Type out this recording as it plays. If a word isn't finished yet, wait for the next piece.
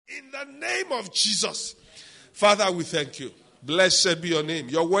the name of Jesus. Father, we thank you. Blessed be your name.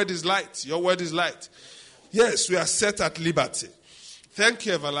 Your word is light. Your word is light. Yes, we are set at liberty. Thank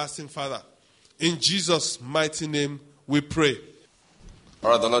you, everlasting Father. In Jesus' mighty name we pray.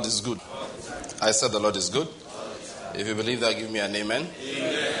 All right, the Lord is good. I said the Lord is good. If you believe that, give me an amen.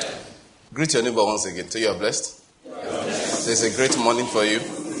 Amen. Greet your neighbor once again. Say you are blessed. There's a great morning for you.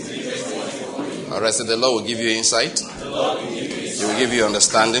 All right, so the Lord will give you insight. He will give you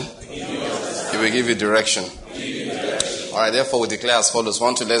understanding. He will give you direction. All right, therefore we declare as follows.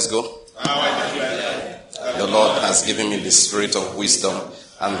 1, 2, let's go. The Lord has given me the spirit of wisdom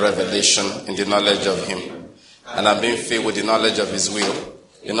and revelation in the knowledge of Him. And I'm being filled with the knowledge of His will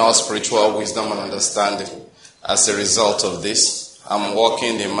in all spiritual wisdom and understanding. As a result of this, I'm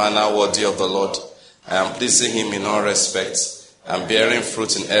walking in a manner worthy of the Lord. I am pleasing Him in all respects. I'm bearing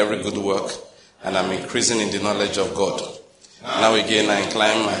fruit in every good work. And I'm increasing in the knowledge of God. Now again, I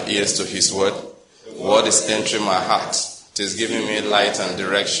incline my ears to His word. The word is entering my heart. It is giving me light and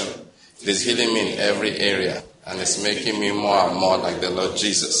direction. It is healing me in every area. And it's making me more and more like the Lord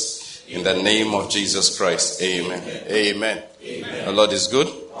Jesus. In the name of Jesus Christ. Amen. Amen. Amen. The Lord is good.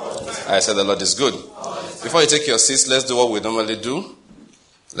 I said the Lord is good. Before you take your seats, let's do what we normally do.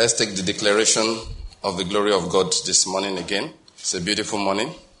 Let's take the declaration of the glory of God this morning again. It's a beautiful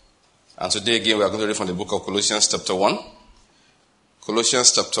morning. And today again we are going to read from the book of Colossians chapter 1.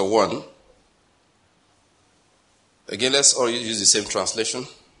 Colossians chapter 1. Again, let's all use the same translation.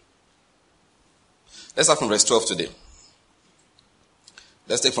 Let's start from verse 12 today.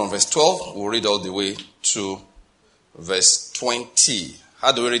 Let's take from verse 12. We'll read all the way to verse 20.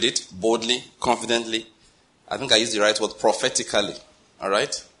 How do we read it? Boldly, confidently. I think I used the right word, prophetically. All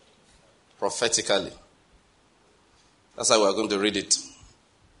right? Prophetically. That's how we're going to read it.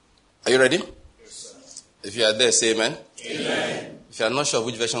 Are you ready? Yes, sir. If you are there, say amen. Amen. If you are not sure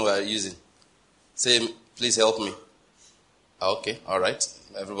which version we are using, say, please help me. Okay, all right.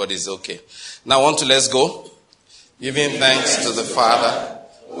 Everybody's okay. Now, 1, 2, let's go. Giving thanks to the Father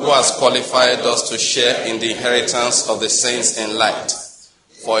who has qualified us to share in the inheritance of the saints in light.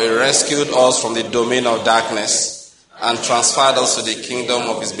 For He rescued us from the domain of darkness and transferred us to the kingdom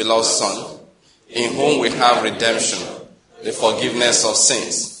of His beloved Son, in whom we have redemption, the forgiveness of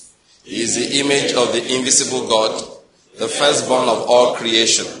sins. He is the image of the invisible God, the firstborn of all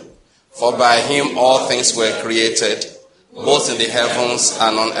creation. For by Him all things were created, both in the heavens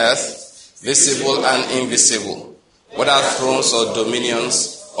and on earth, visible and invisible, whether thrones or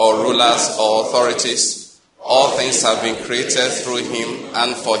dominions, or rulers or authorities. All things have been created through Him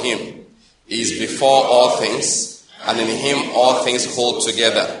and for Him. He is before all things, and in Him all things hold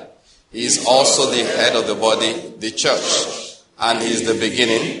together. He is also the head of the body, the church, and He is the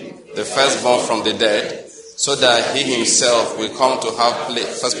beginning, the firstborn from the dead, so that He Himself will come to have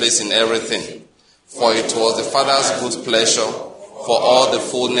first place in everything. For it was the Father's good pleasure for all the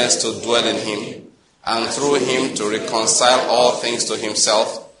fullness to dwell in Him, and through Him to reconcile all things to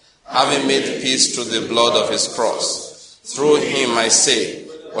Himself, having made peace through the blood of His cross. Through Him, I say,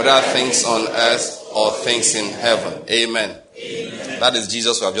 whether things on earth or things in heaven. Amen. Amen. That is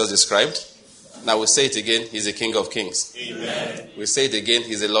Jesus we have just described. Now we say it again, He's the King of Kings. Amen. We say it again,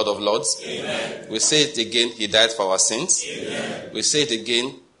 He's the Lord of Lords. Amen. We say it again, He died for our sins. Amen. We say it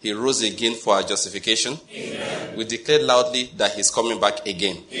again, He rose again for our justification. Amen. We declare loudly that He's coming back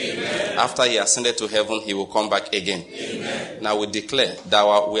again. Amen. After He ascended to heaven, He will come back again. Amen. Now we declare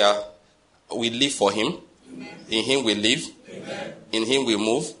that we live for Him. Amen. In Him we live. Amen. In Him we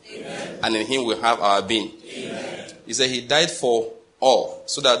move. Amen. And in Him we have our being. Amen. He said He died for all,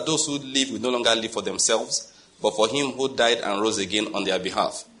 so that those who live will no longer live for themselves, but for Him who died and rose again on their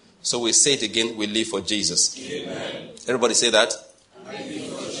behalf. So we say it again, we live for Jesus. Amen. Everybody say that.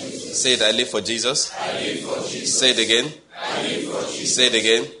 Say it, I live for Jesus. I live for Jesus. Say it again. I live for Jesus. Say it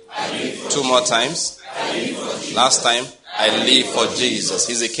again. I live for 2 more times. I live for Jesus. Last time, I live for Jesus.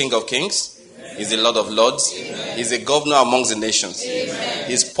 He's the King of Kings. He's the Lord of Lords. Amen. He's the governor amongst the nations. Amen.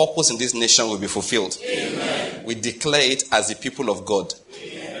 His purpose in this nation will be fulfilled. Amen. We declare it as the people of God.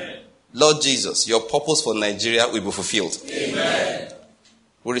 Amen. Lord Jesus, your purpose for Nigeria will be fulfilled. Amen.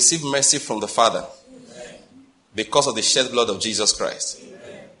 We receive mercy from the Father because of the shed blood of Jesus Christ.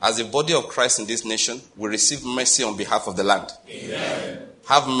 Amen. As the body of Christ in this nation, we receive mercy on behalf of the land. Amen.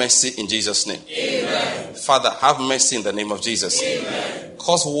 Have mercy in Jesus' name. Amen. Father, have mercy in the name of Jesus. Amen.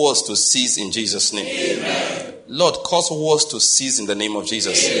 Cause wars to cease in Jesus' name. Amen. Lord, cause wars to cease in the name of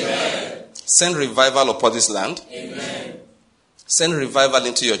Jesus. Amen. Send revival upon this land. Amen. Send revival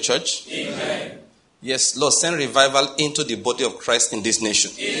into your church. Amen. Yes, Lord, send revival into the body of Christ in this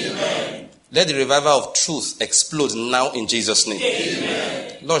nation. Amen. Let the revival of truth explode now in Jesus' name.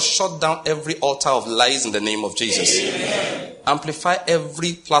 Amen. Lord, shut down every altar of lies in the name of Jesus. Amen. Amplify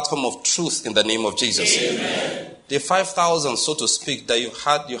every platform of truth in the name of Jesus. Amen. The 5,000, so to speak, that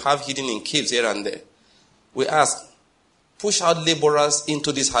you have hidden in caves here and there. We ask, push out laborers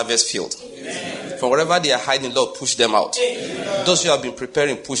into this harvest field. Amen. From wherever they are hiding, Lord, push them out. Amen. Those who have been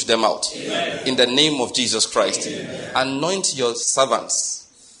preparing, push them out. Amen. In the name of Jesus Christ. Amen. Anoint your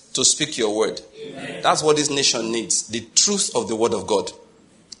servants to speak your word. Amen. That's what this nation needs. The truth of the word of God.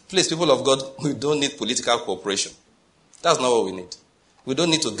 Please, people of God, we don't need political cooperation. That's not what we need. We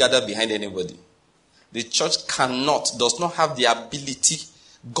don't need to gather behind anybody. The church does not have the ability.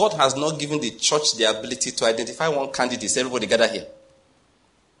 God has not given the church the ability to identify one candidate. Everybody gather here.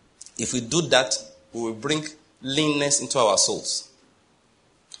 If we do that, we will bring leanness into our souls.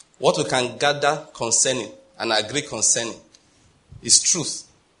 What we can gather concerning and agree concerning is truth.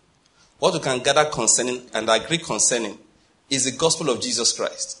 What we can gather concerning and agree concerning is the gospel of Jesus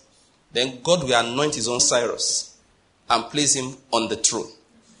Christ. Then God will anoint his own Cyrus and place him on the throne.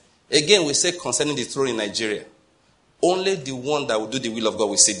 Again, we say concerning the throne in Nigeria, only the one that will do the will of God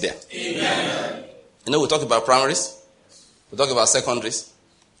will sit there. Amen. You know, we talk about primaries. We talk about secondaries.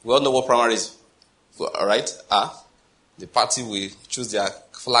 We all know what primaries, all right, are. The party will choose their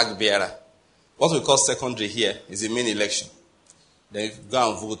flag bearer. What we call secondary here is the main election. Then you go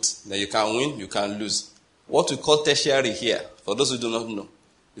and vote. Then you can win, you can lose. What we call tertiary here, for those who do not know,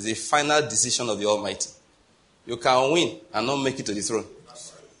 is the final decision of the Almighty. You can win and not make it to the throne.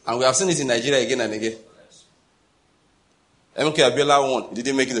 And we have seen it in Nigeria again and again. MK Abiola won. He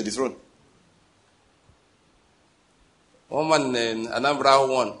didn't make it to the throne. One man in Anambra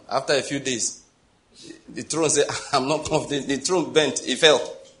won. After a few days, the throne said, I'm not confident. The throne bent. He fell.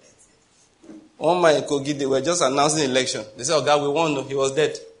 One man in Kogi, they were just announcing election. They said, oh God, we won. No, he was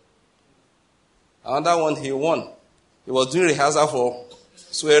dead. Another one, he won. He was doing rehearsal for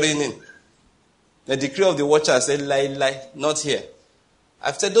swearing in. The decree of the watcher said, lie, not here.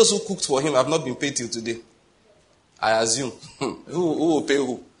 I've said those who cooked for him have not been paid till today. I assume. Who will pay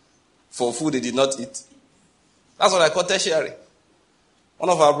who? For food they did not eat. That's what I call tertiary. One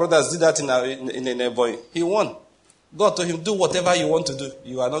of our brothers did that in a boy. He won. God told him, do whatever you want to do.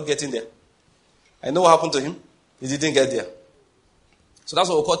 You are not getting there. I know what happened to him. He didn't get there. So that's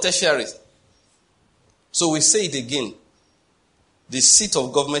what we call tertiary. So we say it again. The seat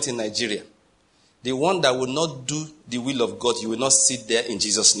of government in Nigeria, the one that will not do the will of God, you will not sit there in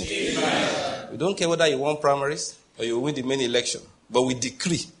Jesus' name. Amen. We don't care whether you won primaries or you win the main election. But we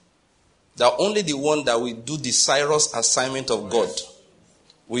decree that only the one that will do the Cyrus assignment of God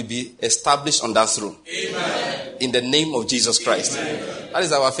will be established on that throne. Amen. In the name of Jesus Christ. Amen. That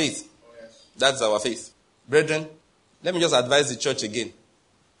is our faith. That's our faith. Brethren, let me just advise the church again.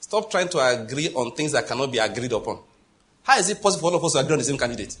 Stop trying to agree on things that cannot be agreed upon. How is it possible for all of us to agree on the same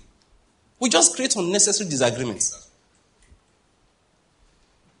candidate? We just create unnecessary disagreements.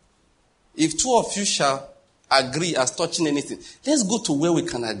 If two of you shall agree as touching anything, let's go to where we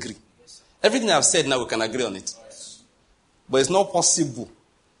can agree. Everything I've said now, we can agree on it. But it's not possible.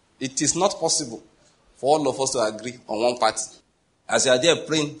 It is not possible for all of us to agree on one party. As you are there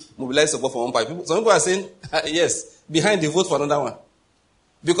praying, mobilize support for one party. Some people are saying, yes, behind the vote for another one.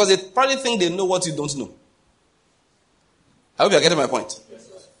 Because they probably think they know what you don't know. I hope you are getting my point.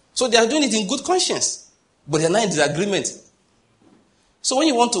 So they are doing it in good conscience. But they are not in disagreement. So when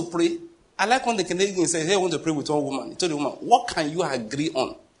you want to pray, I like when the Canadian says, hey, I want to pray with one woman. He told the woman, what can you agree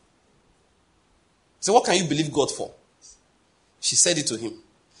on? So what can you believe God for? She said it to him.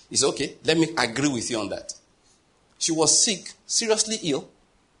 He said, okay, let me agree with you on that. She was sick, seriously ill.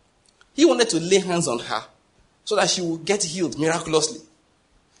 He wanted to lay hands on her so that she would get healed miraculously.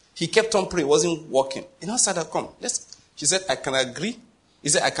 He kept on praying, wasn't working. He now said, come, she said, I can agree. He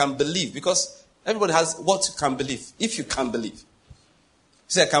said, I can believe, because everybody has what you can believe, if you can believe. He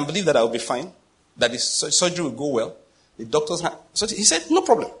said, I can believe that I will be fine, that the surgery will go well. The doctors, so he said, no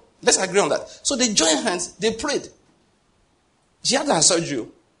problem. Let's agree on that. So they joined hands, they prayed. She had her surgery.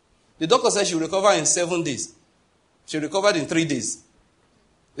 The doctor said she will recover in 7 days. She recovered in 3 days.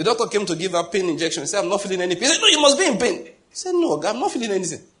 The doctor came to give her pain injection. He said, I'm not feeling any pain. He said, no, you must be in pain. He said, no, I'm not feeling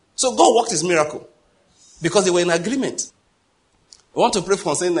anything. So God worked his miracle. Because they were in agreement. We want to pray for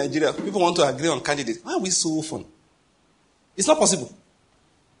concerning Nigeria. People want to agree on candidates. Why are we so fun? It's not possible.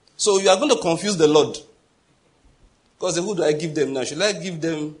 So you are going to confuse the Lord. Because who do I give them now? Should I give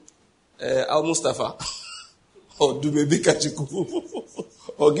them Al Mustafa? Or Dumebi Kachiku?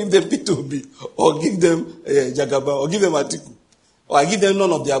 Or give them P2B? Or give them Jagaba? Or give them Atiku? Or I give them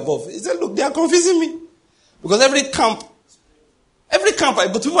none of the above? He said, look, they are confusing me. Because every camp I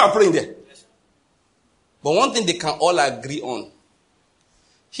go to, people are praying there. But one thing they can all agree on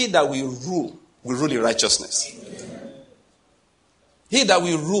He that will rule in righteousness. He that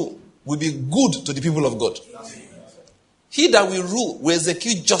will rule will be good to the people of God. He that will rule will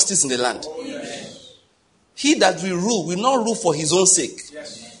execute justice in the land. He that will not rule for his own sake.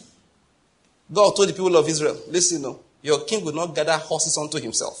 God told the people of Israel, listen, your king will not gather horses unto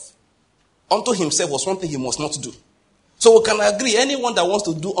himself. Unto himself was one thing he must not do. So we can agree, anyone that wants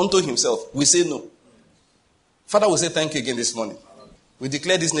to do unto himself, we say no. Father, we say thank you again this morning. We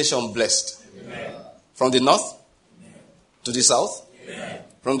declare this nation blessed. Amen. From the north, amen, to the south, amen,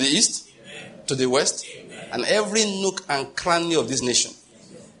 from the east, amen, to the west, amen, and every nook and cranny of this nation.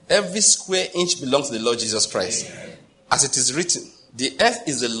 Amen. Every square inch belongs to the Lord Jesus Christ. Amen. As it is written, the earth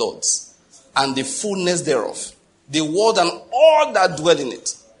is the Lord's, and the fullness thereof, the world and all that dwell in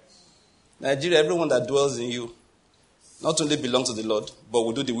it. Nigeria, everyone that dwells in you, not only belongs to the Lord, but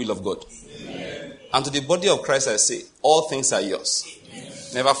will do the will of God. Amen. And to the body of Christ I say, all things are yours. Amen.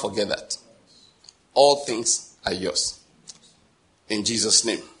 Never forget that. All things are yours. In Jesus'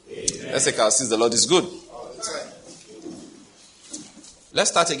 name. Amen. Let's take our seats. The Lord is good. Let's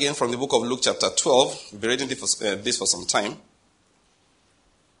start again from the book of Luke chapter 12. We'll be reading this for some time.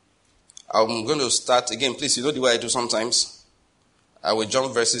 I'm going to start again. Please, you know the way I do sometimes. I will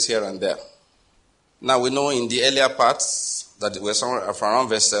jump verses here and there. Now we know in the earlier parts that we're somewhere from around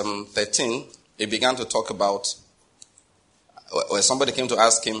verse 13, he began to talk about where somebody came to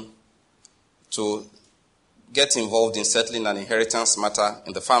ask him to get involved in settling an inheritance matter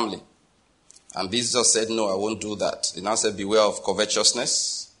in the family. And Jesus said, no, I won't do that. He now said, beware of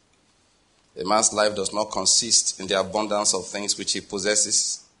covetousness. A man's life does not consist in the abundance of things which he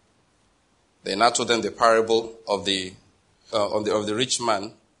possesses. They now told them the parable of the rich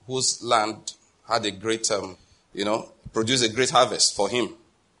man whose land had a great, produced a great harvest for him.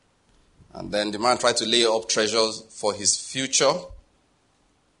 And then the man tried to lay up treasures for his future.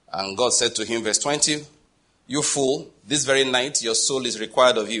 And God said to him, verse 20, you fool, this very night your soul is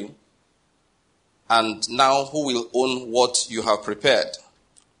required of you. And now who will own what you have prepared?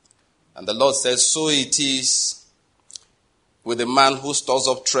 And the Lord says, so it is with a man who stores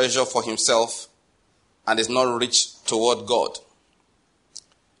up treasure for himself and is not rich toward God.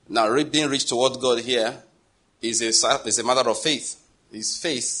 Now, being rich toward God here is a matter of faith. His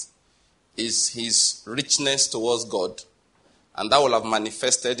faith is his richness towards God. And that will have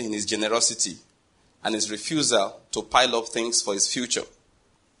manifested in his generosity and his refusal to pile up things for his future.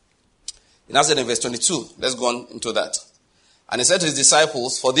 He now said in verse 22, let's go on into that. And he said to his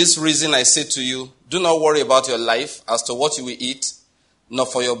disciples, for this reason I say to you, do not worry about your life as to what you will eat, nor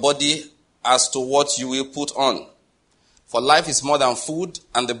for your body as to what you will put on. For life is more than food,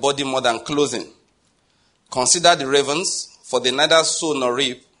 and the body more than clothing. Consider the ravens, for they neither sow nor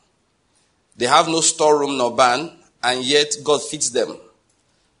reap. They have no storeroom nor barn, and yet God feeds them.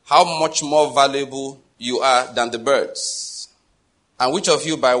 How much more valuable you are than the birds. And which of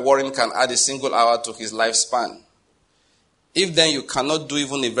you by worrying can add a single hour to his lifespan? If then you cannot do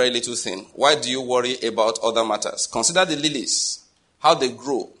even a very little thing, why do you worry about other matters? Consider the lilies, how they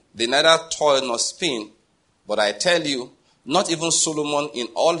grow. They neither toil nor spin. But I tell you, not even Solomon in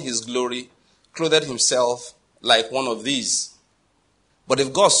all his glory clothed himself like one of these. But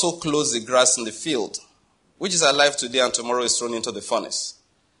if God so clothes the grass in the field, which is alive today and tomorrow is thrown into the furnace,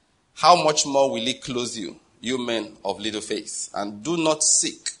 how much more will he clothe you, you men of little faith? And do not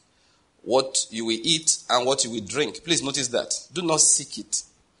seek what you will eat and what you will drink. Please notice that. Do not seek it.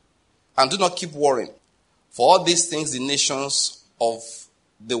 And do not keep worrying. For all these things the nations of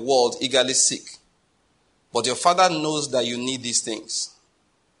the world eagerly seek. But your Father knows that you need these things.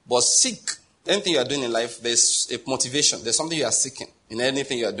 But seek. Anything you are doing in life, there's a motivation. There's something you are seeking in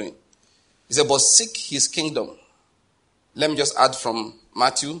anything you are doing. He said, but seek his kingdom. Let me just add from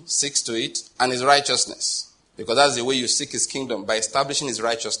Matthew 6-8, and his righteousness. Because that's the way you seek his kingdom, by establishing his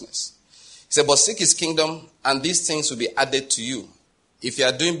righteousness. He said, but seek his kingdom, and these things will be added to you. If you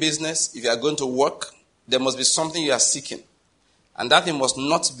are doing business, if you are going to work, there must be something you are seeking. And that thing must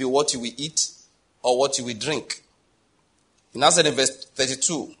not be what you will eat or what you will drink. He now said in verse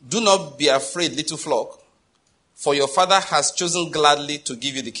 32, do not be afraid, little flock, for your Father has chosen gladly to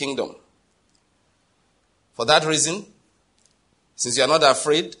give you the kingdom. For that reason, since you are not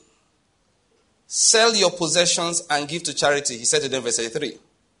afraid, sell your possessions and give to charity. He said to them, verse 33,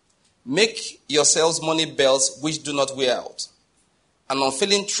 make yourselves money belts which do not wear out, an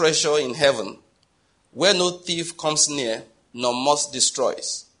unfailing treasure in heaven, where no thief comes near, nor moth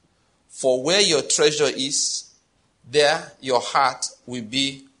destroys. For where your treasure is, there your heart will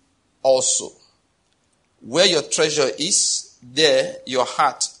be also. Where your treasure is, there your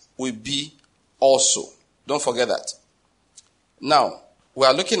heart will be also. Don't forget that. Now, We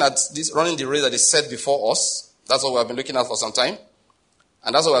are looking at this, running the race that is set before us. That's what we have been looking at for some time.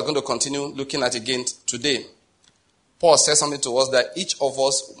 And that's what we're going to continue looking at again today. Paul says something to us that each of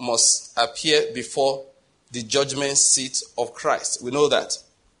us must appear before the judgment seat of Christ. We know that.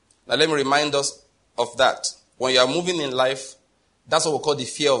 Now let me remind us of that. When you are moving in life, that's what we call the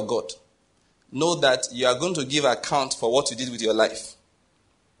fear of God. Know that you are going to give account for what you did with your life.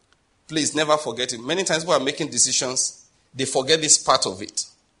 Please never forget it. Many times people are making decisions, they forget this part of it.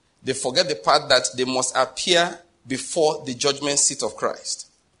 They forget the part that they must appear before the judgment seat of Christ.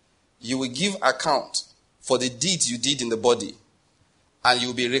 You will give account for the deeds you did in the body, and you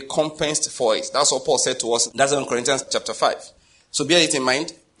will be recompensed for it. That's what Paul said to us. That's in Corinthians chapter 5. So bear it in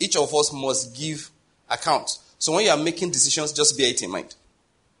mind. Each of us must give account. So when you are making decisions, just bear it in mind.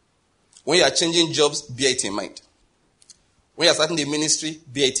 When you are changing jobs, bear it in mind. When you are starting the ministry,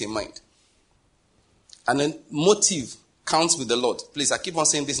 bear it in mind. And then motive counts with the Lord. Please, I keep on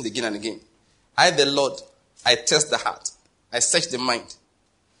saying this again and again. I, the Lord, I test the heart. I search the mind.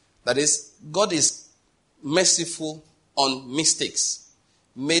 That is, God is merciful on mistakes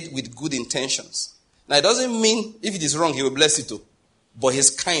made with good intentions. Now, it doesn't mean if it is wrong, he will bless it too. But he's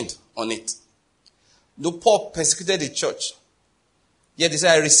kind on it. No, Paul persecuted the church. Yet he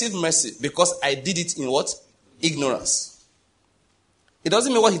said, I received mercy because I did it in what? Ignorance. It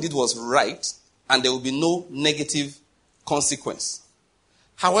doesn't mean what he did was right and there will be no negative consequence.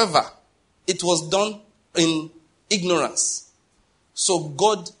 However, it was done in ignorance. So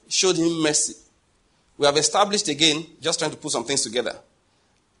God showed him mercy. We have established again, just trying to put some things together.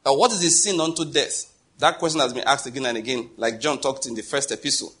 What is the sin unto death? That question has been asked again and again, like John talked in the first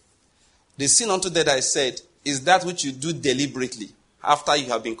epistle. The sin unto death, I said, is that which you do deliberately after you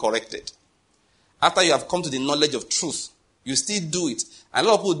have been corrected. After you have come to the knowledge of truth, you still do it. And a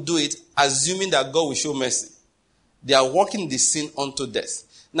lot of people do it assuming that God will show mercy. They are walking the sin unto death.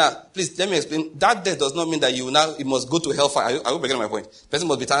 Now, please, let me explain. That death does not mean that you must go to hellfire. I hope you get my point. The person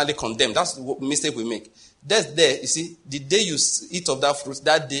must be eternally condemned. That's the mistake we make. Death there, you see, the day you eat of that fruit,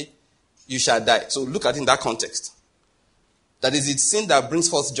 that day you shall die. So look at it in that context. That is, it's sin that brings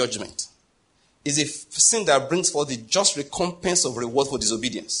forth judgment. It's a sin that brings forth the just recompense of reward for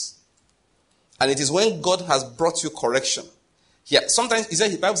disobedience. And it is when God has brought you correction. Yeah, sometimes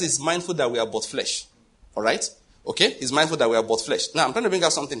the Bible says he's mindful that we are but flesh. All right? Okay? He's mindful that we are but flesh. Now, I'm trying to bring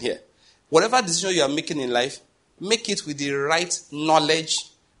out something here. Whatever decision you are making in life, make it with the right knowledge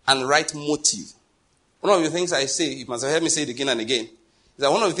and right motive. One of the things I say, you must have heard me say it again and again, is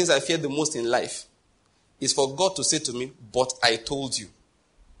that one of the things I fear the most in life is for God to say to me, but I told you.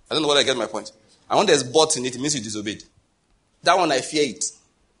 I don't know whether I get my point. And when there's but in it, it means you disobeyed. That one, I fear it.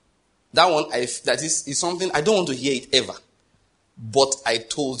 That one, that is something, I don't want to hear it ever. But I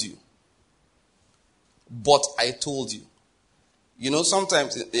told you. But I told you. You know,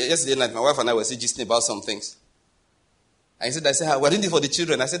 sometimes, yesterday night, my wife and I were gisting about some things. And I said, we're doing this for the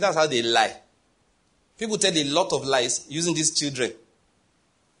children. I said, that's how they lie. People tell a lot of lies using these children.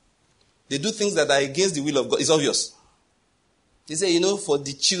 They do things that are against the will of God. It's obvious. They say, for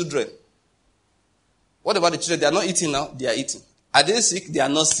the children. What about the children? They are not eating now. They are eating. Are they sick? They are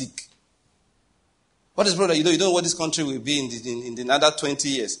not sick. What is brother? You don't know what this country will be in another 20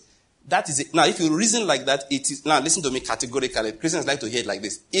 years. That is it. Now, if you reason like that, it is. Now, listen to me categorically. Christians like to hear it like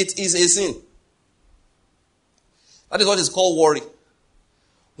this. It is a sin. That is what is called worry.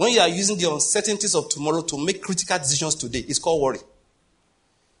 When you are using the uncertainties of tomorrow to make critical decisions today, it's called worry.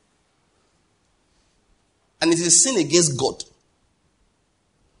 And it is a sin against God.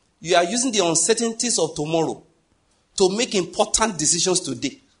 You are using the uncertainties of tomorrow to make important decisions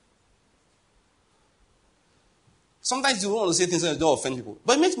today. Sometimes you want to say things that don't offend people.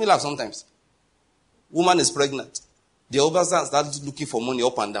 But it makes me laugh sometimes. Woman is pregnant. The husband starts looking for money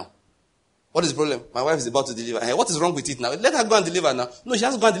up and down. What is the problem? My wife is about to deliver. Hey, what is wrong with it now? Let her go and deliver now. No, she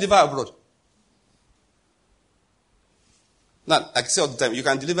has to go and deliver abroad. Now, like I say all the time, you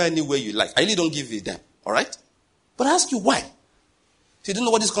can deliver anywhere you like. I really don't give you a damn. Alright? But I ask you why. If you don't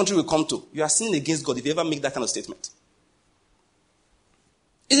know what this country will come to, you are sinning against God if you ever make that kind of statement.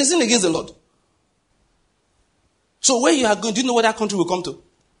 It's a sin against the Lord. So where you are going, do you know what that country will come to?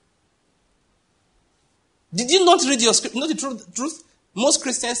 Did you not read your script? You know the truth? Most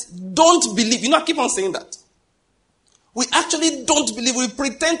Christians don't believe. I keep on saying that. We actually don't believe. We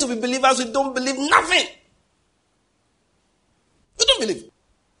pretend to be believers. We don't believe nothing. We don't believe.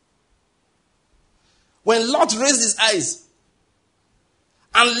 When Lot raised his eyes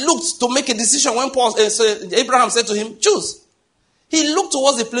and looked to make a decision, when Abraham said to him, choose. He looked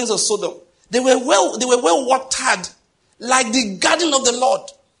towards the plains of Sodom. They were well watered, like the garden of the Lord.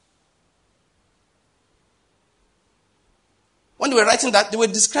 When they were writing that, they were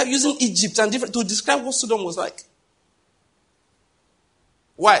using Egypt and different to describe what Sodom was like.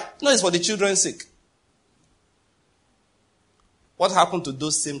 Why? No, it's for the children's sake. What happened to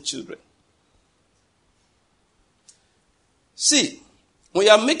those same children? See, when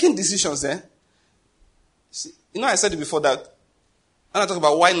you are making decisions, see, I said it before that, when I talk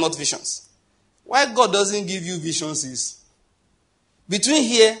about why not visions. Why God doesn't give you visions is, between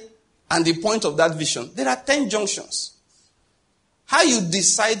here and the point of that vision, there are 10 junctions. How you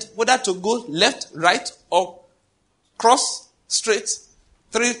decide whether to go left, right, or cross, straight,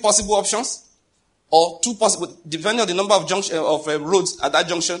 3 possible options, or 2 possible, depending on the number of roads at that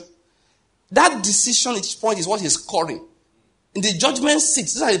junction. That decision at each point is what is scoring. In the judgment seat,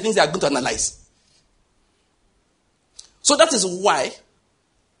 these are the things they are going to analyze. So that is why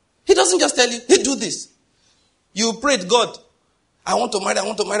he doesn't just tell you, hey, do this. You prayed, God, I want to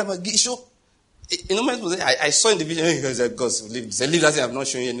marry, but show. I saw in the vision, he said, God, leave that thing. I'm not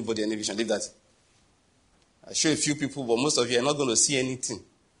showing anybody any vision. Leave that. I show a few people, but most of you are not going to see anything.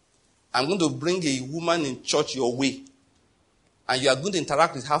 I'm going to bring a woman in church your way, and you are going to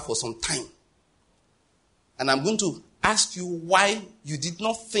interact with her for some time. And I'm going to ask you why you did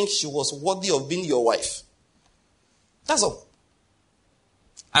not think she was worthy of being your wife. That's all.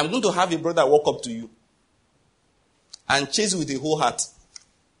 I'm going to have a brother walk up to you and chase you with a whole heart.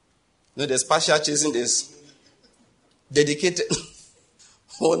 There's partial chasing, there's dedicated.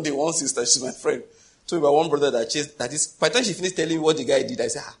 One day, one sister, she's my friend, told me about one brother that chased, that is, by the time she finished telling me what the guy did, I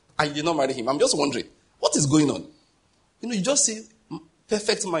said, and you did not marry him. I'm just wondering, what is going on? You just say,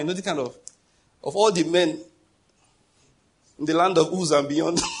 perfect man, the kind of all the men in the land of Uz and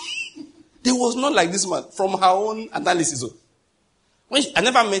beyond. There was none like this man, from her own analysis. I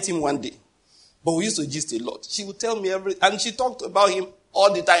never met him one day, but we used to gist a lot. She would tell me and she talked about him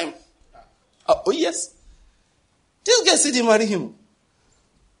all the time. Oh yes. This guy said he married him.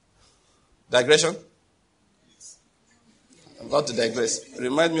 Digression? I'm about to digress.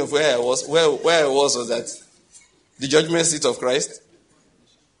 Remind me of where I was. Where I was that the judgment seat of Christ.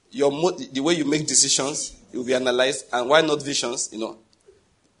 The way you make decisions, it will be analyzed. And why not visions?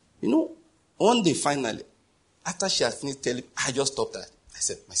 One day finally, after she had finished telling, I just stopped her. I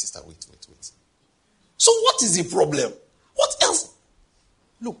said, my sister, wait. So what is the problem? What else?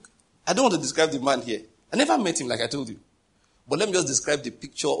 Look, I don't want to describe the man here. I never met him like I told you. But let me just describe the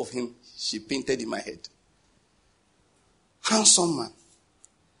picture of him she painted in my head. Handsome man.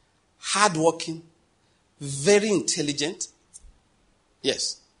 Hardworking. Very intelligent.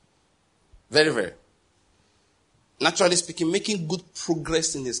 Yes. Very, very. Naturally speaking, making good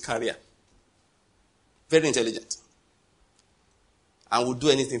progress in his career. Very intelligent. And would do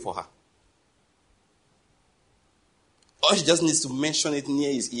anything for her. Or she just needs to mention it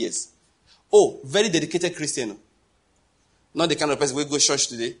near his ears. Oh, very dedicated Christian. Not the kind of person who go to church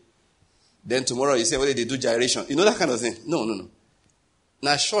today. Then tomorrow you say, well, they do gyration. That kind of thing. No.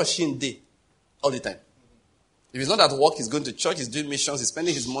 Now, church in day. All the time. If it's not at work, he's going to church, he's doing missions, he's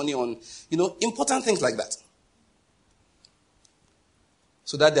spending his money on, important things like that.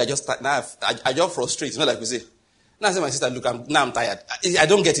 So that day I just frustrate. Like we say. Now I say, my sister, look, I'm tired. I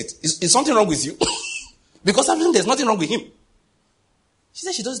don't get it. Is something wrong with you? Because there's nothing wrong with him. She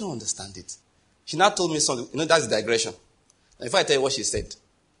said she doesn't understand it. She now told me something. That's the digression. Now, if I tell you what she said,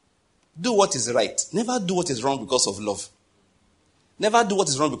 do what is right. Never do what is wrong because of love. Never do what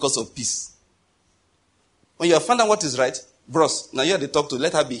is wrong because of peace. When you have found out what is right, bros, now you have to talk to,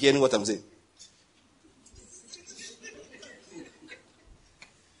 let her be hearing what I'm saying.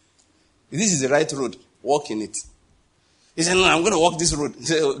 If this is the right road, walk in it. He said, no, I'm going to walk this road. He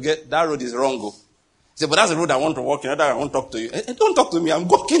said, that road is wrong. Go. He said, but that's the road I want to walk in. I won't talk to you. Don't talk to me. I'm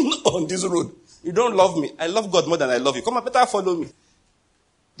walking on this road. You don't love me. I love God more than I love you. Come on, better follow me.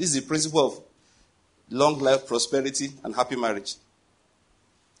 This is the principle of long life, prosperity, and happy marriage.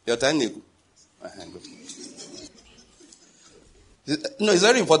 Your time, Nego. No, it's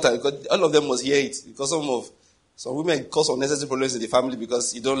very important because all of them must hear it. Because some women cause unnecessary problems in the family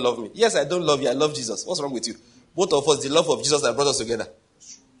because you don't love me. Yes, I don't love you. I love Jesus. What's wrong with you? Both of us, the love of Jesus that brought us together.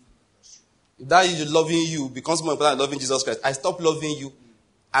 If that is loving you becomes more important than loving Jesus Christ, I stop loving you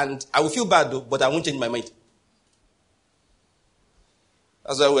and I will feel bad though, but I won't change my mind.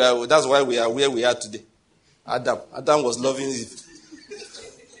 That's why we are where we are today. Adam was loving Eve.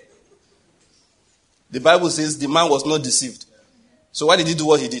 The Bible says the man was not deceived. So why did he do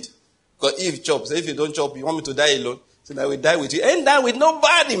what he did? Because Eve chopped. So if you don't chop, you want me to die alone? So I will die with you. I ain't dying with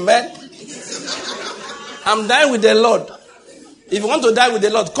nobody, man. I'm dying with the Lord. If you want to die with the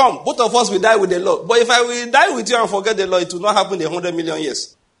Lord, come. Both of us will die with the Lord. But if I will die with you and forget the Lord, it will not happen in 100 million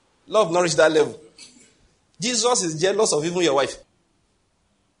years. Love nourished that level. Jesus is jealous of even your wife.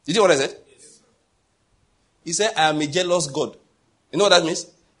 Did you hear what I said? Yes. He said, I am a jealous God. You know what that means?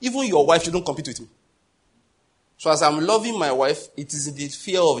 Even your wife shouldn't compete with me. So as I'm loving my wife, it is in the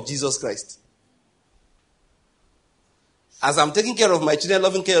fear of Jesus Christ. As I'm taking care of my children,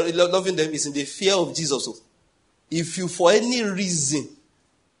 loving them, it's in the fear of Jesus. If you, for any reason,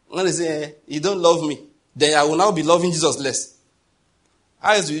 when they say, you don't love me, then I will now be loving Jesus less.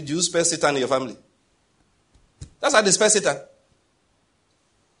 How else do you spare Satan in your family? That's how they spare Satan.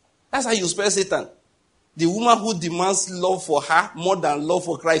 That's how you spare Satan. The woman who demands love for her more than love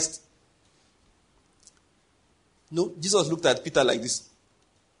for Christ. No, Jesus looked at Peter like this.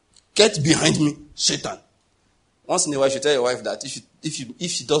 Get behind me, Satan. Once in a while, you should tell your wife that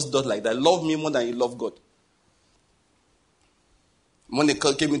if she does not like that, love me more than you love God. Money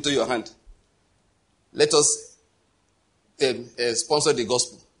came into your hand. Let us sponsor the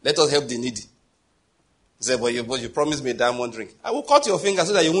gospel. Let us help the needy. He said, but you promised me a diamond ring. I will cut your finger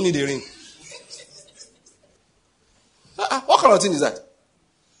so that you won't need a ring. What kind of thing is that?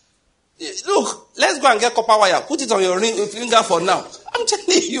 Look, let's go and get copper wire. Put it on your finger for now. I'm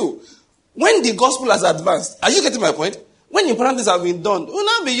telling you. When the gospel has advanced, are you getting my point? When important things have been done, we'll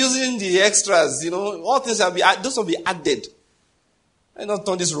now be using the extras, all things those will be added. I don't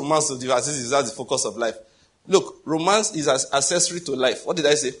turn this romance to the as that's the focus of life. Look, romance is accessory to life. What did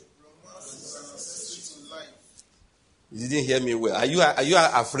I say? Romance is an accessory to life. You didn't hear me well. Are you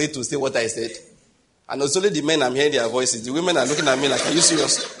afraid to say what I said? And it's only the men I'm hearing their voices. The women are looking at me like, are you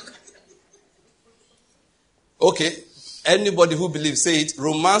serious? Okay. Anybody who believes, say it.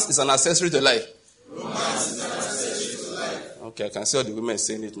 Romance is an accessory to life. Romance is an accessory to life. Okay, I can see all the women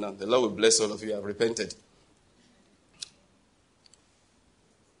saying it now. The Lord will bless all of you who have repented.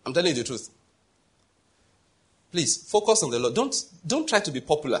 I'm telling you the truth. Please, focus on the Lord. Don't try to be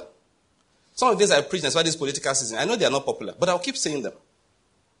popular. Some of the things I preach, that's why this political season, I know they are not popular, but I'll keep saying them.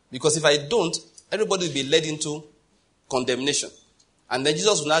 Because if I don't, everybody will be led into condemnation. And then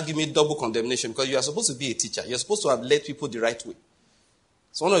Jesus will now give me double condemnation because you are supposed to be a teacher. You're supposed to have led people the right way.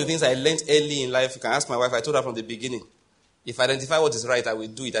 So one of the things I learned early in life, you can ask my wife, I told her from the beginning, if I identify what is right, I will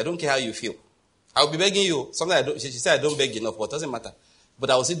do it. I don't care how you feel. I will be begging you. Something she said I don't beg enough, but it doesn't matter. But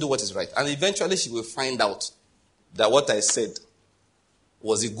I will still do what is right. And eventually she will find out that what I said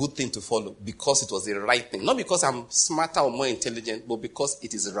was a good thing to follow because it was the right thing. Not because I'm smarter or more intelligent, but because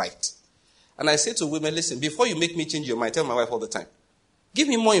it is right. And I say to women, listen, before you make me change your mind, I tell my wife all the time, give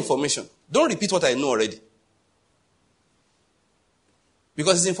me more information. Don't repeat what I know already.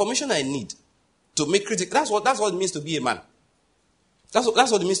 Because it's information I need to make critical. That's what it means to be a man. That's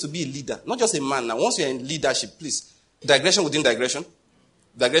what it means to be a leader. Not just a man. Now, once you're in leadership, please. Digression within digression.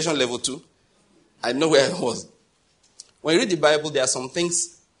 Digression level 2. I know where I was. When you read the Bible, there are some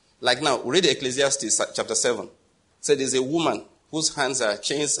things, like now, we read Ecclesiastes chapter 7. So there's a woman whose hands are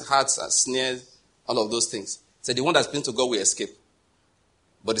chains, hearts are snares, all of those things. So the one that's been to God will escape.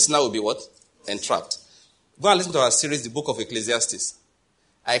 But the sinner will be what? Entrapped. Go and listen to our series, the book of Ecclesiastes.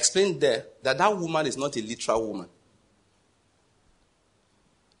 I explained there that woman is not a literal woman.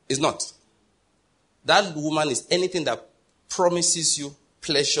 It's not. That woman is anything that promises you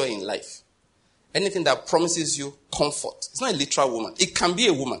pleasure in life. Anything that promises you comfort. It's not a literal woman. It can be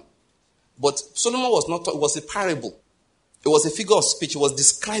a woman. But Solomon it was a parable. It was a figure of speech. It was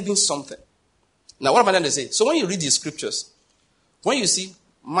describing something. Now, what am I going to say? So when you read the scriptures, when you see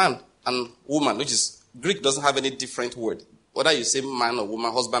man and woman, which is, Greek doesn't have any different word. Whether you say man or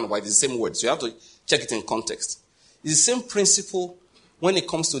woman, husband or wife, it's the same word. So you have to check it in context. It's the same principle when it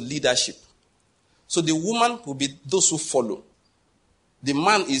comes to leadership. So the woman will be those who follow. The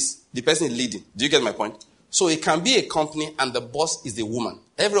man is the person leading. Do you get my point? So it can be a company and the boss is the woman.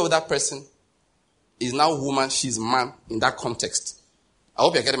 Every other person is now woman, she's man in that context. I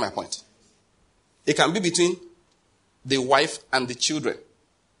hope you're getting my point. It can be between the wife and the children.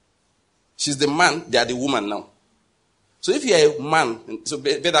 She's the man, they are the woman now. So if you're a man, so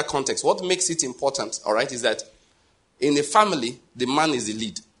be that context, what makes it important, all right, is that in a family, the man is the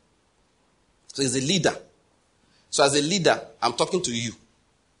lead. So he's the leader. So as a leader, I'm talking to you.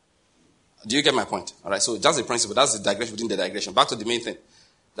 Do you get my point? All right, so that's the principle. That's the digression within the digression. Back to the main thing.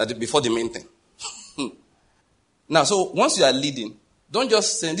 Before the main thing. Now, so once you are leading, don't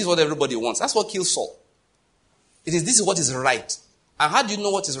just say, this is what everybody wants. That's what kills Saul. This is what is right. And how do you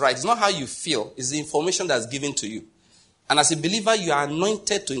know what is right? It's not how you feel. It's the information that's given to you. And as a believer, you are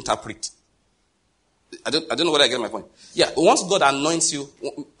anointed to interpret. I don't know whether I get my point. Yeah, once God anoints you,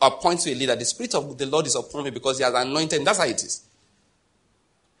 appoints you a leader, the Spirit of the Lord is upon me because He has anointed me. That's how it is.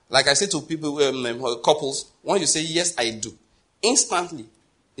 Like I say to people, couples, when you say, yes, I do, instantly,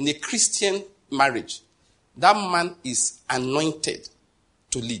 in a Christian marriage, that man is anointed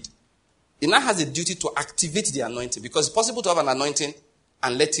to lead. He now has a duty to activate the anointing, because it's possible to have an anointing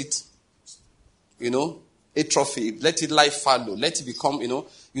and let it, atrophy, let it lie fallow, let it become, you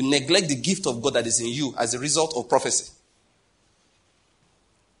neglect the gift of God that is in you as a result of prophecy.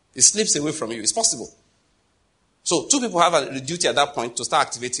 It slips away from you. It's possible. So two people have a duty at that point to start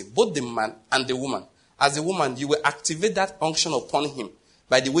activating, both the man and the woman. As a woman, you will activate that unction upon him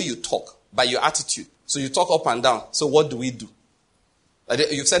by the way you talk, by your attitude. So you talk up and down. So what do we do?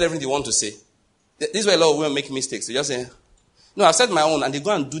 You've said everything you want to say. This is where a lot of women make mistakes. They just say, no, I've said my own, and they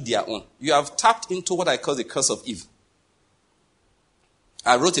go and do their own. You have tapped into what I call the curse of Eve.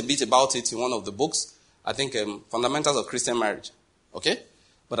 I wrote a bit about it in one of the books. I think Fundamentals of Christian Marriage. Okay?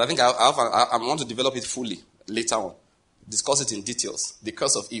 But I think I want to develop it fully later on. Discuss it in details. The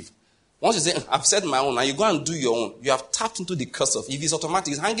curse of Eve. Once you say, I've said my own, and you go and do your own, you have tapped into the curse of Eve. It's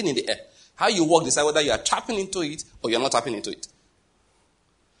automatic. It's hanging in the air. How you walk, decide whether you are tapping into it or you're not tapping into it.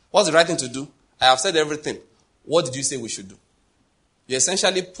 What's the right thing to do? I have said everything. What did you say we should do? You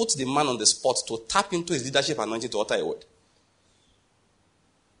essentially put the man on the spot to tap into his leadership anointing to utter a word.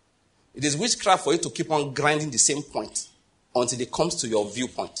 It is witchcraft for you to keep on grinding the same point until it comes to your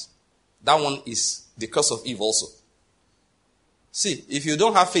viewpoint. That one is the curse of Eve also. See, if you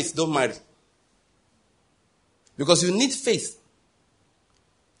don't have faith, don't marry. Because you need faith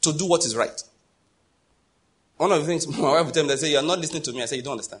to do what is right. One of the things my wife would tell me, they say, you're not listening to me. I say, you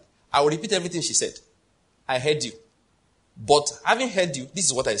don't understand. I will repeat everything she said. I heard you. But having heard you, this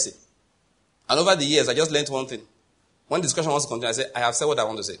is what I say. And over the years, I just learned one thing. When the discussion wants to continue, I say, I have said what I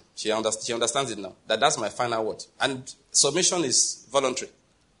want to say. She understands it now. That's my final word. And submission is voluntary.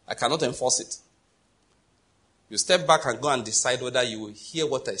 I cannot enforce it. You step back and go and decide whether you will hear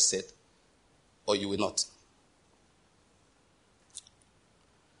what I said or you will not.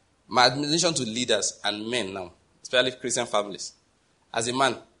 My admonition to leaders and men now, especially Christian families, as a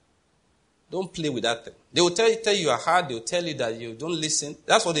man, don't play with that thing. They will tell you you are hard. They will tell you that you don't listen.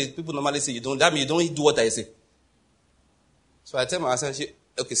 That's what people normally say. That means you don't do what I say. So I tell myself,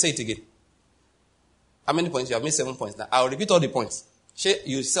 okay, say it again. How many points? You have made 7 points now. I'll repeat all the points.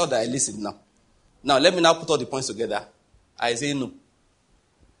 You said that I listened now. Now, let me now put all the points together. I say no.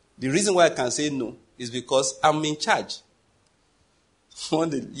 The reason why I can say no is because I'm in charge. One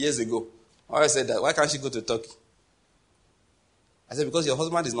day, years ago, I said that, why can't she go to Turkey? I said, because your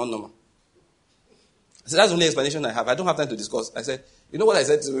husband is not normal. I said, that's the only explanation I have. I don't have time to discuss. I said, you know what I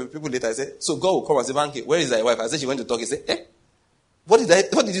said to people later? I said, so God will come and say, Banky, where is thy wife? I said, she went to Turkey. He said, What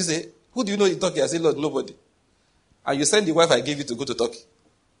did you say? Who do you know in Turkey? I said, Lord, nobody. And you send the wife I gave you to go to Turkey.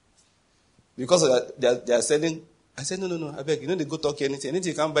 Because they are selling. I said, no, I beg. You know they go Turkey, anything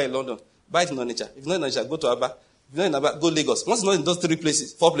you can't buy in London, buy it in Onitsha. If not in Onitsha, go to Aba. If not in Aba, go Lagos. Once it's not in those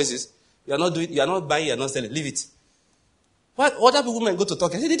 4 places, you are not buying, you are not selling. Leave it. What other women go to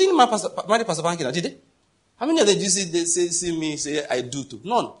Turkey? I said, they didn't marry Pastor Banky now, did they? How many of them do you see me say I do to?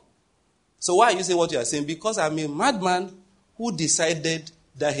 None. So why are you saying what you are saying? Because I'm a madman who decided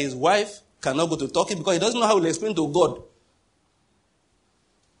that his wife cannot go to Turkey because he doesn't know how to explain to God.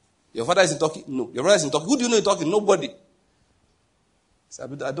 Your father is in Turkey? No. Your brother is in Turkey? Who do you know in Turkey? Nobody. So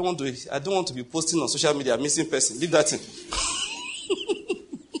I don't want to be posting on social media, missing person. Leave that in.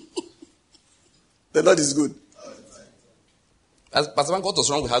 The Lord is good. As Pastor Man, what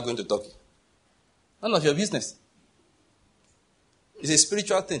was wrong with her going to Turkey? None of your business. It's a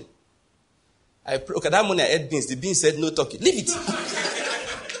spiritual thing. Okay, that morning I ate beans. The beans said no Turkey. Leave it.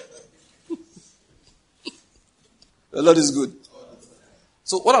 The Lord is good.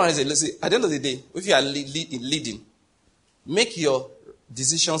 So what I want to say, let's say, at the end of the day, if you are leading, make your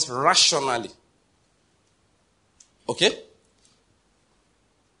decisions rationally. Okay?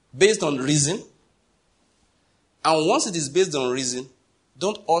 Based on reason. And once it is based on reason,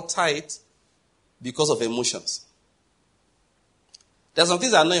 don't alter it because of emotions. There are some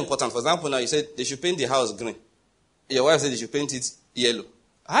things that are not important. For example, now you said they should paint the house green. Your wife said they should paint it yellow.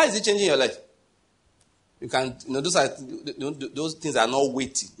 How is it changing your life? You can, those things are not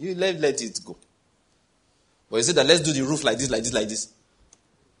weighty. You let it go. But you say that let's do the roof like this.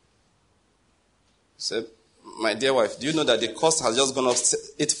 So, my dear wife, do you know that the cost has just gone up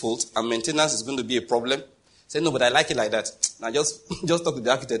 8-fold and maintenance is going to be a problem? Say, no, but I like it like that. Now just talk to the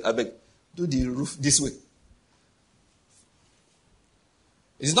architect. I beg, do the roof this way.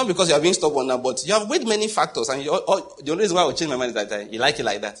 It's not because you are being stubborn now, but you have weighed many factors. And the only reason why I will change my mind is that you like it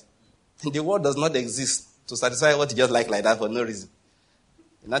like that. The world does not exist to satisfy what you just like that for no reason.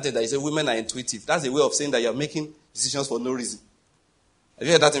 Nothing that you say women are intuitive. That's a way of saying that you are making decisions for no reason. Have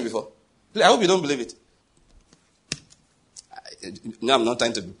you heard that thing before? I hope you don't believe it. No, I'm not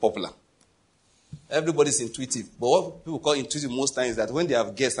trying to be popular. Everybody's intuitive. But what people call intuitive most times is that when they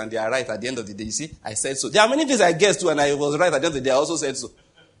have guessed and they are right at the end of the day, you see, I said so. There are many things I guessed too and I was right at the end of the day. I also said so.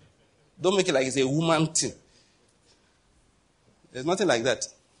 Don't make it like it's a woman thing. There's nothing like that.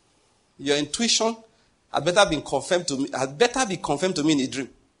 Your intuition had better be confirmed to me in a dream.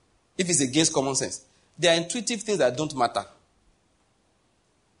 If it's against common sense. There are intuitive things that don't matter.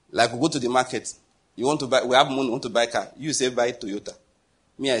 Like we go to the market. We have money, want to buy a car. You say buy Toyota.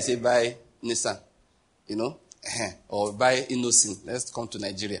 Me, I say buy Nissan. Or buy Innocent. Let's come to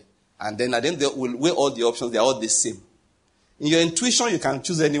Nigeria. And then we'll weigh all the options. They're all the same. In your intuition, you can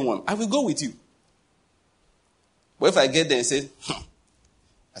choose anyone. I will go with you. But if I get there and say,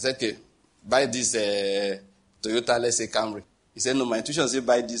 I said, okay, buy this Toyota, let's say Camry. He said, no, my intuition says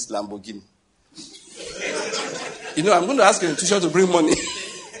buy this Lamborghini. I'm going to ask your intuition to bring money.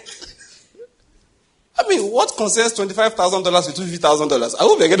 I mean, what concerns $25,000 with $50,000? I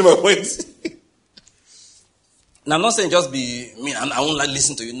hope you're getting my point. Now, I'm not saying just be mean. I won't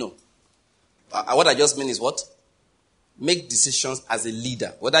listen to you. No. What I just mean is what? Make decisions as a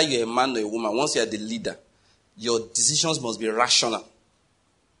leader. Whether you're a man or a woman, once you're the leader, your decisions must be rational.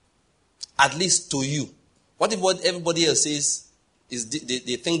 At least to you. What if what everybody else says is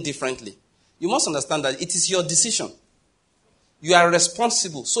they think differently? You must understand that it is your decision. You are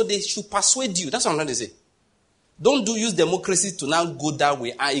responsible. So they should persuade you. That's what I'm trying to say. Don't use democracy to now go that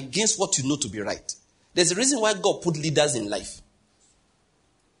way against what you know to be right. There's a reason why God put leaders in life.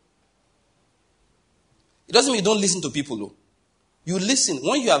 It doesn't mean you don't listen to people, though. You listen.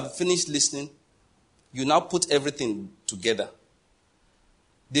 When you have finished listening, you now put everything together.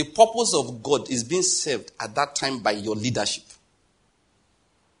 The purpose of God is being served at that time by your leadership.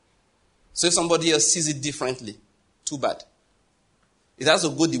 So if somebody else sees it differently, too bad. It has to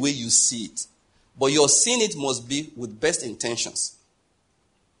go the way you see it. But your seeing it must be with best intentions.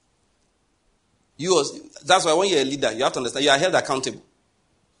 That's why when you're a leader, you have to understand you are held accountable.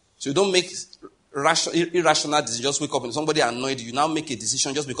 So you don't make irrational decisions. Just wake up and somebody annoyed you. You now make a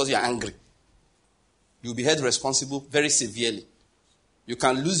decision just because you're angry. You'll be held responsible very severely. You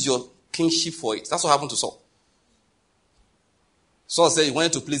can lose your kingship for it. That's what happened to Saul. Saul said he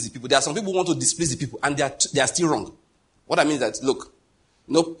wanted to please the people. There are some people who want to displease the people, and they are still wrong. What I mean is that, look,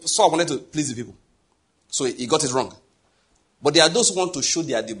 Saul wanted to please the people. So he got it wrong. But there are those who want to show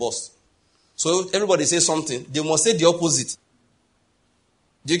they are the boss. So if everybody says something, they must say the opposite.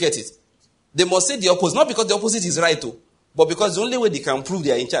 Do you get it? They must say the opposite. Not because the opposite is right, but because the only way they can prove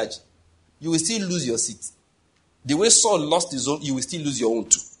they are in charge. You will still lose your seat. The way Saul lost his own, you will still lose your own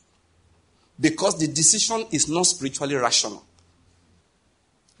too. Because the decision is not spiritually rational.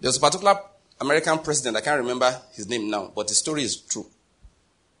 There's a particular American president, I can't remember his name now, but the story is true.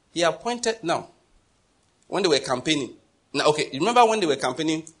 He appointed, now, when they were campaigning, now, okay, you remember when they were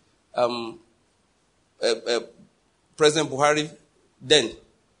campaigning, President Buhari, then,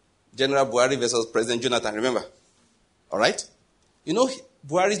 General Buhari versus President Jonathan, remember? All right?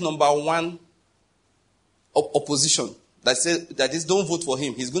 Buhari's number one opposition that says that is don't vote for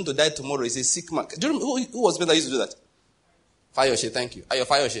him. He's going to die tomorrow. He's a sick man. Do you remember who was that used to do that? Fayose, thank you. Ayo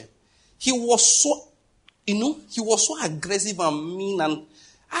Fayose. He was so aggressive and mean and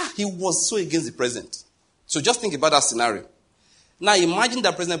he was so against the president. So just think about that scenario. Now imagine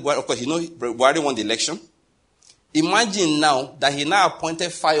that President Buhari, of course, Buhari won the election. Imagine now that he now appointed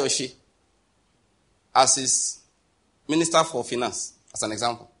Fayose as his Minister for Finance, as an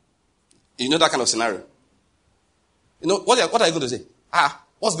example. You know that kind of scenario. What are you going to say?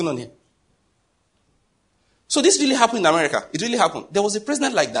 What's going on here? So this really happened in America. It really happened. There was a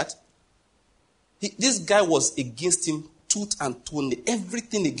president like that. This guy was against him tooth and toe,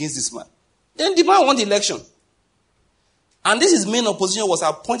 everything against this man. Then the man won the election. And his main opposition was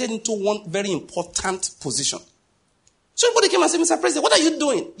appointed into one very important position. So everybody came and said, Mr. President, what are you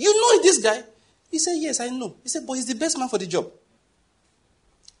doing? You know this guy? He said, yes, I know. He said, but he's the best man for the job.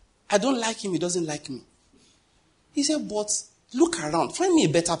 I don't like him, he doesn't like me. He said, but look around, find me a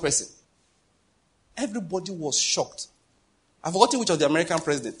better person. Everybody was shocked. I've forgotten which of the American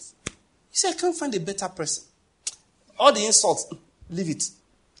presidents. He said, I can't find a better person. All the insults, leave it.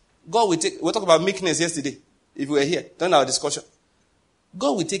 God will take, we talked about meekness yesterday, if we were here, during our discussion.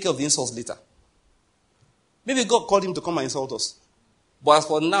 God will take care of the insults later. Maybe God called him to come and insult us. But as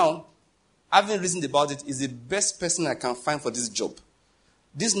for now, having reasoned about it, is the best person I can find for this job.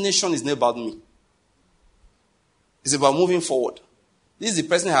 This nation is not about me. It's about moving forward. This is the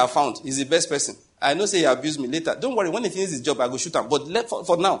person I have found. He's the best person. I know say he abused me later. Don't worry, when he finishes his job, I go shoot him. But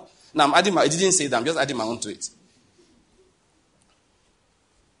for now, I'm adding I didn't say that, I'm just adding my own to it.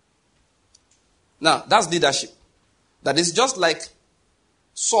 Now, that's leadership. That is just like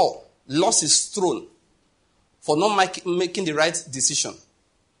Saul. lost his throne for not making the right decision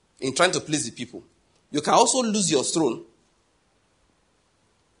in trying to please the people, you can also lose your throne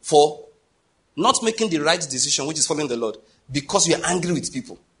for not making the right decision, which is following the Lord, because you are angry with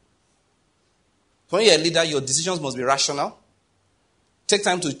people. When you're a leader, your decisions must be rational. Take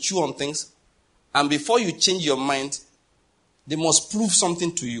time to chew on things. And before you change your mind, they must prove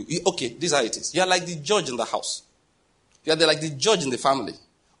something to you. Okay, this is how it is. You are like the judge in the house. You are like the judge in the family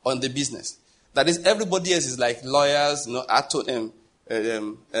or in the business. That is, everybody else is like lawyers,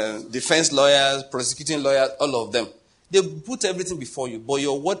 defense lawyers, prosecuting lawyers, all of them. They put everything before you, but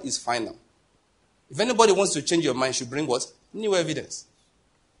your word is final. If anybody wants to change your mind, you should bring what? New evidence.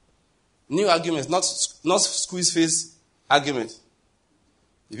 New arguments, not squeeze face arguments.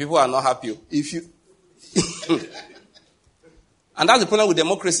 If people are not happy, and that's the problem with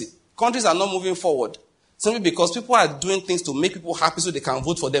democracy. Countries are not moving forward simply because people are doing things to make people happy so they can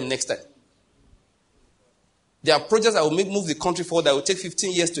vote for them next time. There are projects that will move the country forward that will take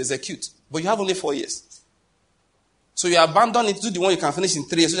 15 years to execute, but you have only 4 years. So you abandon it, do the one you can finish in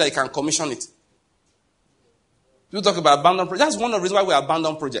 3 years so that you can commission it. People talk about abandoned projects. That's one of the reasons why we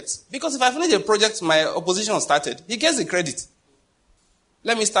abandon projects. Because if I finish a project my opposition started, he gets the credit.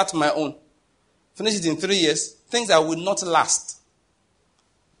 Let me start my own. Finish it in 3 years. Things that will not last.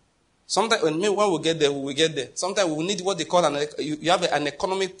 Sometimes when we get there, we will get there. Sometimes we will need what they call you have an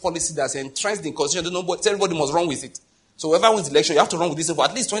economic policy that's entrenched in constitution. Don't know what everybody must run with it. So whoever wins the election, you have to run with this for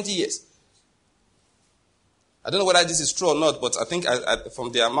at least 20 years. I don't know whether this is true or not, but I think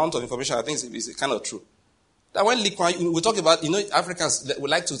from the amount of information, I think it's kind of true. That when we talk about, Africans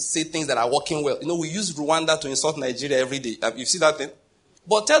would like to say things that are working well. We use Rwanda to insult Nigeria every day. You see that thing?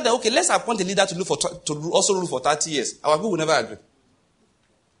 But tell them, okay, let's appoint a leader to also rule for 30 years. Our people will never agree.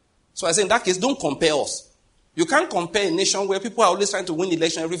 So I say, in that case, don't compare us. You can't compare a nation where people are always trying to win the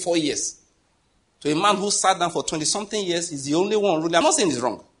election every 4 years to a man who sat down for 20-something years, is the only one ruling. I'm not saying it's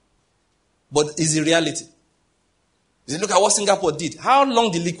wrong, but it's the reality. You look at what Singapore did. How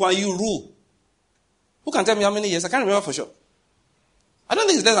long did Lee Kuan Yew rule? Who can tell me how many years? I can't remember for sure. I don't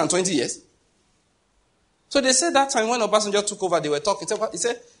think it's less than 20 years. So they said that time when Obasanjo took over, they were talking. He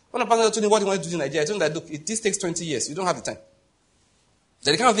said, when Obasanjo told me what he wanted to do in Nigeria, I told him that, look, this takes 20 years. You don't have the time.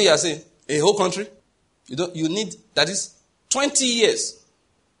 That's the kind of thing you are saying. A whole country, you need, that is 20 years.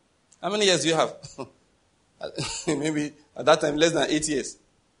 How many years do you have? Maybe at that time less than 8 years.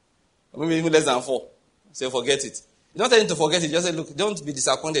 Or maybe even less than 4. So forget it. You don't tell him to forget it. Just say, look, don't be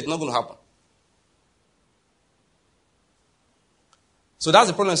disappointed. It's not going to happen. So that's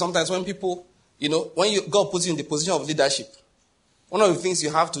the problem sometimes when people, when God puts you in the position of leadership, one of the things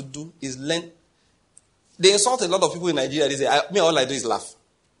you have to do is learn. They insult a lot of people in Nigeria. They say, all I do is laugh.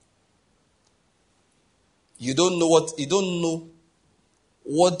 You don't know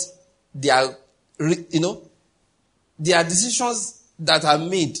what they are, there are decisions that are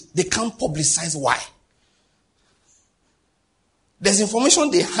made. They can't publicize why. There's information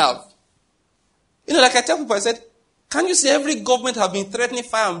they have. Like I tell people, I said, can you see every government have been threatening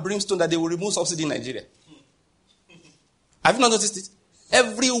fire and brimstone that they will remove subsidy in Nigeria? Have you not noticed it?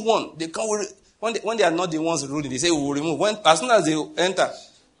 Everyone, they come when they are not the ones ruling, they say we will remove. As soon as they enter,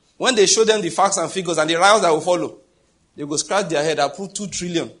 when they show them the facts and figures and the riots that will follow, they go scratch their head, approve 2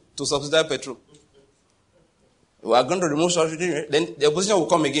 trillion to subsidize petrol. We are going to remove subsidy. Then the opposition will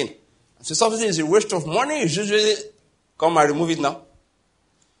come again. So subsidy is a waste of money. You should usually come and remove it now.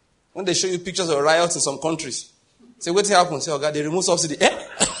 When they show you pictures of riots in some countries, say, what happened? Say, oh God, they remove subsidy.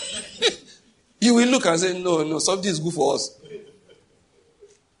 You will look and say, no, subsidy is good for us.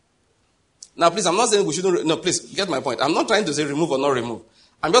 Now, please, I'm not saying we shouldn't. No, please, get my point. I'm not trying to say remove or not remove.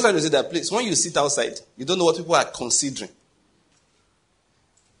 I'm just trying to say that, please, when you sit outside, you don't know what people are considering.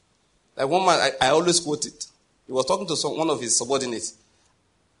 Like one man, I always quote it. He was talking to one of his subordinates.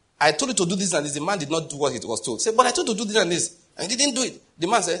 I told you to do this and this. The man did not do what he was told. He said, but I told you to do this and this. And he didn't do it. The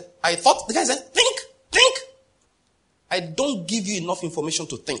man said, the guy said, think. I don't give you enough information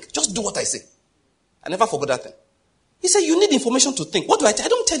to think. Just do what I say. I never forgot that thing. He said, you need information to think. What do I tell you? I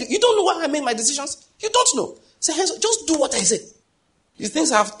don't tell you. You don't know why I made my decisions? You don't know. Say, just do what I say. These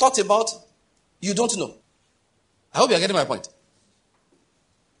things I have thought about, you don't know. I hope you are getting my point.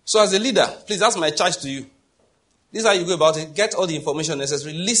 So as a leader, please, that's my charge to you. This is how you go about it. Get all the information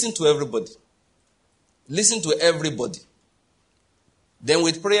necessary. Listen to everybody. Listen to everybody. Then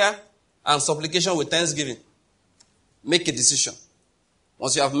with prayer and supplication with thanksgiving, make a decision.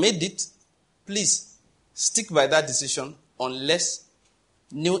 Once you have made it, please stick by that decision unless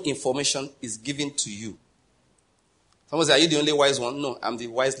new information is given to you. Someone say, are you the only wise one? No, I'm the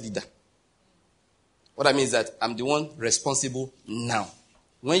wise leader. What I mean is that I'm the one responsible now.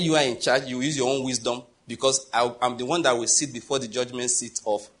 When you are in charge, you use your own wisdom because I'm the one that will sit before the judgment seat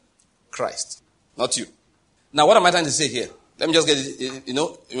of Christ, not you. Now, what am I trying to say here? Let me just get it,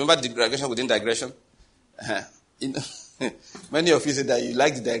 remember the digression within digression? Many of you say that you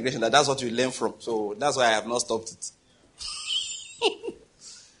like the digression, that's what you learn from. So that's why I have not stopped it.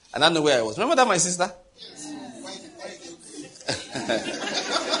 And I know where I was. Remember that, my sister?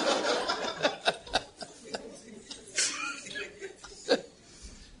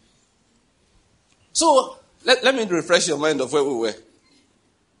 So, let me refresh your mind of where we were.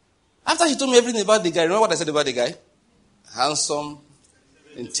 After she told me everything about the guy, remember what I said about the guy? Handsome,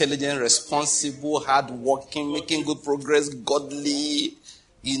 intelligent, responsible, hardworking, making good progress, godly,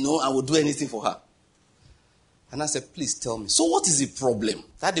 I would do anything for her. And I said, please tell me, so what is the problem?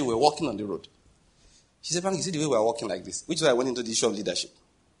 That day we were walking on the road. She said, Frank, you see the way we are walking like this? Which is why I went into the issue of leadership.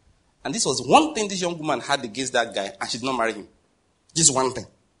 And this was one thing this young woman had against that guy, and she did not marry him. Just one thing.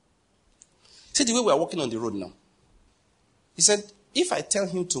 See the way we are walking on the road now. He said, if I tell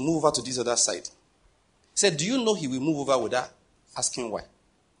him to move over to this other side, he said, do you know he will move over without asking why?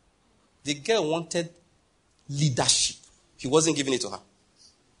 The girl wanted leadership. He wasn't giving it to her.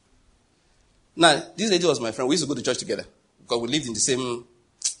 Now, this lady was my friend. We used to go to church together because we lived in the same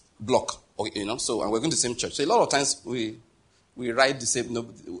block, so, and we're going to the same church. So a lot of times we ride the same,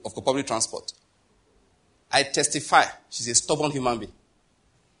 of public transport. I testify she's a stubborn human being.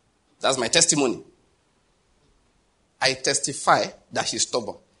 That's my testimony. I testify that she's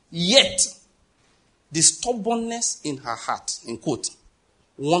stubborn. Yet, the stubbornness in her heart, in quote,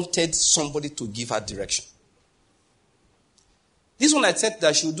 wanted somebody to give her direction. This one I said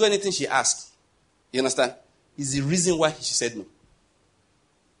that she would do anything she asked. You understand? Is the reason why she said no.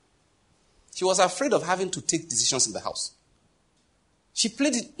 She was afraid of having to take decisions in the house. She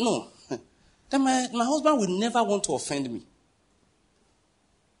played it, no. That my husband will never want to offend me.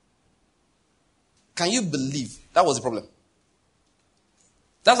 Can you believe? That was the problem.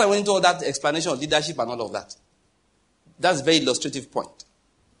 That's why I went into all that explanation of leadership and all of that. That's a very illustrative point.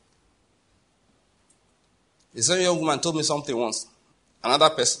 The same young woman told me something once. Another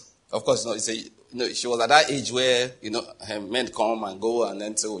person, of course, she was at that age where, men come and go, and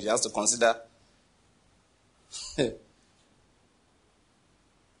then so she has to consider.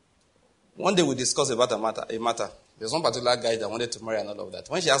 One day we discussed about a matter. There's one particular guy that wanted to marry and all of that.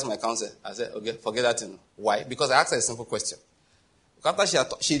 When she asked my counsel, I said, okay, forget that thing. Why? Because I asked her a simple question. After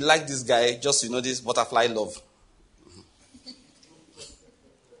she liked this guy, just, this butterfly love.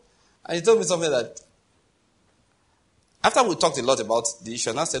 And he told me something that, after we talked a lot about the issue,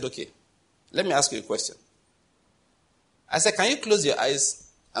 and I said, okay, let me ask you a question. I said, can you close your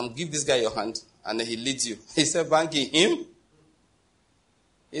eyes and give this guy your hand, and then he leads you? He said, Banky, him?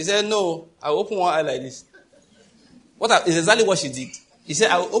 He said, no, I'll open one eye like this. It's exactly what she did. He said,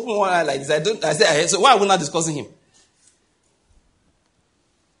 I'll open one eye like this. I said, so why are we not discussing him?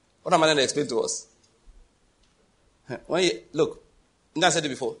 What am I going to explain to us? Look, I said it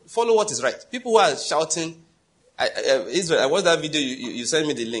before. Follow what is right. People who are shouting, Israel, I watched that video, you sent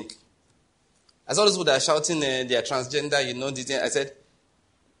me the link. I saw those people that are shouting, they are transgender, I said,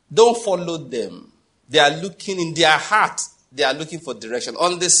 don't follow them. They are looking in their heart. They are looking for direction.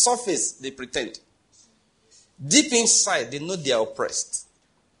 On the surface, they pretend. Deep inside, they know they are oppressed.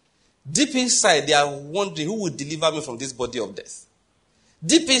 Deep inside, they are wondering who will deliver me from this body of death.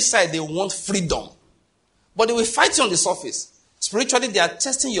 Deep inside, they want freedom. But they will fight you on the surface. Spiritually, they are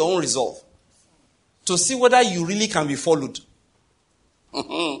testing your own resolve to see whether you really can be followed.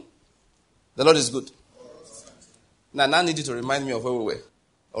 The Lord is good. Now I need you to remind me of where we were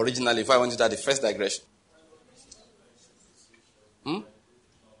originally, if I went into the first digression.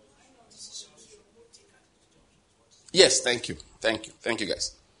 Yes, thank you. Thank you,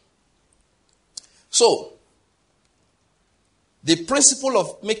 guys. So, the principle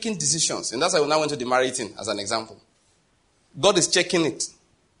of making decisions, and that's why we now went to the marriage thing as an example. God is checking it.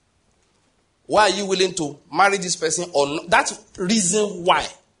 Why are you willing to marry this person or not? That reason why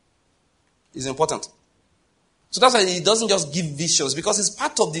is important. So that's why he doesn't just give visions, because it's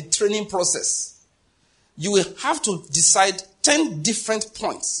part of the training process. You will have to decide 10 different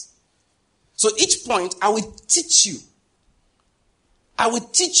points. So each point, I will teach you. I will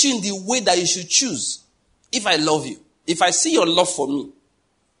teach you in the way that you should choose. If I love you, if I see your love for me,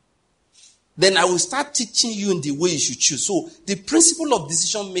 then I will start teaching you in the way you should choose. So the principle of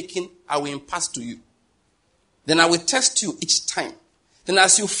decision making, I will impart to you. Then I will test you each time. Then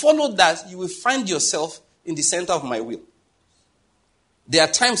as you follow that, you will find yourself in the center of my will. There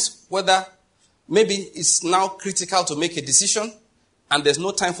are times whether maybe it's now critical to make a decision and there's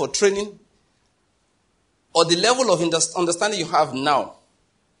no time for training, or the level of understanding you have now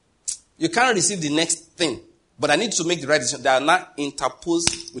You can't receive the next thing. But I need to make the right decision. They are now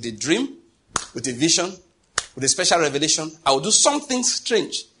interposed with a dream, with a vision, with a special revelation. I will do something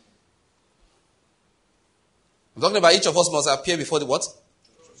strange. I'm talking about each of us must appear before the what?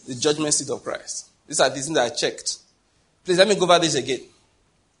 The judgment seat of Christ. These are the things that I checked. Please let me go over this again.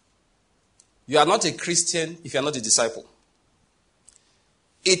 You are not a Christian if you are not a disciple.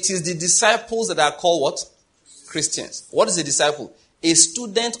 It is the disciples that are called what? Christians. What is a disciple? A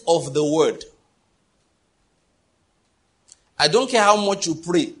student of the word. I don't care how much you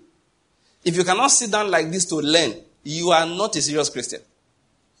pray. If you cannot sit down like this to learn, you are not a serious Christian.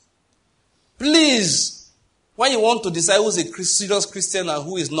 Please, when you want to decide who is a serious Christian and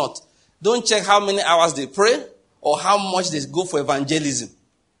who is not, don't check how many hours they pray or how much they go for evangelism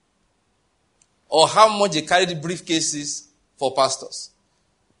or how much they carry the briefcases for pastors.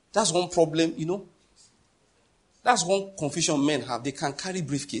 That's one problem, you know. That's one confusion men have. They can carry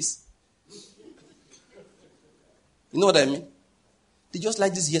briefcase. You know what I mean? They just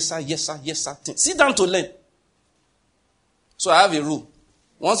like this yes sir thing. Sit down to learn. So I have a rule.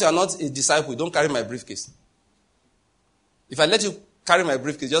 Once you are not a disciple, don't carry my briefcase. If I let you carry my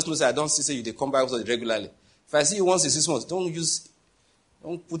briefcase, just know say I don't say you they come back regularly. If I see you once in 6 months,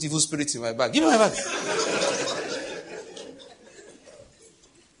 don't put evil spirits in my bag. Give me my bag.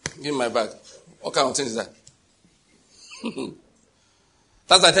 Give me my bag. What kind of thing is that?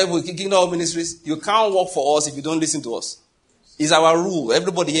 That's why I tell people, Kingdom Ministries, you can't work for us if you don't listen to us. It's our rule.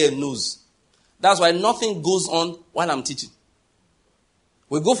 Everybody here knows. That's why nothing goes on while I'm teaching.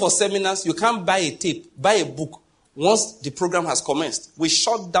 We go for seminars. You can't buy a tape, buy a book. Once the program has commenced, we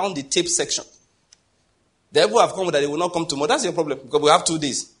shut down the tape section. The people have come that they will not come tomorrow. That's your problem because we have 2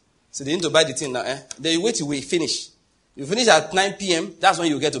 days. So they need to buy the thing now. Then you wait till we finish. You finish at 9 p.m., that's when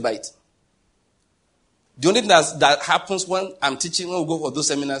you get to buy it. The only thing that happens when I'm teaching, when we go for those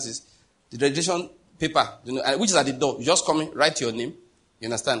seminars is the registration paper, which is at the door. You just come in, write your name, you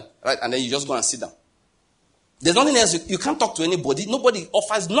understand? Right? And then you just go and sit down. There's nothing else. You can't talk to anybody. Nobody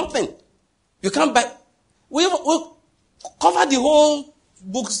offers nothing. You can't buy. We cover the whole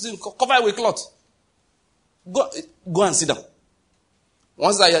books, cover it with cloth. Go and sit down.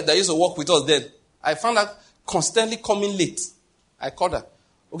 Once that used to work with us then, I found her constantly coming late. I called her.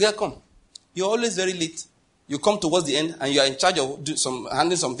 Okay, come. You're always very late. You come towards the end and you are in charge of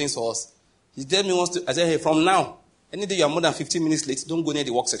handling some things for us. He told me once I said, hey, from now, any day you are more than 15 minutes late, don't go near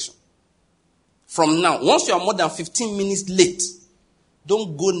the work section. From now, once you are more than 15 minutes late,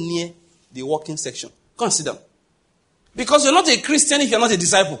 don't go near the working section. Go and sit down. Because you're not a Christian if you're not a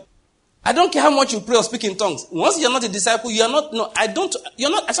disciple. I don't care how much you pray or speak in tongues. Once you're not a disciple, you're not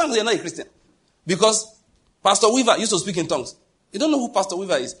a Christian. Because Pastor Weaver used to speak in tongues. You don't know who Pastor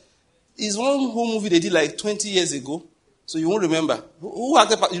Weaver is. It's one whole movie they did like 20 years ago. So you won't remember. Who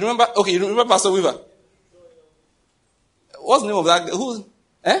acted? You remember? Okay, you remember Pastor Weaver? What's the name of that? Who?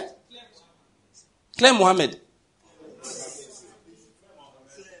 Clem Mohammed.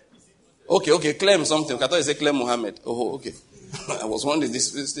 Okay, Clem something. I thought you said Clem Mohammed. Oh, okay. I was wondering,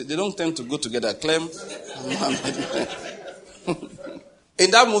 they don't tend to go together. Clem Mohammed.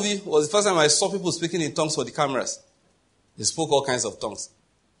 In that movie was the first time I saw people speaking in tongues for the cameras. They spoke all kinds of tongues.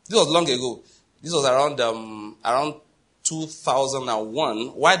 This was long ago. This was around 2001.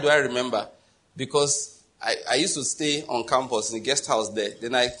 Why do I remember? Because I used to stay on campus in a guest house there.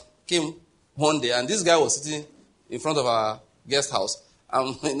 Then I came one day and this guy was sitting in front of our guest house.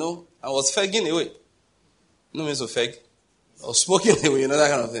 And, I was fagging away. You know what I mean to fag? I was smoking away, that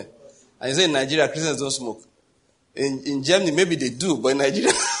kind of thing. And he said in Nigeria, Christians don't smoke. In Germany, maybe they do, but in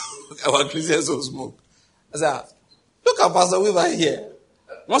Nigeria, our Christians don't smoke. I said, look at Pastor Weaver here.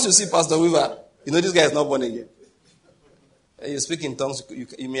 Once you see Pastor Weaver, this guy is not born again. You speak in tongues,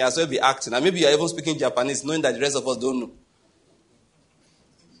 you may as well be acting. And maybe you are even speaking Japanese, knowing that the rest of us don't know.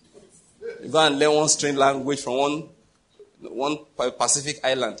 You go and learn one strange language from one Pacific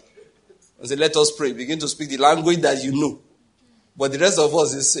island. And say, let us pray. Begin to speak the language that you know. But the rest of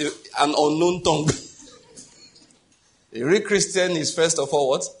us is an unknown tongue. A real Christian is first of all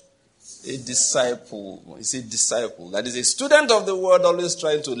what? A disciple. He's a disciple. That is a student of the word, always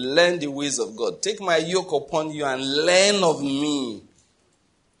trying to learn the ways of God. Take my yoke upon you and learn of me.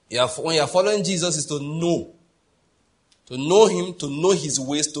 When you are following Jesus, is to know. To know him, to know his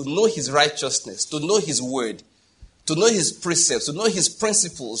ways, to know his righteousness, to know his word, to know his precepts, to know his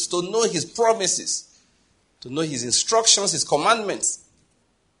principles, to know his promises, to know his instructions, his commandments.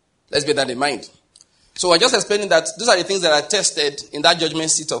 Let's bear that in mind. So I just explaining that those are the things that are tested in that judgment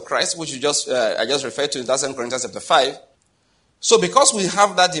seat of Christ, which I just referred to in 2 Corinthians chapter 5. So because we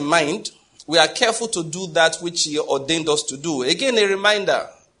have that in mind, we are careful to do that which he ordained us to do. Again, a reminder,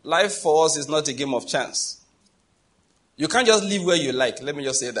 Life for us is not a game of chance. You can't just live where you like. Let me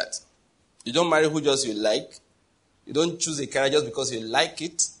just say that. You don't marry who just you like. You don't choose a career just because you like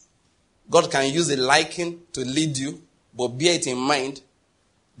it. God can use a liking to lead you, but bear it in mind.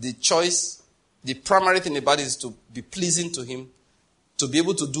 The choice, the primary thing about it is to be pleasing to him, to be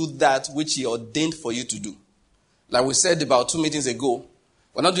able to do that which he ordained for you to do. Like we said about 2 meetings ago,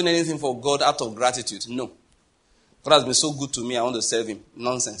 we're not doing anything for God out of gratitude. No. God has been so good to me, I want to serve him.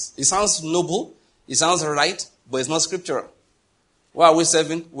 Nonsense. It sounds noble, it sounds right, but it's not scriptural. Why are we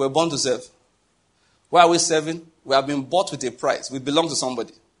serving? We're born to serve. Why are we serving? We have been bought with a price. We belong to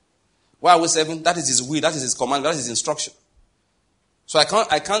somebody. Why are we serving? That is his will, that is his command, that is his instruction. So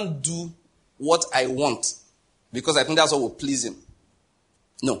I can't do what I want because I think that's what will please him.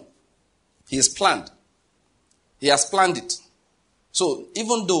 No. He has planned. He has planned it. So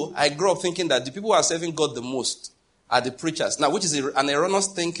even though I grew up thinking that the people who are serving God the most are the preachers, now which is an erroneous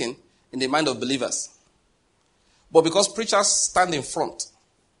thinking in the mind of believers. But because preachers stand in front,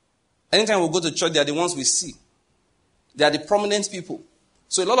 anytime we go to church, they are the ones we see. They are the prominent people.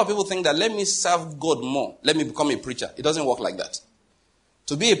 So a lot of people think that let me serve God more, let me become a preacher. It doesn't work like that.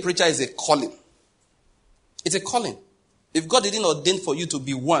 To be a preacher is a calling. It's a calling. If God didn't ordain for you to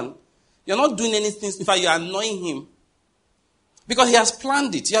be one, you're not doing anything. In fact, you're annoying him. Because he has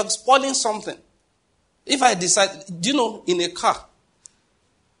planned it. You're spoiling something. If I decide, do you know, in a car,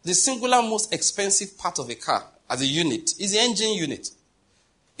 the singular most expensive part of a car as a unit is the engine unit.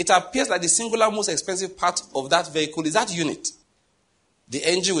 It appears like the singular most expensive part of that vehicle is that unit. The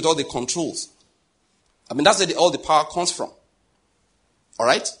engine with all the controls. I mean, that's where all the power comes from. All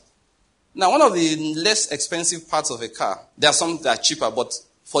right? Now, one of the less expensive parts of a car, there are some that are cheaper, but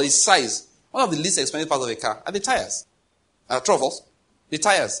for its size, one of the least expensive parts of a car are the tires. Troubles, the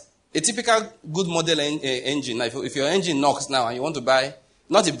tires. A typical good model engine, now if your engine knocks now and you want to buy,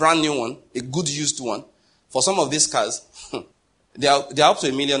 not a brand new one, a good used one, for some of these cars, they are up to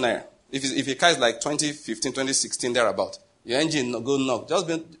 ₦1 million. If a car is like 2015, 2016, thereabout, your engine go knock.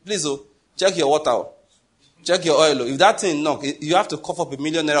 Please, check your water. Check your oil. If that thing knock, you have to cough up ₦1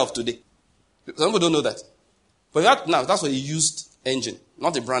 million of today. Some people don't know that. But now, that's for a used engine,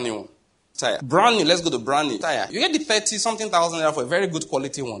 not a brand new one. Tire. Brand new, let's go to brand new. Tire. You get the 30-something thousand naira for a very good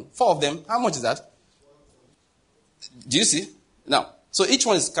quality one. 4 of them, how much is that? Do you see? Now, so each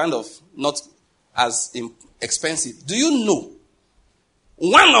one is kind of not as expensive. Do you know?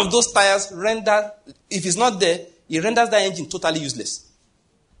 One of those tires if it's not there, it renders that engine totally useless.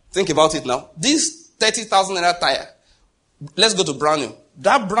 Think about it now. This 30,000 naira tire, let's go to brand new.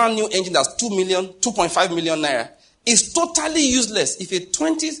 That brand new engine that's 2.5 million naira is totally useless if a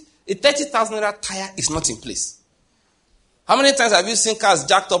 30,000 naira tire is not in place. How many times have you seen cars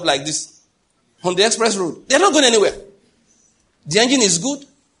jacked up like this on the express road? They're not going anywhere. The engine is good.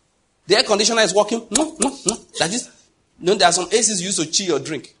 The air conditioner is working. No. Like this. You know, there are some ACs used to chill your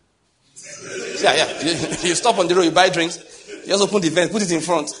drink. Yeah. You stop on the road, you buy drinks. You just open the vent, put it in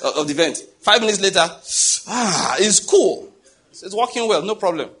front of the vent. 5 minutes later, it's cool. It's working well, no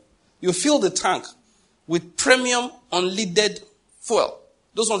problem. You fill the tank with premium unleaded fuel.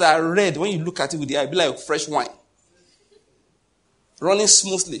 Those ones that are red, when you look at it with the eye, be like fresh wine. Running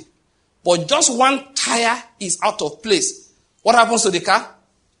smoothly. But just one tire is out of place. What happens to the car?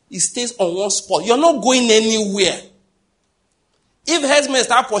 It stays on one spot. You're not going anywhere. If herdsmen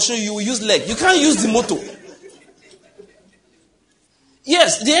start pursuing you, you will use leg. You can't use the motor.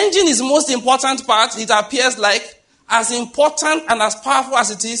 Yes, the engine is the most important part. It appears like as important and as powerful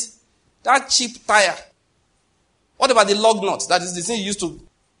as it is, that cheap tire. What about the lug nut? That is the thing you used to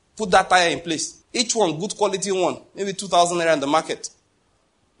put that tire in place. Each one, good quality one. Maybe 2,000 naira in the market.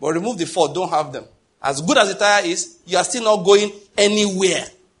 But remove the fault, don't have them. As good as the tire is, you are still not going anywhere.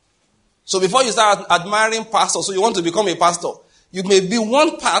 So before you start admiring pastors, so you want to become a pastor, you may be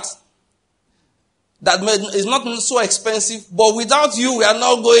one part that is not so expensive, but without you, we are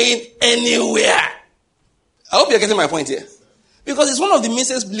not going anywhere. I hope you're getting my point here. Because it's one of the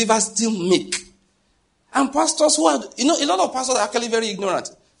mistakes believers still make. And pastors who are, a lot of pastors are actually very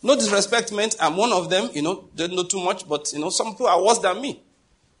ignorant. No disrespect meant, I'm one of them, don't know too much, but, some people are worse than me.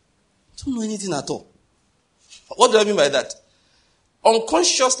 Don't know anything at all. What do I mean by that?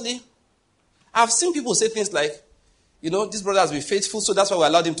 Unconsciously, I've seen people say things like, this brother has been faithful, so that's why we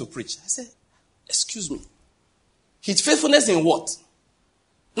allowed him to preach. I said, excuse me. His faithfulness in what?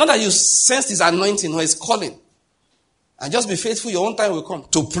 Not that you sense his anointing or his calling. And just be faithful, your own time will come.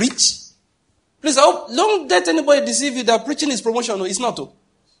 To preach? Please, I hope, don't let anybody deceive you that preaching is promotion. No, it's not.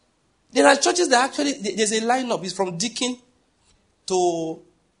 There are churches that actually, there's a lineup. It's from deacon to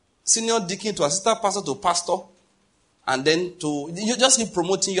senior deacon to assistant pastor to pastor. and then you just keep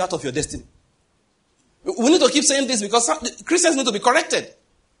promoting you out of your destiny. We need to keep saying this because Christians need to be corrected.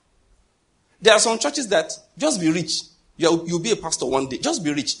 There are some churches that just be rich. You'll be a pastor one day. Just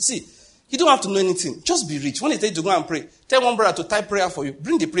be rich. See, you don't have to know anything. Just be rich. When they tell you to go and pray, tell one brother to type prayer for you.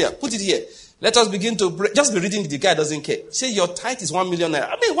 Bring the prayer. Put it here. Let us begin to pray. Just be reading. The guy doesn't care. Say your tithe is 1 million naira.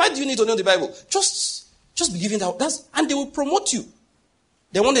 I mean, why do you need to know the Bible? Just be giving that. And they will promote you.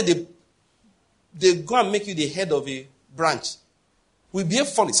 Then one day they go and make you the head of a branch. We behave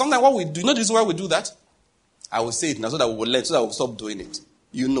funny. Sometimes what we do, you know the reason why we do that? I will say it now so that we will learn, so that we will stop doing it.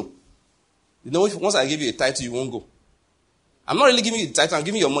 You know. You know, if once I give you a title, you won't go. I'm not really giving you the title, I'm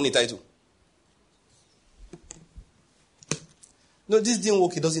giving you your money title. No, this didn't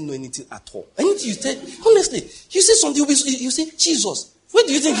work, he doesn't know anything at all. Anything you tell, honestly, you say something, you say, Jesus, where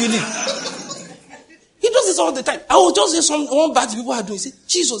do you think you live? He does this all the time. I will just say one bad people are doing. Say,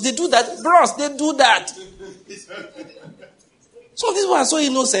 Jesus, they do that. Bros, they do that. Some of these people are so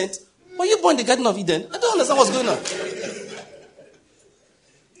innocent. Were you born in the Garden of Eden? I don't understand what's going on.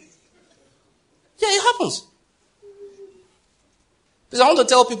 Yeah, it happens. Because I want to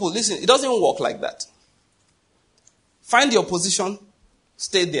tell people, listen, it doesn't work like that. Find your position,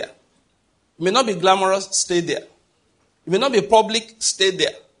 stay there. It may not be glamorous, stay there. It may not be public, stay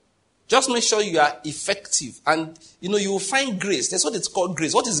there. Just make sure you are effective. And, you will find grace. That's what it's called,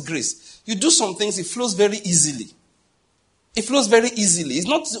 grace. What is grace? You do some things, it flows very easily. It flows very easily. It's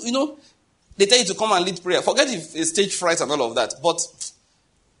not, they tell you to come and lead prayer. Forget if stage fright and all of that. But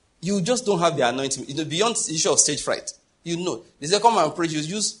you just don't have the anointing. Beyond the issue of stage fright. They say, come and pray. You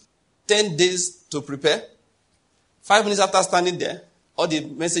use 10 days to prepare. 5 minutes after standing there, all the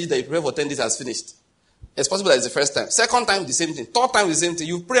message that you prepare for 10 days has finished. It's possible that it's the first time. Second time, the same thing. Third time, the same thing.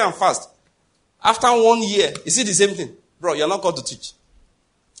 You pray and fast. After 1 year, you see the same thing. Bro, you're not called to teach.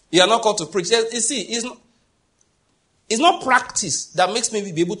 You are not called to preach. You see, it's not practice that makes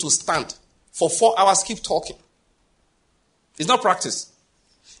me be able to stand for 4 hours, keep talking. It's not practice.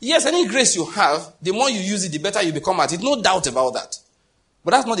 Yes, any grace you have, the more you use it, the better you become at it. No doubt about that.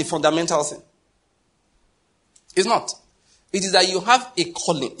 But that's not the fundamental thing. It's not. It is that you have a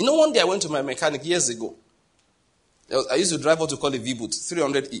calling. One day I went to my mechanic years ago. I used to drive what we call a V-boot,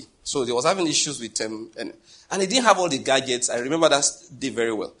 300E. So they was having issues with and he didn't have all the gadgets. I remember that day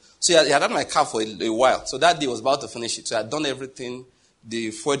very well. So he had had my car for a while. So that day was about to finish it. So I had done everything.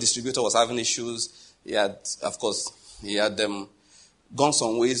 The fuel distributor was having issues. He had gone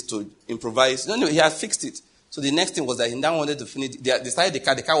some ways to improvise. No, he had fixed it. So the next thing was that he now wanted to finish. They started the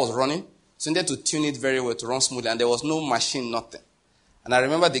car. The car was running. So he needed to tune it very well to run smoothly. And there was no machine, nothing. And I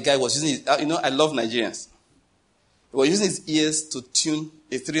remember the guy was using his, I love Nigerians. He was using his ears to tune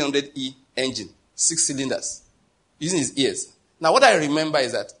a 300E engine, 6 cylinders. Using his ears. Now what I remember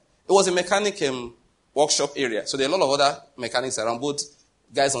is that it was a mechanic workshop area. So there are a lot of other mechanics around, both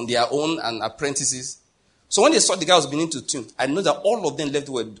guys on their own and apprentices. So when they saw the guy was beginning to tune, I know that all of them left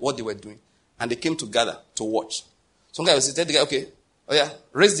what they were doing. And they came together to watch. Some guy was telling the guy, okay, oh yeah,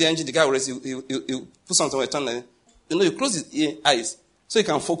 raise the engine. The guy will raise it. He'll put something on it, turn it. You close his eyes so he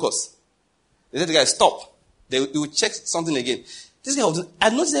can focus. They said the guy, stop. He will check something again. This guy was, I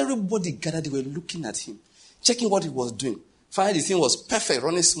noticed everybody gathered, they were looking at him, checking what he was doing. Finally, the thing was perfect,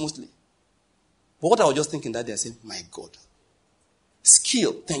 running smoothly. But what I was just thinking that day, I said, my God.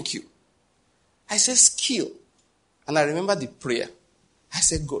 Skill, thank you. I said, skill. And I remember the prayer. I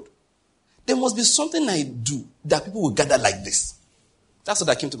said, God, there must be something I do that people will gather like this. That's what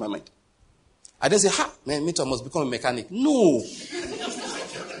that came to my mind. I didn't say, man, me too, I must become a mechanic. No. No,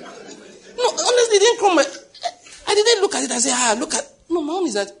 honestly, it didn't come. I didn't look at it and say, look at. No, my own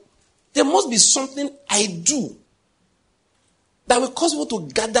is that there must be something I do that will cause people to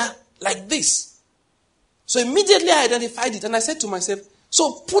gather like this. So immediately I identified it and I said to myself,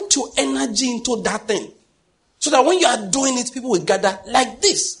 so put your energy into that thing. So that when you are doing it, people will gather like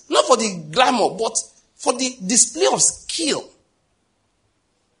this. Not for the glamour, but for the display of skill.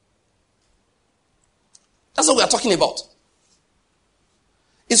 That's what we are talking about.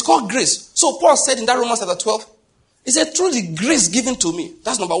 It's called grace. So Paul said in that Romans chapter 12, he said, through the grace given to me,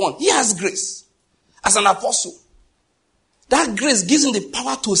 that's number one. He has grace as an apostle. That grace gives him the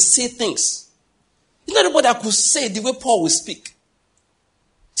power to say things. It's not everybody that could say the way Paul will speak.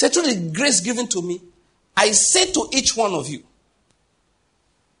 He said, through the grace given to me, I say to each one of you,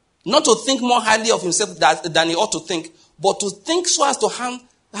 not to think more highly of himself than he ought to think, but to think so as to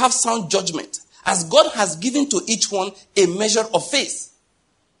have sound judgment, as God has given to each one a measure of faith.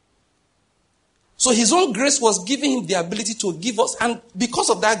 So his own grace was giving him the ability to give us, and because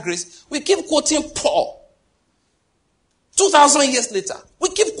of that grace, we keep quoting Paul. 2,000 years later, we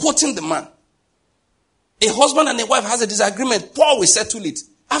keep quoting the man. A husband and a wife has a disagreement. Paul will settle it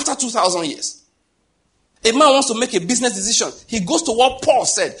after 2,000 years. A man wants to make a business decision. He goes to what Paul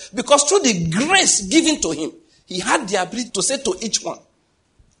said. Because through the grace given to him, he had the ability to say to each one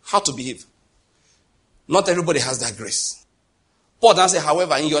how to behave. Not everybody has that grace. Paul then said,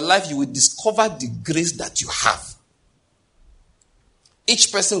 however, in your life you will discover the grace that you have.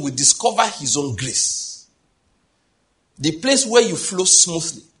 Each person will discover his own grace. The place where you flow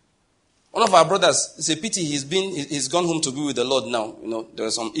smoothly. One of our brothers, it's a pity he's gone home to be with the Lord now. There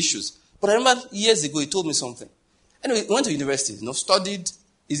are some issues. But I remember years ago he told me something. Anyway, he went to university, studied,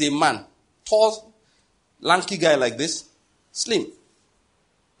 is a man, tall, lanky guy like this, slim.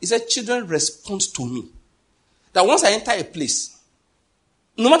 He said, children respond to me. That once I enter a place,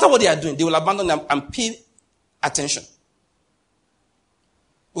 no matter what they are doing, they will abandon them and pay attention.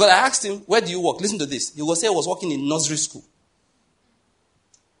 Because I asked him, where do you work? Listen to this. He was saying he was working in nursery school.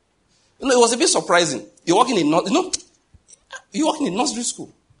 It was a bit surprising. You're working in nursery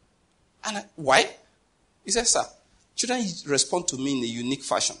school. And why? He said, sir, children respond to me in a unique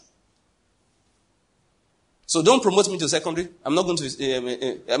fashion. So don't promote me to secondary. I'm not going to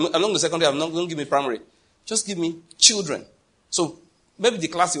secondary. I'm not going to give me primary. Just give me children. So maybe the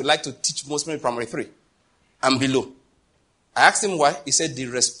class you would like to teach most, maybe primary 3 and below. I asked him why. He said they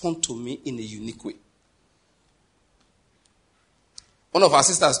respond to me in a unique way. One of our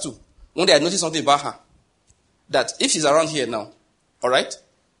sisters too. One day I noticed something about her. That if she's around here now, all right,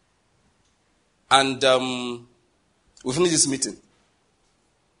 and we finish this meeting,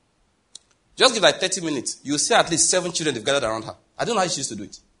 just give like 30 minutes. You'll see at least 7 children have gathered around her. I don't know how she used to do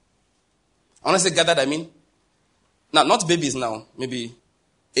it. When I say gathered, I mean, now, not babies now, maybe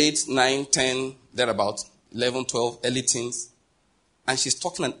 8, 9, 10, thereabout, 11, 12, early teens. And she's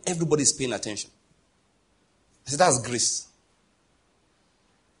talking and everybody's paying attention. I said, that's grace.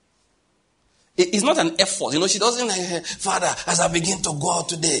 It's not an effort. She doesn't, Father, as I begin to go out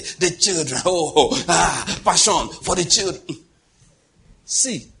today, the children, passion for the children.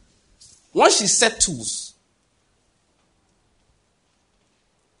 See, once she settles,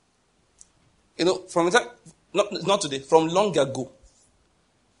 from that, not today, from long ago,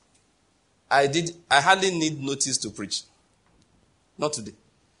 I hardly need notice to preach. Not today.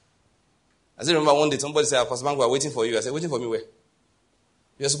 I still remember one day somebody said, Pastor Bank, we're waiting for you. I said, waiting for me where?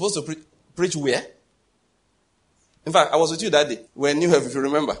 You're supposed to preach where? In fact, I was with you that day. When New Haven, if you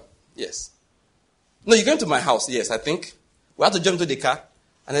remember. Yes. No, you came to my house. Yes, I think. We had to jump into the car.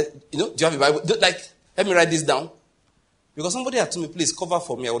 And then, do you have a Bible? Let me write this down. Because somebody had told me, please cover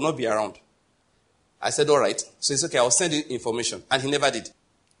for me. I will not be around. I said, all right. So it's okay. I'll send you information. And he never did.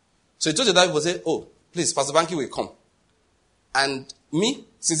 So he told the people, say, oh, please, Pastor Banky will come. And me,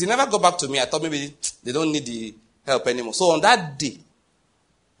 since he never got back to me, I thought maybe they don't need the help anymore. So on that day,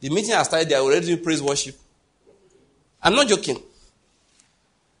 the meeting I started, they were already doing praise worship. I'm not joking.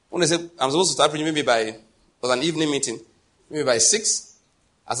 When they said I'm supposed to start preaching, maybe it was an evening meeting, maybe by 6.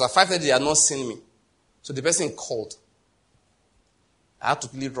 As at 5:30, they had not seen me. So the person called. I had to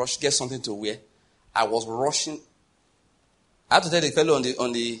quickly rush, get something to wear. I was rushing. I had to tell the fellow on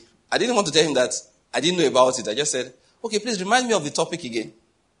the I didn't want to tell him that I didn't know about it. I just said, okay, please remind me of the topic again.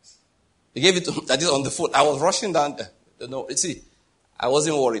 He gave it to me, that is on the phone. I was rushing down there. No, see, I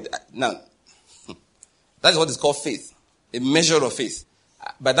wasn't worried. Now, that is what is called faith. A measure of faith.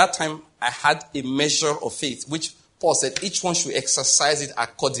 By that time, I had a measure of faith, which Paul said each one should exercise it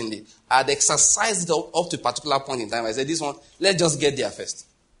accordingly. I had exercised it up to a particular point in time. I said, this one, let's just get there first.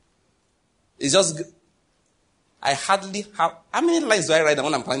 It's just, I hardly have, how many lines do I write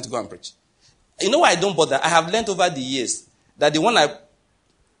when I'm planning to go and preach? You know why I don't bother? I have learned over the years that the one I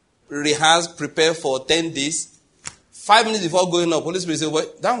rehearse, prepare for 10 days, 5 minutes before going up, Holy Spirit says, well,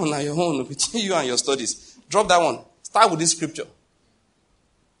 that one on your own, between you and your studies. Drop that one. Start with this scripture.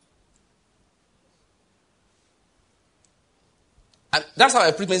 And that's how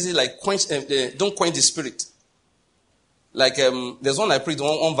I preach messages like don't quench the spirit. Like there's one I preached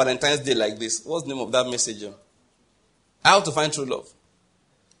on Valentine's Day like this. What's the name of that message? How to find true love.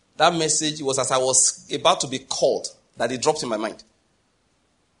 That message was as I was about to be called that it dropped in my mind.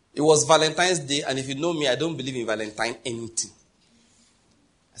 It was Valentine's Day, and if you know me, I don't believe in Valentine anything.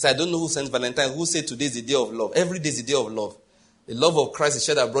 I said, I don't know who sent Valentine, who said today is the day of love. Every day is the day of love. The love of Christ is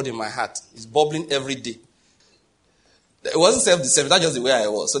shed abroad in my heart. It's bubbling every day. It wasn't self-deception, that's just the way I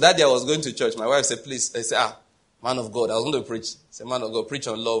was. So that day I was going to church. My wife said, please. I said, man of God, I was going to preach. I said, man of God, preach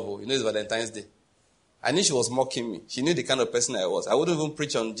on love. Oh. You know it's Valentine's Day. I knew she was mocking me. She knew the kind of person I was. I wouldn't even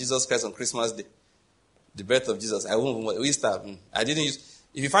preach on Jesus Christ on Christmas Day. The birth of Jesus. I wouldn't even, Easter. I didn't use,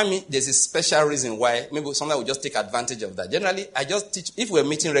 if you find me, there's a special reason why, maybe sometimes we just take advantage of that. Generally, I just teach, if we're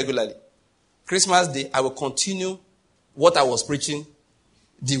meeting regularly, Christmas Day, I will continue what I was preaching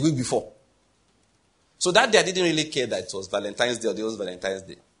the week before. So that day, I didn't really care that it was Valentine's Day or it was Valentine's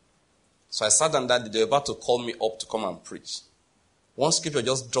Day. So I sat down that day. They were about to call me up to come and preach. One scripture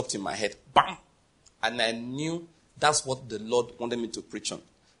just dropped in my head. Bam! And I knew that's what the Lord wanted me to preach on.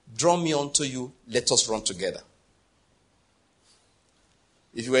 Draw me unto you. Let us run together.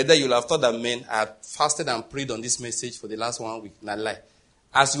 If you were there, you'll have thought that, man, I had fasted and prayed on this message for the last 1 week. Not lie.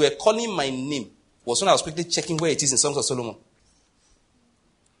 As you were calling my name, was when I was quickly checking where it is in Songs of Solomon.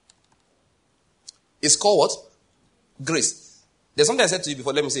 It's called what? Grace. There's something I said to you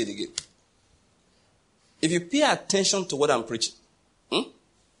before. Let me say it again. If you pay attention to what I'm preaching,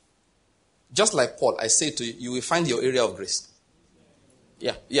 just like Paul, I say to you, you will find your area of grace.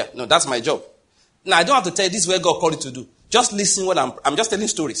 Yeah. No, that's my job. Now, I don't have to tell you this is where God called you to do. Just listen what I'm just telling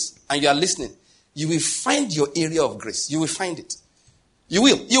stories. And you are listening. You will find your area of grace. You will find it. You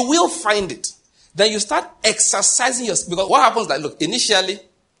will. You will find it. Then you start exercising your... Because what happens, like, look, initially,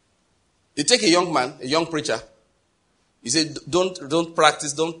 you take a young man, a young preacher. You say, don't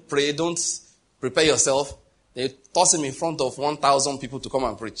practice, don't pray, don't prepare yourself. They toss him in front of 1,000 people to come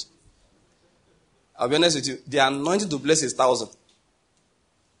and preach. I'll be honest with you. The anointing to bless is 1,000.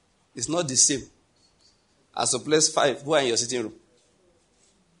 It's not the same as to bless 5 who are in your sitting room.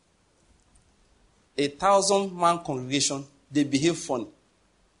 1,000-man congregation, they behave funny.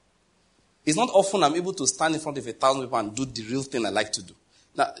 It's not often I'm able to stand in front of 1,000 people and do the real thing I like to do.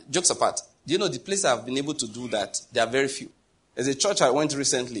 Now, jokes apart, do you know the places I've been able to do that? There are very few. There's a church I went to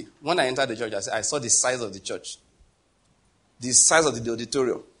recently. When I entered the church, I saw the size of the church. The size of the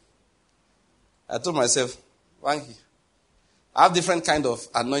auditorium. I told myself, Wangi, I have different kind of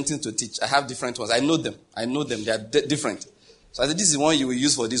anointing to teach. I have different ones. I know them. They are different. So I said, this is one you will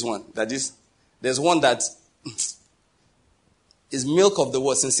use for this one. That is, there's one that is milk of the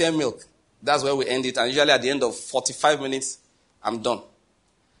word, sincere milk. That's where we end it. And usually at the end of 45 minutes, I'm done.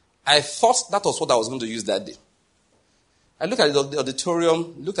 I thought that was what I was going to use that day. I looked at the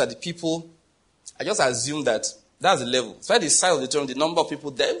auditorium, looked at the people. I just assumed that that's the level. So at the size of the auditorium, the number of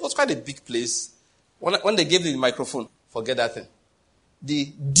people there, it was quite a big place. When they gave me the microphone, forget that thing. The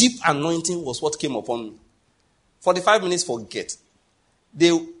deep anointing was what came upon me. 45 minutes, forget.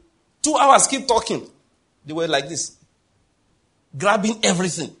 2 hours, keep talking. They were like this. Grabbing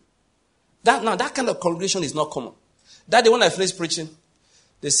everything. That kind of congregation is not common. That day when I finished preaching,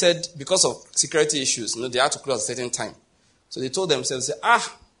 they said, because of security issues, they had to close at a certain time. So they told themselves,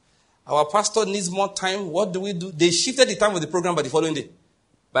 our pastor needs more time. What do we do? They shifted the time of the program by the following day,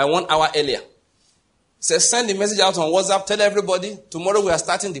 by 1 hour earlier. Says, send the message out on WhatsApp, tell everybody, tomorrow we are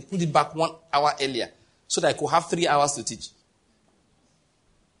starting, they put it back 1 hour earlier, so that I could have 3 hours to teach.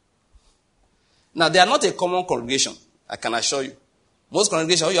 Now, they are not a common congregation, I can assure you. Most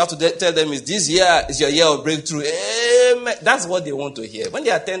congregations, all you have to tell them is, this year is your year of breakthrough. Amen. That's what they want to hear. When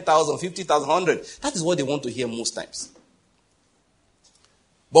they are 10,000, 50,000, 100, that is what they want to hear most times.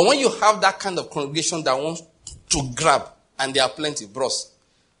 But when you have that kind of congregation that wants to grab, and there are plenty, bros,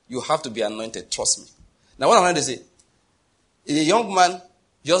 you have to be anointed, trust me. Now, what I'm trying to say, if a young man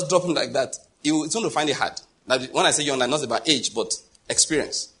just drop him like that, it's going to find it hard. Now, when I say young, not about age, but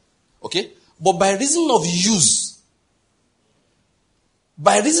experience. Okay? But by reason of use,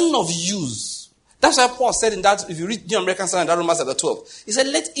 that's why Paul said in that, if you read the American Standard, that Romans chapter 12, he said,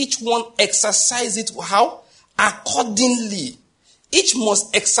 let each one exercise it, how? Accordingly. Each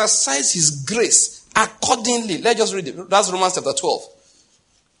must exercise his grace accordingly. Let's just read it. That's Romans chapter 12.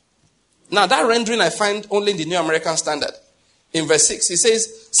 Now, that rendering I find only in the New American Standard. In verse 6, he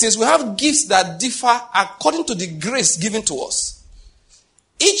says, since we have gifts that differ according to the grace given to us,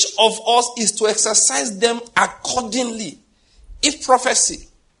 each of us is to exercise them accordingly. If prophecy,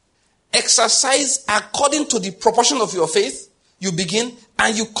 exercise according to the proportion of your faith, you begin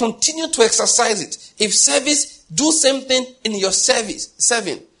and you continue to exercise it. If service, do same thing in your serving.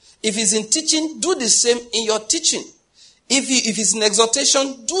 If it's in teaching, do the same in your teaching. If it's in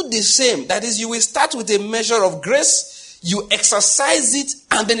exhortation, do the same. That is, you will start with a measure of grace, you exercise it,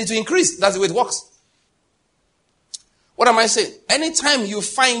 and then it will increase. That's the way it works. What am I saying? Anytime you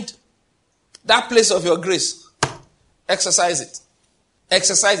find that place of your grace, exercise it.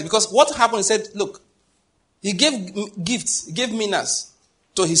 Exercise it. Because what happened, he said, look, he gave gifts, he gave minas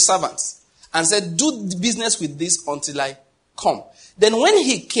to his servants, and said, do business with this until I come. Then when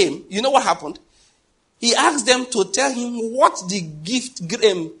he came, you know what happened? He asked them to tell him what the gift,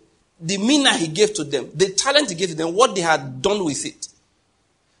 the mina he gave to them, the talent he gave to them, what they had done with it.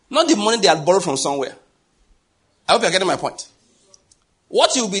 Not the money they had borrowed from somewhere. I hope you're getting my point.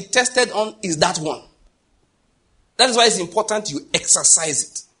 What you'll be tested on is that one. That is why it's important you exercise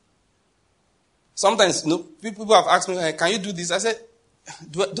it. Sometimes, people have asked me, can you do this? I said,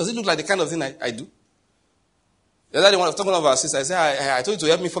 does it look like the kind of thing I do? The other day, when I was talking about our sister, I said, I told you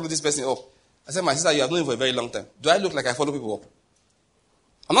to help me follow this person up. I said, my sister, you have known him for a very long time. Do I look like I follow people up?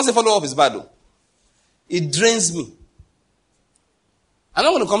 I'm not saying follow up is bad, though. It drains me. I'm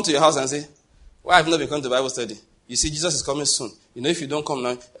not going to come to your house and say, why have you not been coming to Bible study? You see, Jesus is coming soon. If you don't come now,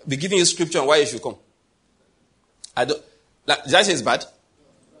 I'll be giving you scripture on why you should come. Did I say it's bad?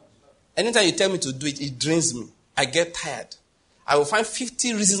 Anytime you tell me to do it, it drains me. I get tired. I will find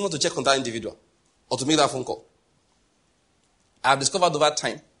 50 reasons not to check on that individual or to make that phone call. I have discovered over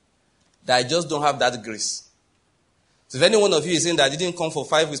time that I just don't have that grace. So if any one of you is saying that I didn't come for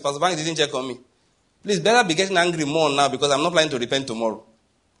 5 weeks, Pastor Bank didn't check on me, please better be getting angry more now because I'm not planning to repent tomorrow.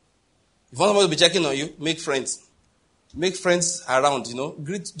 If you want somebody to be checking on you, make friends. Make friends around,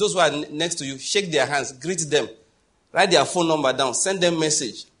 Greet those who are next to you. Shake their hands. Greet them. Write their phone number down. Send them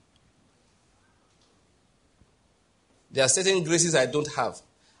message. There are certain graces I don't have.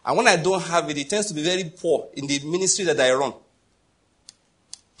 And when I don't have it, it tends to be very poor in the ministry that I run.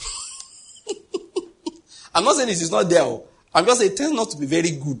 I'm not saying this is not there. I'm just saying it tends not to be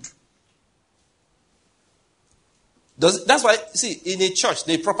very good. That's why, see, in a church,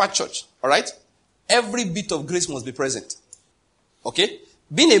 in a proper church, all right, every bit of grace must be present. Okay?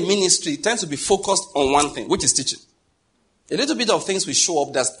 Being a ministry tends to be focused on one thing, which is teaching. A little bit of things will show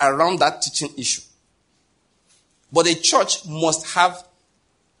up that's around that teaching issue. But a church must have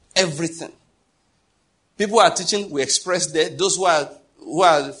everything. People who are teaching will express there. Those who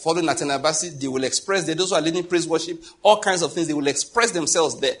are following Nathaniel Bassey, they will express there. Those who are leading praise worship, all kinds of things, they will express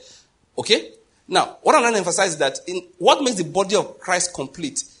themselves there. Okay? Now, what I'm going to emphasize is that what makes the body of Christ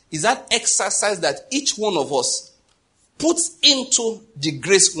complete is that exercise that each one of us puts into the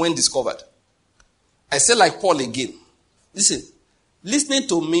grace when discovered. I say like Paul again. Listen, listening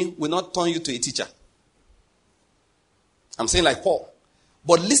to me will not turn you to a teacher. I'm saying like Paul.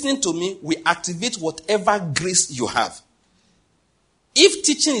 But listening to me will activate whatever grace you have. If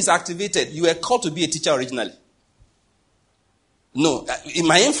teaching is activated, you are called to be a teacher originally. No,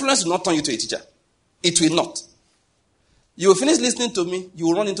 my influence will not turn you to a teacher. It will not. You will finish listening to me, you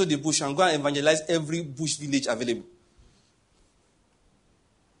will run into the bush and go and evangelize every bush village available.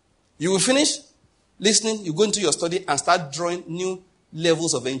 You will finish listening, you go into your study and start drawing new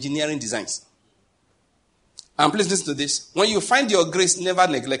levels of engineering designs. And please listen to this. When you find your grace, never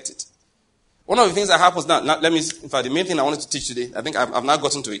neglect it. One of the things that happens now let me, in fact, the main thing I wanted to teach today, I think I've now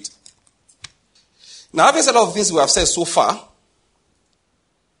gotten to it. Now, having said all the things we have said so far,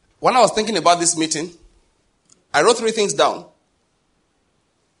 when I was thinking about this meeting, I wrote 3 things down.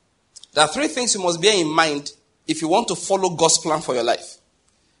 There are 3 things you must bear in mind if you want to follow God's plan for your life.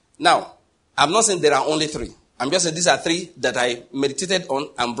 Now, I'm not saying there are only 3. I'm just saying these are 3 that I meditated on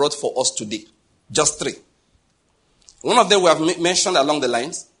and brought for us today. Just 3. One of them we have mentioned along the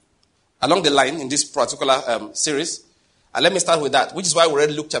line in this particular series. And let me start with that, which is why we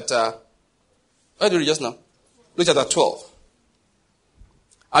read Luke chapter, where did we read just now? Luke chapter 12.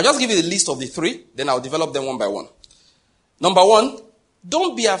 I'll just give you the list of the 3, then I'll develop them one by one. Number 1,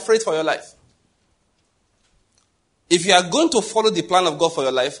 don't be afraid for your life. If you are going to follow the plan of God for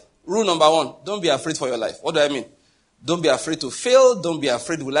your life, rule number 1, don't be afraid for your life. What do I mean? Don't be afraid to fail. Don't be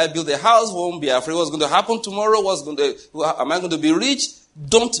afraid, will I build a house? Won't be afraid what's going to happen tomorrow. Am I going to be rich?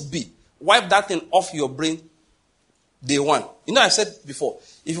 Don't be. Wipe that thing off your brain day 1. I've said before,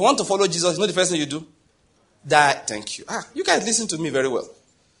 if you want to follow Jesus, the first thing you do? Die. Thank you. You guys listen to me very well.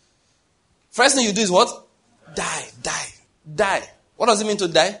 First thing you do is what? Die. What does it mean to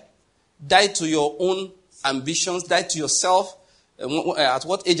die? Die to your own ambitions. Die to yourself. At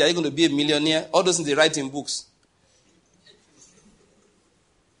what age are you going to be a millionaire? All those things they write in books.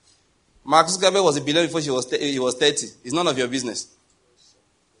 Mark Zuckerberg was a billionaire before he was 30. It's none of your business.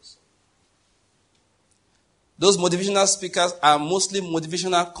 Those motivational speakers are mostly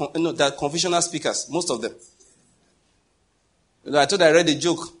confessional speakers, most of them. I told you I read a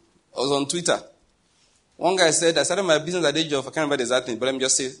joke. I was on Twitter. One guy said, I started my business at the age of, I can't remember the exact thing, but let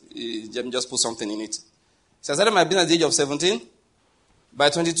me just put something in it. So I started my business at the age of 17. By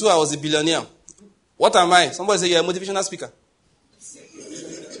 22, I was a billionaire. What am I? Somebody said, you're a motivational speaker.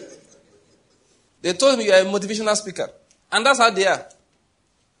 They told me you're a motivational speaker. And that's how they are.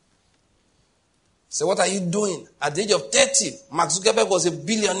 So what are you doing? At the age of 30, Mark Zuckerberg was a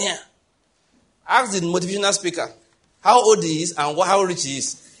billionaire. Ask the motivational speaker how old he is and how rich he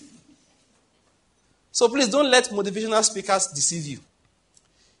is. So please don't let motivational speakers deceive you.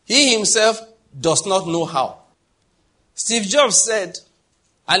 He himself does not know how. Steve Jobs said,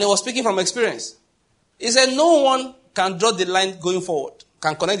 and he was speaking from experience, he said no one can draw the line going forward,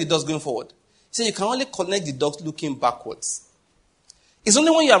 can connect the dots going forward. So you can only connect the dots looking backwards. It's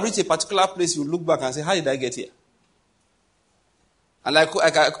only when you have reached a particular place you look back and say, how did I get here? And I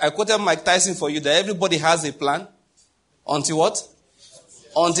quoted Mike Tyson for you that everybody has a plan until what?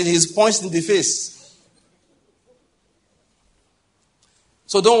 Until he's punched in the face.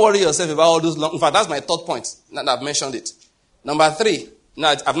 So don't worry yourself about all those long... In fact, that's my third point. Now that I've mentioned it. Number 3.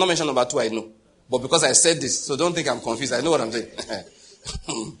 Now, I've not mentioned number 2, I know. But because I said this, so don't think I'm confused. I know what I'm saying.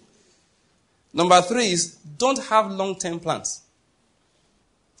 Number 3 is, don't have long-term plans.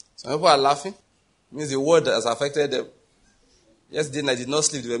 Some people are laughing. It means the word has affected them. Yesterday I did not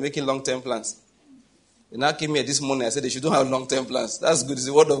sleep. They were making long-term plans. They now came here this morning. I said they should don't have long-term plans. That's good. It's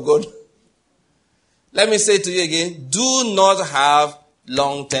the word of God. Let me say to you again. Do not have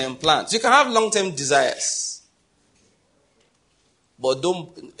long-term plans. You can have long-term desires. But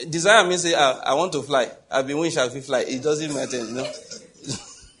don't... Desire means say, I want to fly. I've been wishing I will fly. It doesn't matter. You know?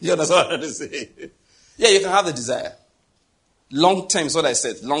 You understand what I'm trying to say? Yeah, you can have the desire. Long-term is what I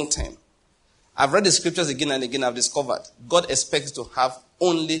said. Long-term. I've read the scriptures again and again. I've discovered God expects to have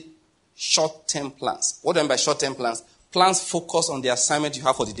only short-term plans. What do I mean by short-term plans? Plans focus on the assignment you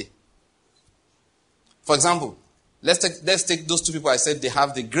have for the day. For example, let's take those 2 people I said they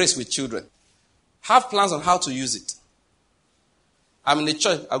have the grace with children. Have plans on how to use it. I'm in the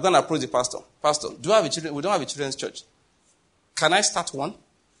church. I'm going to approach the pastor. Pastor, do you have a children? We don't have a children's church. Can I start one?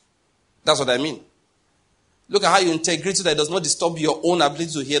 That's what I mean. Look at how you integrate so that it does not disturb your own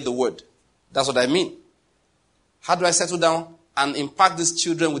ability to hear the word. That's what I mean. How do I settle down and impact these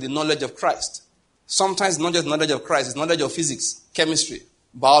children with the knowledge of Christ? Sometimes not just knowledge of Christ, it's knowledge of physics, chemistry,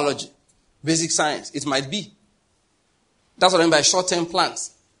 biology, basic science. It might be. That's what I mean by short-term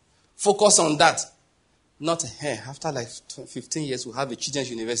plans. Focus on that. Not, hey, after like 15 years we'll have a children's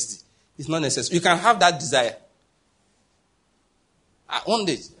university. It's not necessary. You can have that desire. One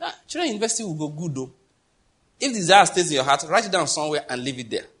day, children's university will go good though. If the desire stays in your heart, write it down somewhere and leave it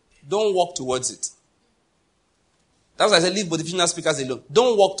there. Don't walk towards it. That's why I say leave motivational speakers alone.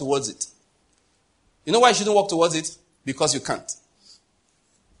 Don't walk towards it. You know why you shouldn't walk towards it? Because you can't.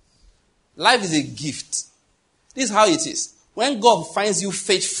 Life is a gift. This is how it is. When God finds you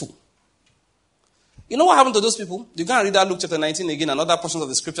faithful, you know what happened to those people? You can read that Luke chapter 19 again, another portion of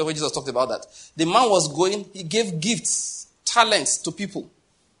the scripture where Jesus talked about that. The man was going, he gave gifts, talents to people.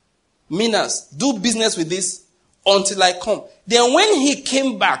 Meaners, do business with this until I come. Then when he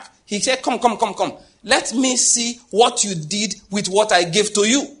came back, he said, come. Let me see what you did with what I gave to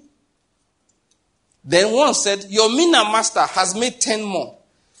you. Then one said, your mina master has made 10 more.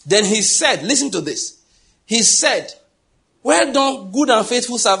 Then he said, listen to this. He said, well done, good and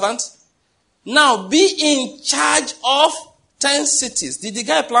faithful servant. Now be in charge of 10 cities. Did the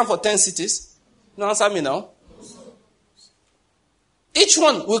guy plan for 10 cities? No, answer me now. Each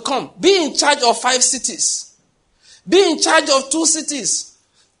one will come. Be in charge of 5 cities. Be in charge of 2 cities.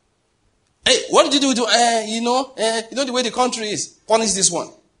 Hey, what did you do? You know the way the country is. Punish this one.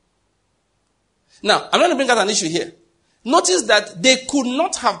 Now, I'm going to bring out an issue here. Notice that they could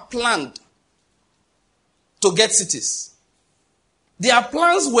not have planned to get cities. Their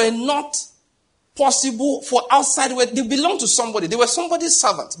plans were not possible for outside where they belonged to somebody. They were somebody's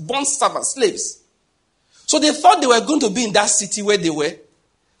servants, bond servants, slaves. So they thought they were going to be in that city where they were.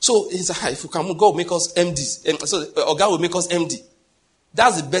 So he said, if you can go make us MDs. So Oga will make us MD.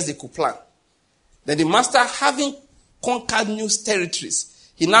 That's the best they could plan. Then the master, having conquered new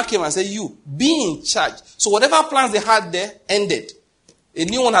territories, he now came and said, you, be in charge. So whatever plans they had there ended. A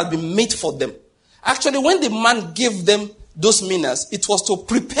new one had been made for them. Actually, when the man gave them those meaners, it was to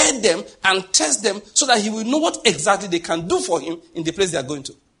prepare them and test them so that he will know what exactly they can do for him in the place they are going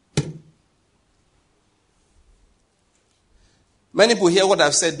to. Many people hear what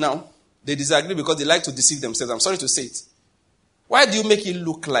I've said now. They disagree because they like to deceive themselves. I'm sorry to say it. Why do you make it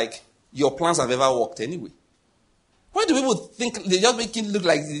look like your plans have ever worked anyway? Why do people think they just make it look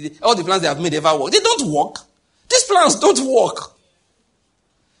like all the plans they have made ever work? They don't work. These plans don't work.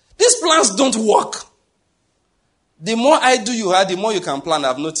 These plans don't work. The more idle you are, the more you can plan,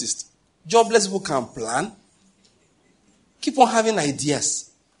 I've noticed. Jobless people can plan. Keep on having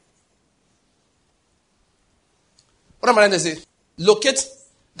ideas. What am I trying to say? Locate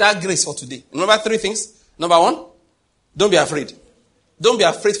that grace for today. Remember 3 things. Number 1, don't be afraid. Don't be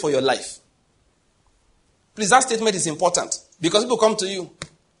afraid for your life. Please, that statement is important. Because people come to you.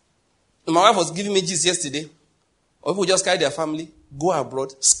 My wife was giving me gist yesterday. Or people just carry their family, go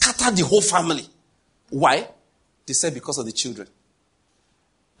abroad, scatter the whole family. Why? They said because of the children.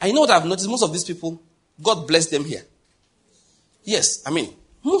 I know what I've noticed. Most of these people, God bless them here. Yes,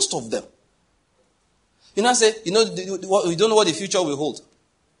 most of them. You know, I say, you don't know what the future will hold.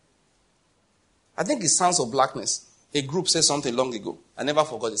 I think it's Sons of Blackness. A group said something long ago. I never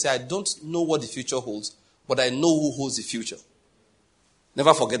forgot. They said, I don't know what the future holds, but I know who holds the future.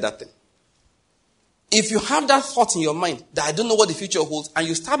 Never forget that thing. If you have that thought in your mind that I don't know what the future holds, and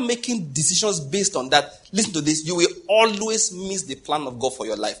you start making decisions based on that, listen to this, you will always miss the plan of God for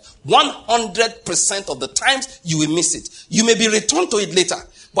your life. 100% of the times you will miss it. You may be returned to it later,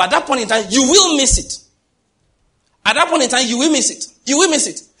 but at that point in time, you will miss it. At that point in time, you will miss it. You will miss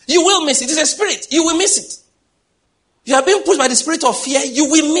it. You will miss it. It's a spirit. You will miss it. You are being pushed by the spirit of fear, you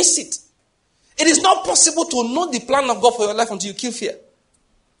will miss it. It is not possible to know the plan of God for your life until you kill fear.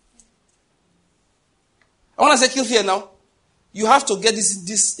 I want to say kill fear now. You have to get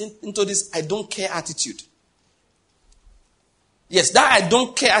into this I don't care attitude. Yes, that I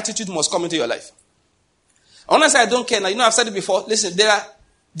don't care attitude must come into your life. I want to say I don't care now. You know, I've said it before. Listen,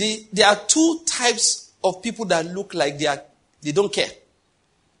 there are two types of people that look like they don't care.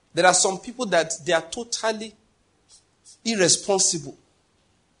 There are some people that they are totally irresponsible.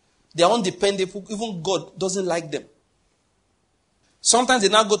 They are undependable. Even God doesn't like them. Sometimes they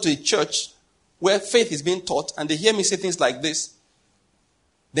now go to a church where faith is being taught and they hear me say things like this.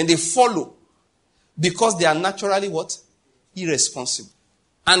 Then they follow because they are naturally what? Irresponsible.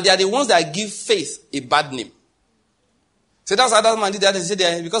 And they are the ones that give faith a bad name. So that's how that man did that. They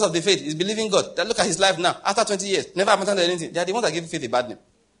say because of the faith, he's believing God. Look at his life now. After 20 years, never happened to anything. They are the ones that give faith a bad name.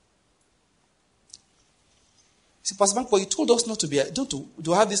 See, Pastor Bank, but you told us not to be,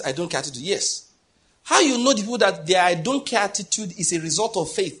 to have this I don't care attitude. Yes. How you know the people that their I don't care attitude is a result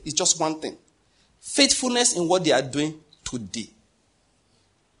of faith is just one thing. Faithfulness in what they are doing today.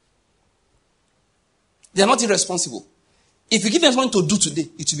 They are not irresponsible. If you give them something to do today,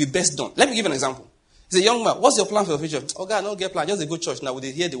 it will be best done. Let me give an example. He's a young man. What's your plan for your future? Oh God, I don't get plan. Just a good church now. We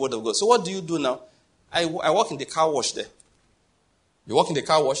hear the word of God. So what do you do now? I work in the car wash there. You work in the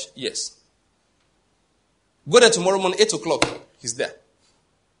car wash? Yes. Go there tomorrow morning, 8 o'clock. He's there.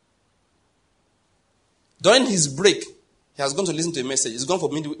 During his break, he has gone to listen to a message. He's gone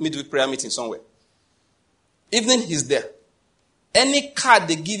for midweek prayer meeting somewhere. Evening, he's there. Any car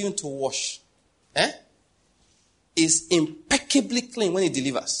they give him to wash is impeccably clean when he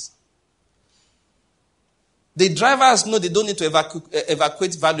delivers. The drivers know they don't need to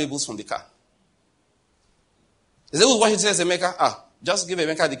evacuate valuables from the car. They say, who's washing? Says Emeka, just give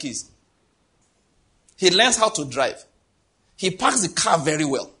Emeka the keys. He learns how to drive. He parks the car very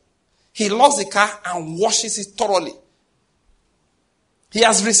well. He locks the car and washes it thoroughly. He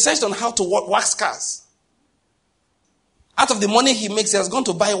has researched on how to wax cars. Out of the money he makes, he has gone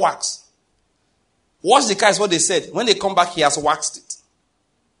to buy wax. Wash the car is what they said. When they come back, he has waxed it.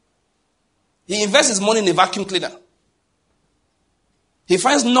 He invests his money in a vacuum cleaner. He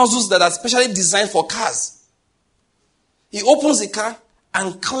finds nozzles that are specially designed for cars. He opens the car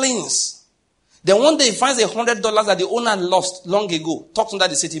and cleans. Then one day he finds $100 that the owner lost long ago. Talks under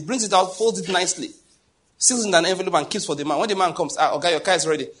the seat. He brings it out, folds it nicely. Seals in an envelope and keeps for the man. When the man comes, okay, your car is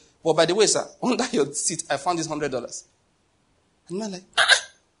ready. But by the way, sir, under your seat, I found this $100. And the man like,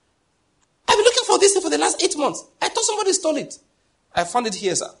 I've been looking for this thing for the last 8 months. I thought somebody stole it. I found it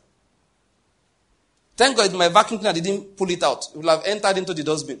here, sir. Thank God my vacuum cleaner didn't pull it out. It would have entered into the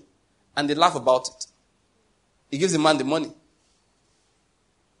dustbin. And they laugh about it. He gives the man the money.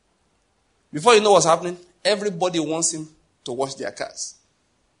 Before you know what's happening, everybody wants him to wash their cars.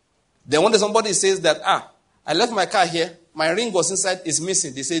 Then when somebody says that, I left my car here, my ring was inside, it's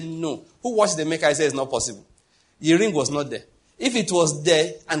missing. They say, no. Who washed the maker? I say, it's not possible. The ring was not there. If it was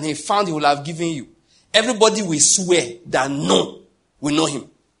there and he found, he would have given you. Everybody will swear that no, we know him.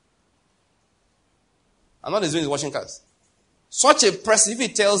 I'm not doing washing cars. Such a person, if he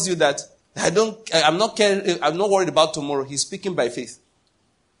tells you that I'm not worried about tomorrow, he's speaking by faith.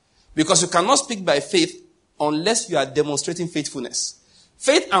 Because you cannot speak by faith unless you are demonstrating faithfulness.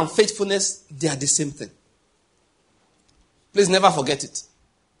 Faith and faithfulness, they are the same thing. Please never forget it.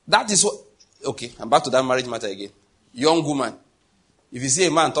 That is what... Okay, I'm back to that marriage matter again. Young woman. If you see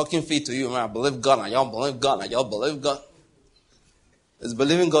a man talking faith to you, man, I believe God, and y'all believe God, and y'all believe God. He's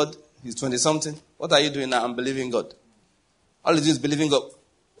believing God. He's 20-something. What are you doing now? I'm believing God. All you do is believing God.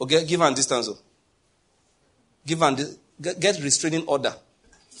 Okay, give her distance. Get restraining order.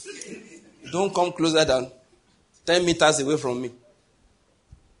 Don't come closer than 10 meters away from me.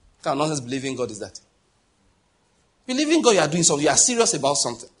 What kind of nonsense believing God is that? Believing God, you are doing something. You are serious about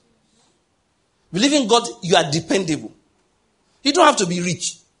something. Believing God, you are dependable. You don't have to be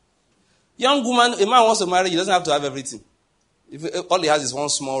rich. Young woman, a man wants to marry, he doesn't have to have everything. If all he has is one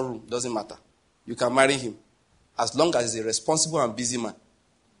small room, doesn't matter. You can marry him. As long as he's a responsible and busy man.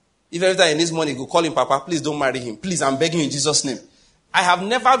 If every time he needs money, you go call him, Papa, please don't marry him. Please, I'm begging you in Jesus' name. I have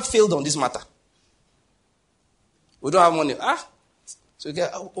never failed on this matter. We don't have money. So you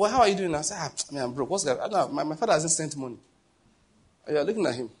get, well, how are you doing? I say, I'm broke. What's that? No, my father hasn't sent money. You are looking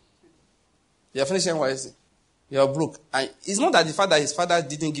at him. You are finishing NYSC. You are broke. And it's not that his father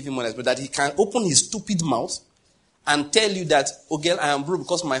didn't give him money, but that he can open his stupid mouth and tell you that, oh girl, I am broke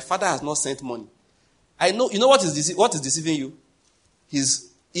because my father has not sent money. I know, you know what is deceiving you? His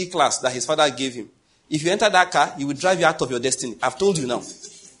E-class that his father gave him. If you enter that car, he will drive you out of your destiny. I've told you now.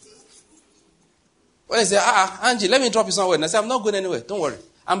 When I say, Angie, let me drop you somewhere. And I say, I'm not going anywhere. Don't worry.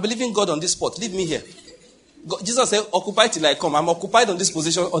 I'm believing God on this spot. Leave me here. Jesus said, occupy till I come. I'm occupied on this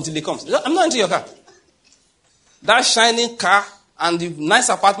position until he comes. I'm not entering your car. That shining car and the nice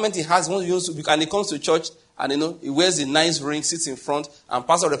apartment he has, and he comes to church and he wears a nice ring, sits in front, and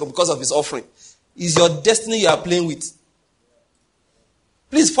pastor because of his offering. Is your destiny you are playing with.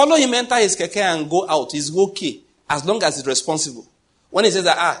 Please follow him, enter his keke and go out. He's okay as long as he's responsible. When he says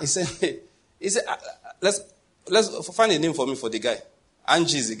that, he said, let's find a name for me for the guy.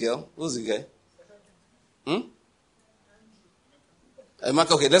 Angie is the girl. Who's the guy?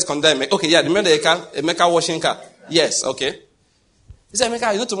 Emeka, okay, let's condemn Emeka. Okay, yeah, remember the Emeka washing car? Yes, okay. He said,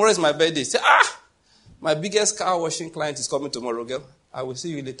 Emeka, tomorrow is my birthday. He said, my biggest car washing client is coming tomorrow, girl. I will see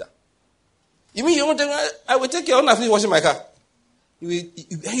you later. You mean you want to, I will take your own after washing my car?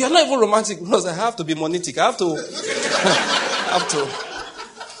 You're not even romantic because I have to be monetic. I have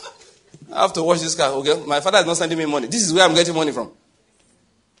to wash this car. Okay? My father is not sending me money. This is where I'm getting money from.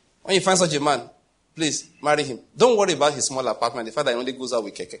 When you find such a man, please marry him. Don't worry about his small apartment. The father only goes out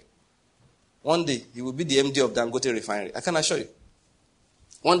with keke. One day, he will be the MD of Dangote Refinery. I can assure you.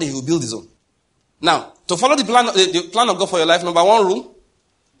 One day, he will build his own. Now, to follow the plan of God for your life, number one rule,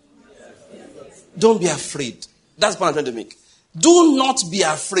 don't be afraid. That's the point I'm trying to make. Do not be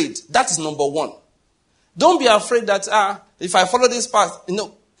afraid. That is number one. Don't be afraid that, if I follow this path,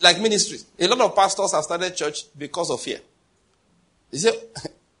 like ministry. A lot of pastors have started church because of fear. You say,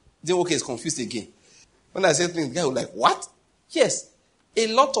 okay, is confused again. When I say things, the guy will like, what? Yes. A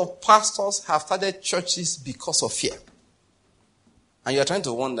lot of pastors have started churches because of fear. And you're trying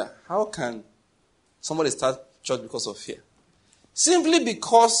to wonder, how can somebody start church because of fear? Simply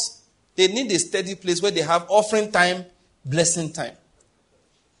because they need a steady place where they have offering time, blessing time.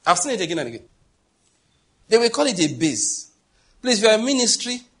 I've seen it again and again. They will call it a base. Please, if you're a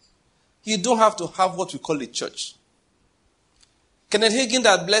ministry, you don't have to have what we call a church. Kenneth Hagin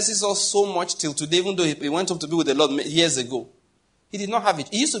that blesses us so much till today, even though he went up to be with the Lord years ago, he did not have it.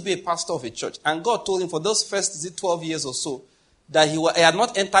 He used to be a pastor of a church. And God told him for those first 12 years or so, that he had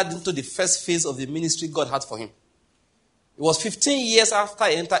not entered into the first phase of the ministry God had for him. It was 15 years after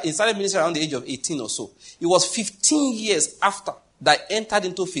he started ministry around the age of 18 or so. It was 15 years after that he entered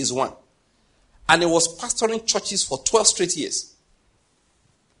into phase 1. And he was pastoring churches for 12 straight years.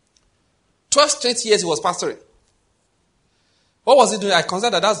 12 straight years he was pastoring. What was he doing? I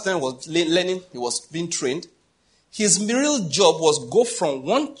consider that time he was learning, he was being trained. His real job was go from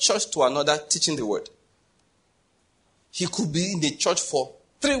one church to another teaching the word. He could be in the church for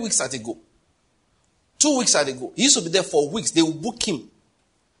 3 weeks at a go. 2 weeks at a go. He used to be there for weeks. They would book him.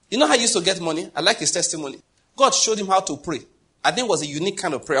 You know how he used to get money? I like his testimony. God showed him how to pray. I think it was a unique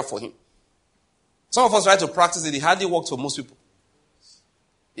kind of prayer for him. Some of us try to practice it. It hardly worked for most people.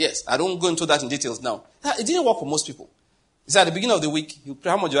 Yes, I don't go into that in details now. It didn't work for most people. He said at the beginning of the week, you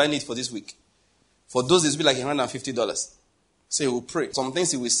pray, how much do I need for this week? For those, it will be like $150. So he will pray. Some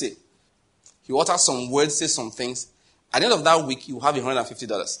things he will say. He will utter some words, say some things. At the end of that week, you will have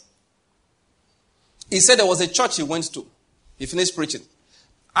 $150. He said there was a church he went to. He finished preaching.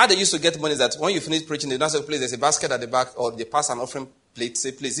 How they used to get money is that when you finish preaching, they don't say, please, there's a basket at the back, or they pass an offering plate,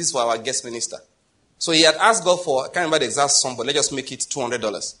 say, please, this is for our guest minister. So he had asked God for, I can't remember the exact sum, but let's just make it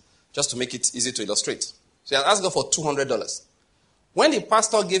 $200, just to make it easy to illustrate. So he had asked God for $200. When the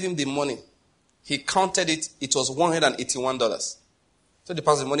pastor gave him the money, he counted it, it was $181. So the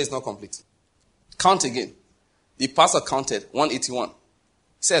pastor's money is not complete. Count again. The pastor counted 181. He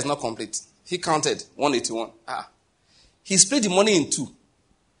said it's not complete. He counted 181. He split the money in two.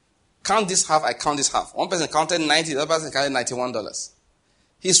 Count this half, I count this half. One person counted 90, the other person counted $91.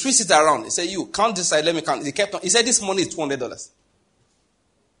 He switched it around. He said, you count this side, let me count. He kept on. He said, this money is $200.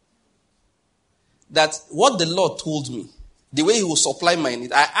 That what the Lord told me, the way he will supply my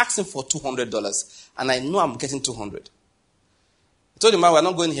need, I asked him for $200, and I know I'm getting $200. I told him, man, we're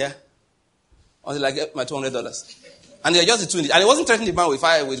not going here until I get my $200. And they just the two. And he wasn't threatening the man with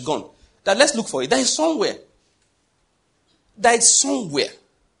fire, with gun. That let's look for it. That is somewhere. That is somewhere.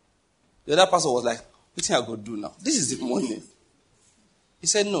 The other pastor was like, what thing I go do now? This is the money. He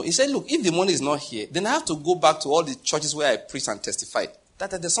said, no. He said, look, if the money is not here, then I have to go back to all the churches where I preached and testified.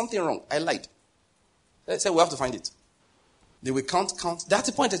 That there's something wrong. I lied. They said, we have to find it. They will count. That's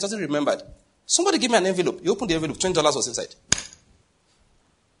the point. It doesn't remembered. Somebody give me an envelope. You open the envelope, $20 was inside.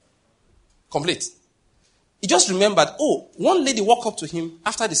 Complete. He just remembered, one lady walked up to him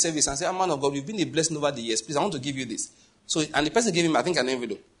after the service and said, man of God, you've been a blessing over the years. Please, I want to give you this. So, and the person gave him, I think, an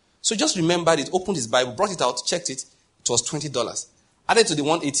envelope. So just remembered it, opened his Bible, brought it out, checked it. It was $20. Added to the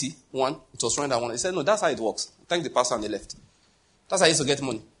 181, it was 201. He said, no, that's how it works. Thank the pastor on the left. That's how he used to get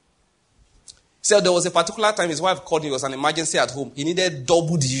money. He said there was a particular time his wife called him. It was an emergency at home. He needed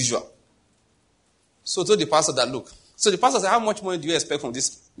double the usual. So told the pastor that, look. So the pastor said, how much money do you expect from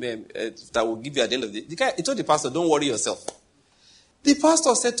this that will give you at the end of the day? The guy, he told the pastor, don't worry yourself. The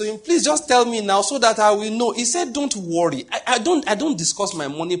pastor said to him, please just tell me now so that I will know. He said, don't worry. I don't discuss my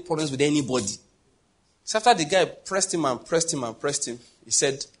money problems with anybody. So after the guy pressed him, he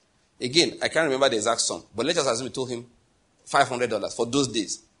said, again, I can't remember the exact sum, but let's just assume he told him $500 for those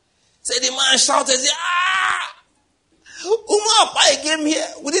days. So the man shouted, Umar, I came here.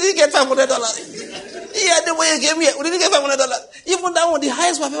 We didn't get $500. Yeah, the way you came here, we didn't get $500. Even that one, the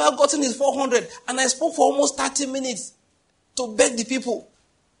highest I've ever gotten is $400. And I spoke for almost 30 minutes to beg the people.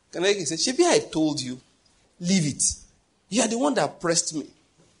 And he said, Shebi, I told you, leave it. You are the one that pressed me.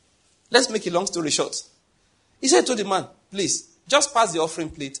 Let's make a long story short. He said to the man, please, just pass the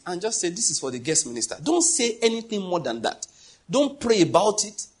offering plate and just say, this is for the guest minister. Don't say anything more than that. Don't pray about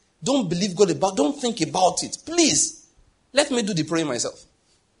it. Don't believe God about it. Don't think about it. Please, let me do the praying myself.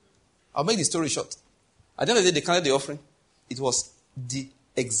 I'll make the story short. At the end of the day, they counted the offering. It was the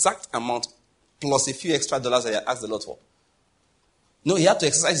exact amount plus a few extra dollars I asked the Lord for. No, he had to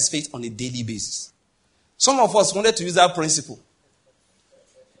exercise his faith on a daily basis. Some of us wanted to use that principle.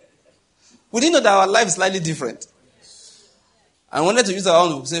 We didn't know that our life is slightly different. I wanted to use our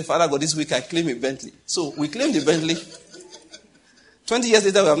own to say, Father God, this week I claim a Bentley. So we claimed the Bentley. 20 years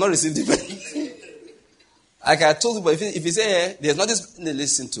later, we have not received the Bentley. Like I told you, but if you say, hey, there's not this,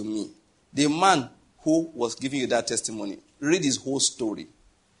 listen to me. The man who was giving you that testimony, read his whole story.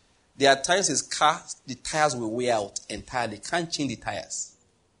 There are times his car, the tires will wear out entirely. Can't change the tires.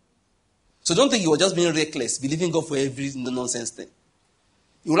 So don't think you were just being reckless, believing God for every nonsense thing.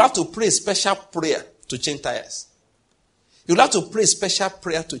 You will have to pray a special prayer to change tires. You will have to pray a special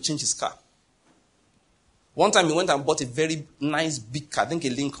prayer to change his car. One time he went and bought a very nice big car, I think a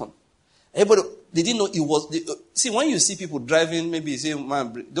Lincoln. Everybody, they didn't know it was... see, when you see people driving, maybe you say,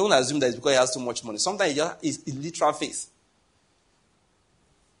 man, don't assume that it's because he has too much money. Sometimes it's literal faith.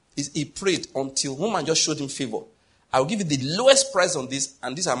 He prayed until one man just showed him favor. I will give you the lowest price on this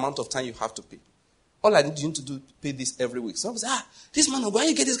and this amount of time you have to pay. All I need you to do is pay this every week. Someone say, this man, why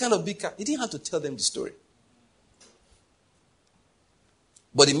you get this kind of big car? He didn't have to tell them the story.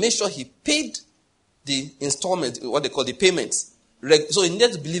 But he made sure he paid the installment, what they call the payments. So he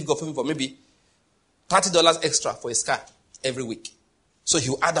needed to believe God for him for maybe $30 extra for his car every week. So he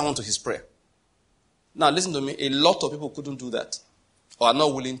will add that one to his prayer. Now listen to me, a lot of people couldn't do that or are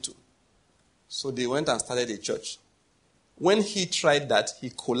not willing to. So they went and started a church. When he tried that, he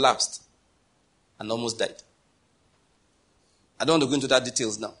collapsed and almost died. I don't want to go into that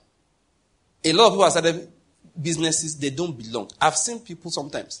details now. A lot of people have started businesses, they don't belong. I've seen people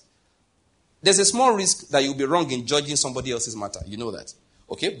sometimes. There's a small risk that you'll be wrong in judging somebody else's matter. You know that.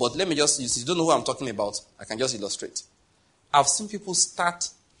 Okay? But let me just, you don't know who I'm talking about. I can just illustrate. I've seen people start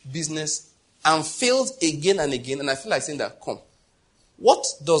business and failed again and again. And I feel like saying that, come. What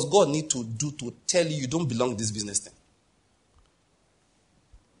does God need to do to tell you don't belong in this business thing?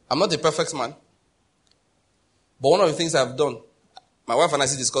 I'm not a perfect man. But one of the things I've done, my wife and I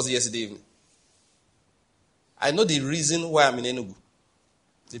discussed it yesterday evening. I know the reason why I'm in Enugu.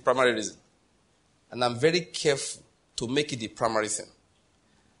 The primary reason. And I'm very careful to make it the primary thing.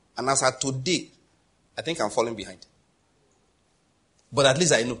 And as of today, I think I'm falling behind. But at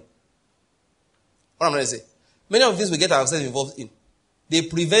least I know. What I'm going to say? Many of things we get ourselves involved in, they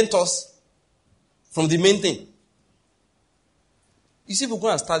prevent us from the main thing. You see, people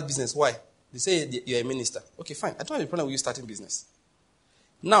go and start business. Why? They say you're a minister. Okay, fine. I don't have a problem with you starting business.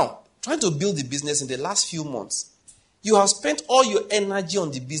 Now, trying to build the business in the last few months, you have spent all your energy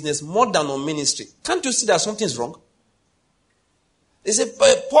on the business more than on ministry. Can't you see that something's wrong? They say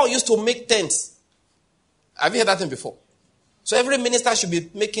Paul used to make tents. Have you heard that thing before? So every minister should be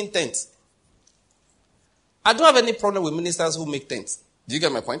making tents. I don't have any problem with ministers who make tents. Do you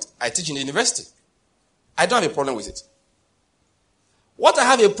get my point? I teach in the university. I don't have a problem with it. What I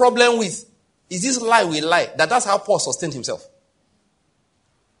have a problem with is this lie we lie, that's how Paul sustained himself.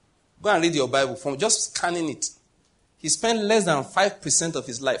 Go and read your Bible from just scanning it. He spent less than 5% of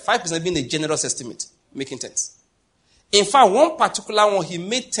his life, 5% being a generous estimate, making tents. In fact, one particular one, he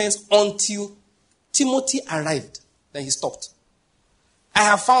made tents until Timothy arrived. Then he stopped. I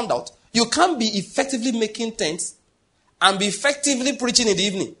have found out you can't be effectively making tents and be effectively preaching in the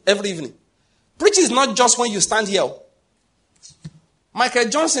evening, every evening. Preaching is not just when you stand here. Michael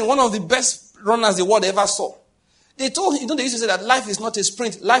Johnson, one of the best runners the world ever saw. They told him, they used to say that life is not a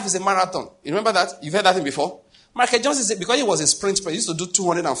sprint, life is a marathon. You remember that? You've heard that thing before? Michael Johnson said, because he was a sprint person, he used to do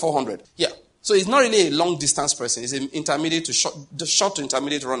 200 and 400. Yeah. So he's not really a long distance person. He's an intermediate to short to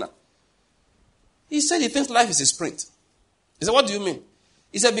intermediate runner. He said he thinks life is a sprint. He said, what do you mean?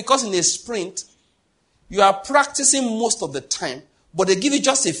 He said, because in a sprint, you are practicing most of the time, but they give you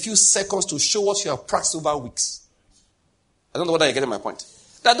just a few seconds to show what you have practiced over weeks. I don't know whether you're getting my point.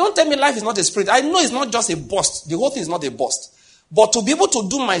 That don't tell me life is not a sprint. I know it's not just a burst. The whole thing is not a burst. But to be able to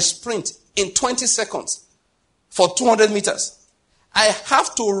do my sprint in 20 seconds for 200 meters, I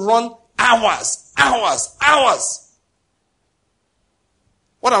have to run hours.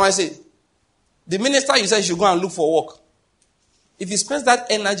 What am I saying? The minister, you said you should go and look for work. If he spends that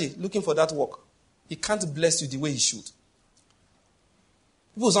energy looking for that work, he can't bless you the way he should.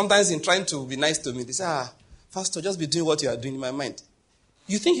 People sometimes in trying to be nice to me, they say, Pastor, just be doing what you are doing. In my mind,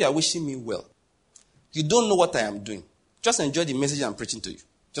 you think you are wishing me well. You don't know what I am doing. Just enjoy the message I'm preaching to you.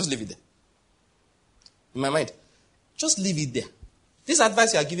 Just leave it there. In my mind, just leave it there. This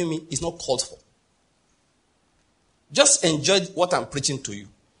advice you are giving me is not called for. Just enjoy what I'm preaching to you.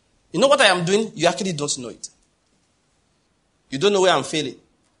 You know what I am doing? You actually don't know it. You don't know where I'm failing.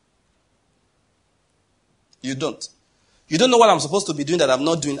 You don't. You don't know what I'm supposed to be doing that I'm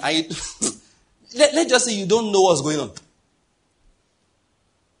not doing. Let's just say you don't know what's going on.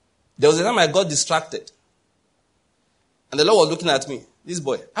 There was a time I got distracted. And the Lord was looking at me. This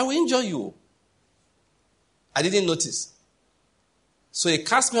boy, I will enjoy you. I didn't notice. So he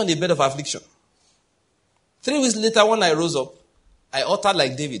cast me on the bed of affliction. 3 weeks later, when I rose up, I uttered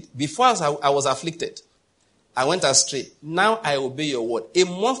like David. Before I was afflicted, I went astray. Now I obey your word. A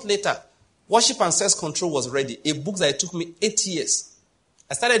month later, Worship and Self-Control was ready. A book that it took me 8 years.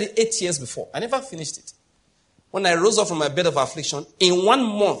 I started it 8 years before. I never finished it. When I rose up from my bed of affliction, in 1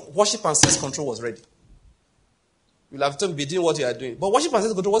 month, Worship and Self-Control was ready. You'll have to be doing what you are doing. But Worship and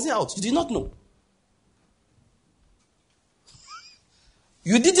Self-Control wasn't out. You did not know.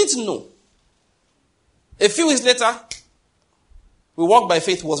 You didn't know. A few weeks later, We Walk by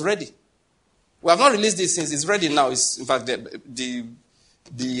Faith was ready. We have not released this since. It's ready now. It's, in fact, they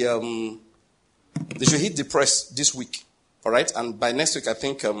should hit the press this week. All right? And by next week, I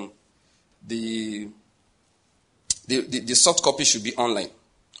think the soft copy should be online.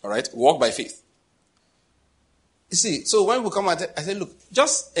 All right? Walk by Faith. You see, so when we come out, I say, look,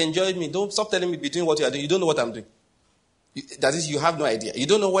 just enjoy me. Don't stop telling me between what you are doing. You don't know what I'm doing. That is, you have no idea. You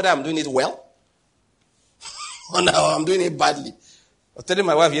don't know whether I'm doing it well or now I'm doing it badly. I was telling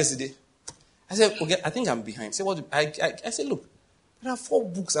my wife yesterday. I said, okay, I think I'm behind. Say what? I said, look, there are 4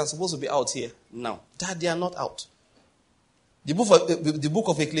 books that are supposed to be out here now. That they are not out. The book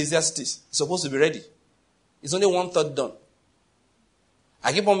of Ecclesiastes is supposed to be ready. It's only 1/3 done.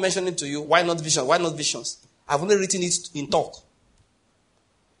 I keep on mentioning to you, why not vision? Why not visions? I've only written it in talk.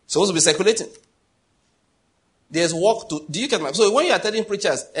 It's supposed to be circulating. There's work to... Do you get my... So when you are telling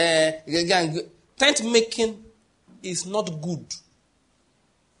preachers, tent making is not good.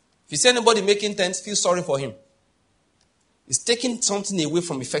 If you see anybody making tents, feel sorry for him. It's taking something away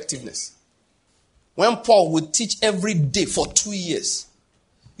from effectiveness. When Paul would teach every day for 2 years,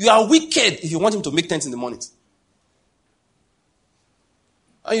 you are wicked if you want him to make tents in the mornings.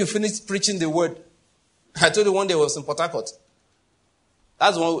 When you finish preaching the word, I told you one day I was in Port Harcourt.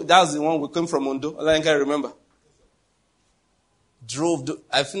 That's the one we came from Ondo. I can't remember.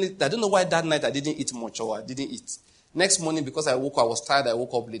 I finished. I don't know why that night I didn't eat much or I didn't eat. Next morning, because I was tired, I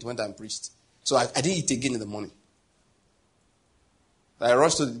woke up late, went and preached. So I didn't eat again in the morning. I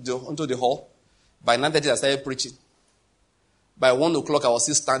rushed onto the hall. By 9:30 I started preaching. By 1 o'clock I was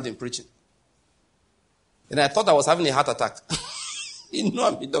still standing preaching. And I thought I was having a heart attack. You know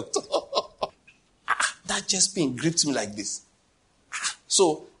I'm a doctor. That chest pain gripped me like this.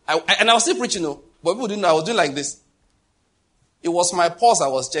 So, I was still preaching, but people didn't know I was doing like this. It was my pulse I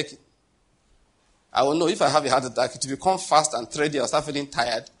was checking. I will know if I have a heart attack, it will become fast and thready. I'll start feeling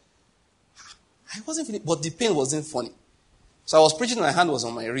tired. I wasn't feeling, but the pain wasn't funny. So I was preaching, my hand was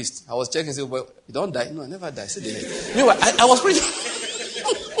on my wrist. I was checking, say, well, you don't die? No, I never die. Anyway, I was preaching.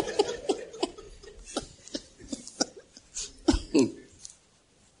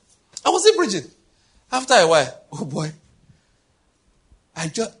 I was still preaching. After a while, oh boy, I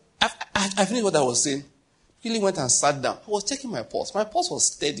finished what I was saying. Really went and sat down. I was checking my pulse. My pulse was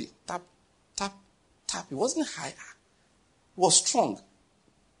steady. Tap, tap, tap. It wasn't high. It was strong.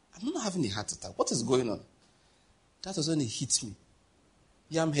 I'm not having a heart attack. What is going on? That was when it hit me.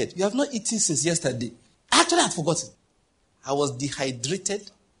 Yam head. You have not eaten since yesterday. Actually, I had forgotten. I was dehydrated.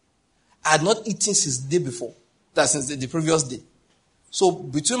 I had not eaten since the day before. That's since the previous day. So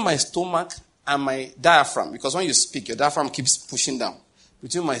between my stomach and my diaphragm, because when you speak, your diaphragm keeps pushing down.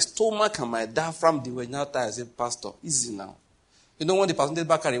 Between my stomach and my diaphragm, they were now tired. I said, Pastor, easy now. You know, when the Pastor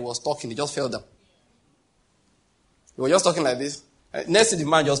Bakari was talking, he just fell down. He was just talking like this. Next thing, the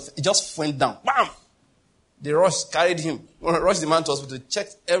man just went down. Bam! They carried him, rushed the man to hospital,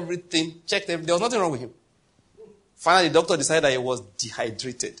 checked everything. There was nothing wrong with him. Finally, the doctor decided that he was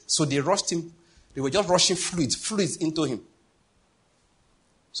dehydrated. So they rushed him. They were just rushing fluids into him.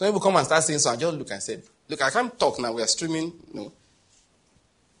 So when people come and start saying so, I just look and said, look, I can't talk now. We are streaming. No.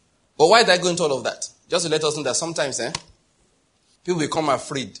 But why did I go into all of that? Just to let us know that sometimes people become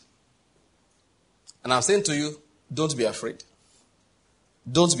afraid. And I'm saying to you, don't be afraid.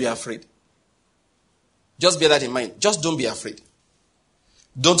 Don't be afraid. Just bear that in mind. Just don't be afraid.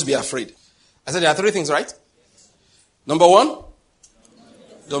 Don't be afraid. I said there are 3 things, right? Number 1,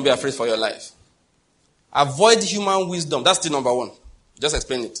 don't be afraid for your life. Avoid human wisdom. That's the number 1. Just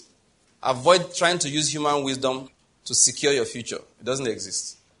explain it. Avoid trying to use human wisdom to secure your future. It doesn't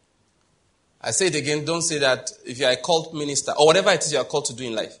exist. I say it again, don't say that if you are a called minister or whatever it is you are called to do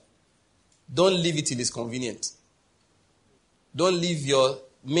in life, don't leave it till it's convenient. Don't leave your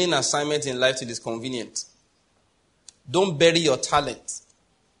main assignment in life till it's convenient. Don't bury your talent.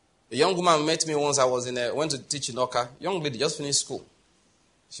 A young woman met me once. I went to teach in Oka. Young lady, just finished school.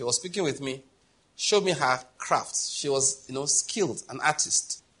 She was speaking with me, showed me her crafts. She was, skilled, an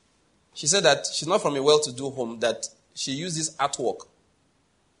artist. She said that she's not from a well-to-do home, that she used this artwork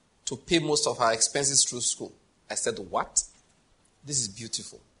to pay most of her expenses through school. I said, what? This is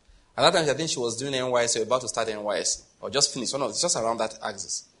beautiful. At that time, I think she was doing NYSC or about to start NYSC, or just finished. Just around that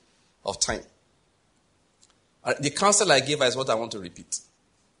axis of time. The counsel I gave her is what I want to repeat.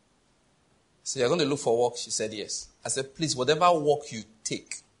 So you're going to look for work? She said yes. I said, please, whatever work you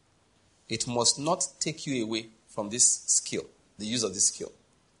take, it must not take you away from this skill, the use of this skill.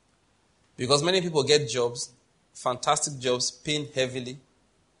 Because many people get jobs, fantastic jobs, paying heavily.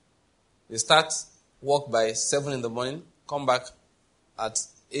 They start work by 7 in the morning, come back at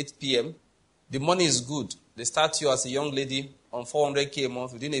 8 p.m. The money is good. They start you as a young lady on 400K a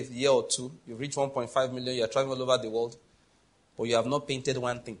month. Within a year or 2, you've reached 1.5 million. You're traveling all over the world. But you have not painted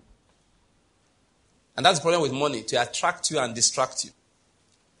one thing. And that's the problem with money, to attract you and distract you.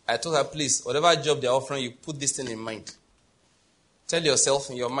 I told her, please, whatever job they're offering you, put this thing in mind. Tell yourself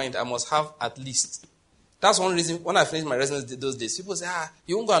in your mind, I must have at least. That's one reason, when I finished my residency those days, people say,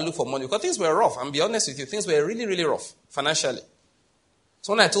 you won't go and look for money. Because things were rough. I'll be honest with you, things were really, really rough, financially.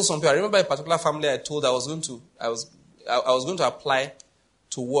 So when I told some people, I remember a particular family I told I was going to apply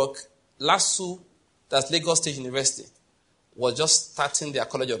to work. LASU, that's Lagos State University, was just starting their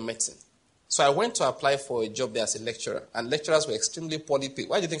College of Medicine. So I went to apply for a job there as a lecturer, and lecturers were extremely poorly paid.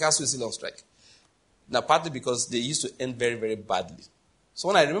 Why do you think ASU is still on strike? Now, partly because they used to end very, very badly. So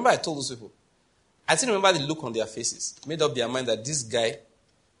when I told those people, I still remember the look on their faces, made up their mind that this guy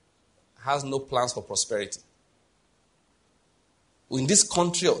has no plans for prosperity. In this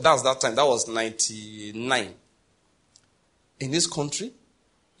country, that was 99. In this country,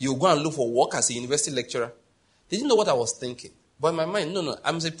 you go and look for work as a university lecturer. They didn't know what I was thinking. But in my mind, no,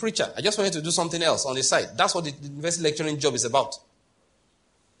 I'm a preacher. I just wanted to do something else on the side. That's what the university lecturing job is about.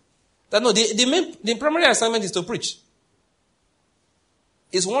 The primary assignment is to preach.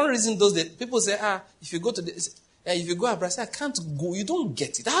 It's one reason those days, people say, if you go abroad, I say, I can't go. You don't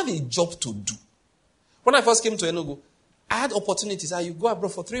get it. I have a job to do. When I first came to Enugu, I had opportunities. You go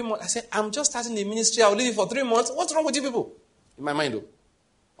abroad for 3 months. I said, I'm just starting the ministry. I'll leave it for 3 months. What's wrong with you people? In my mind, though.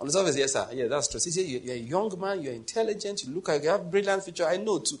 On the surface, yes, sir. Yeah, that's true. He said, you're a young man. You're intelligent. You look like you have a brilliant future. I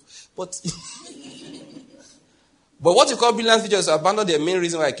know, too. But what you call brilliant future is to abandon the main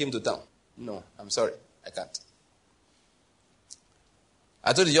reason why I came to town. No, I'm sorry. I can't.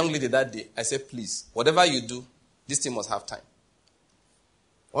 I told the young lady that day, I said, please, whatever you do, this thing must have time.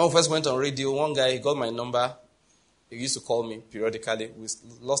 When we first went on radio, one guy, he got my number. He used to call me periodically. We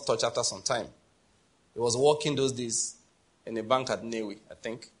lost touch after some time. He was working those days in a bank at Newi, I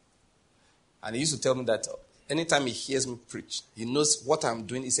think. And he used to tell me that anytime he hears me preach, he knows what I'm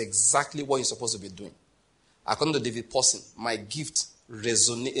doing is exactly what he's supposed to be doing. According to David Pawson, my gift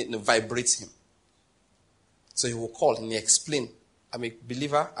vibrates him. So he will call and he explain, I'm a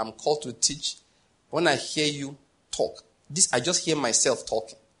believer, I'm called to teach. When I hear you talk, I just hear myself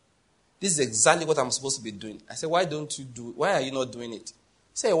talking. This is exactly what I'm supposed to be doing. I said, why are you not doing it? He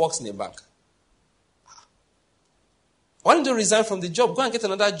said he works in a bank. Why don't you resign from the job? Go and get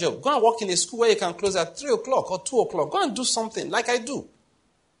another job. Go and work in a school where you can close at 3 o'clock or 2 o'clock. Go and do something like I do.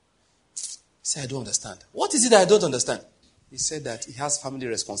 He said, I don't understand. What is it that I don't understand? He said that he has family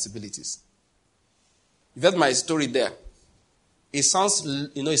responsibilities. You've heard my story there. It sounds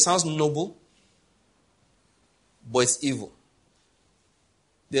noble, but it's evil.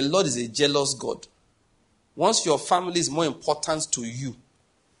 The Lord is a jealous God. Once your family is more important to you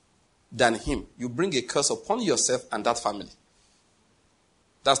than him, you bring a curse upon yourself and that family.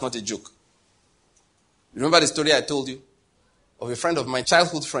 That's not a joke. Remember the story I told you of a friend of mine,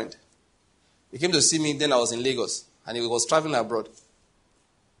 childhood friend. He came to see me, then I was in Lagos, and he was traveling abroad.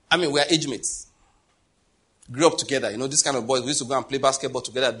 We are age mates. Grew up together, this kind of boys. We used to go and play basketball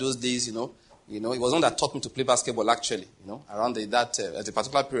together those days, He was one that taught me to play basketball, actually, around at a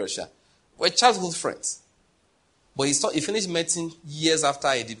particular period. We're childhood friends. But he finished medicine years after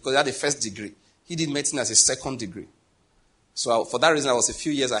I did, because he had a first degree. He did medicine as a second degree. So for that reason, I was a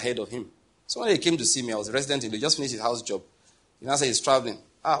few years ahead of him. So when he came to see me, I was a resident. He just finished his house job. He now said he's traveling.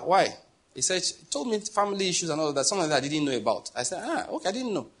 Why? He told me family issues and all of that, something that I didn't know about. I said, okay, I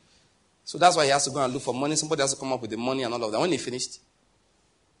didn't know. So that's why he has to go and look for money. Somebody has to come up with the money and all of that. When he finished,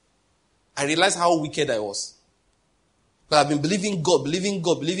 I realized how wicked I was. But I've been believing God,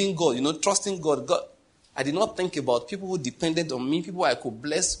 trusting God. I did not think about people who depended on me, people I could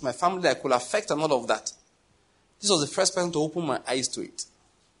bless, my family I could affect and all of that. This was the first person to open my eyes to it.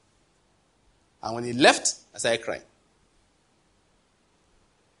 And when he left, I started crying.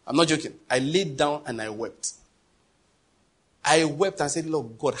 I'm not joking. I laid down and I wept. I wept and said,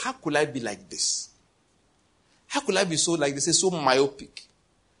 Lord God, how could I be like this? How could I be so like this? It's so myopic.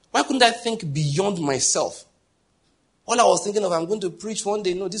 Why couldn't I think beyond myself? All I was thinking of, I'm going to preach one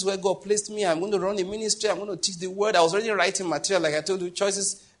day. No, this is where God placed me. I'm going to run a ministry. I'm going to teach the word. I was already writing material, like I told you,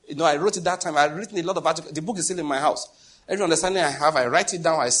 choices. I wrote it that time. I'd written a lot of articles. The book is still in my house. Every understanding I have, I write it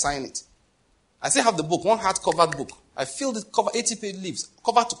down, I sign it. I still have the book, one hard-covered book. I filled it, 80-page leaves,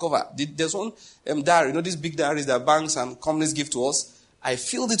 cover to cover. There's one diary, these big diaries that banks and companies give to us. I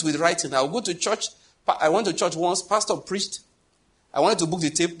filled it with writing. I'll go to church. I went to church once. Pastor preached. I wanted to book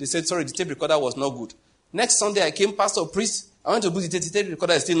the tape. They said, sorry, the tape recorder was not good. Next Sunday, I came, pastor preached. I went to book the tape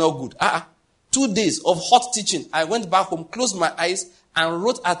recorder is still not good. 2 days of hot teaching. I went back home, closed my eyes, and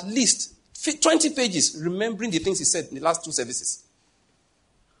wrote at least 20 pages, remembering the things he said in the last 2 services.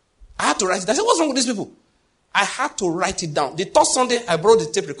 I had to write it. I said, what's wrong with these people? I had to write it down. The third Sunday, I borrowed the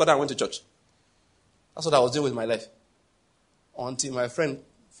tape recorder and went to church. That's what I was doing with my life. Until my friend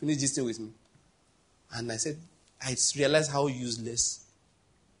finished this thing with me. And I said, I realized how useless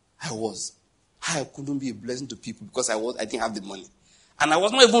I was. How I couldn't be a blessing to people because I didn't have the money. And I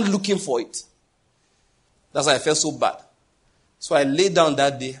was not even looking for it. That's why I felt so bad. So I laid down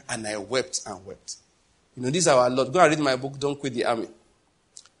that day and I wept and wept. This is our Lord. Go and read my book, Don't Quit the Army.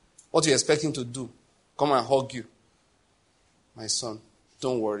 What you expect him to do? Come and hug you. My son,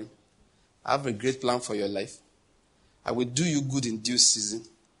 don't worry. I have a great plan for your life. I will do you good in due season.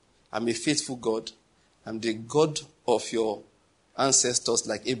 I'm a faithful God. I'm the God of your ancestors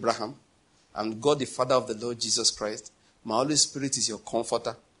like Abraham. I'm God, the Father of the Lord Jesus Christ. My Holy Spirit is your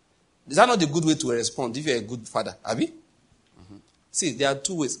comforter. Is that not the good way to respond if you're a good father? Abi? Mm-hmm. See, there are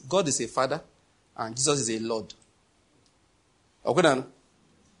 2 ways. God is a father and Jesus is a Lord. Okay, then?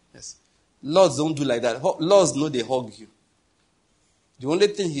 Yes. Lords don't do like that. Lords know they hug you. The only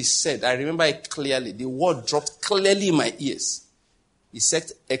thing he said, I remember it clearly. The word dropped clearly in my ears. He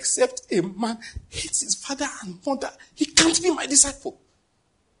said, except a man hates his father and mother, he can't be my disciple.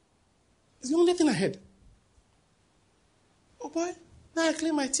 It's the only thing I heard. Oh boy, now I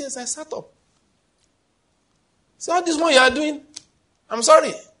clean my tears. I sat up. See how this one you are doing? I'm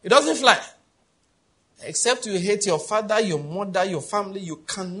sorry, it doesn't fly. Except you hate your father, your mother, your family, you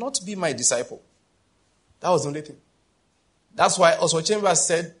cannot be my disciple. That was the only thing. That's why Oswald Chambers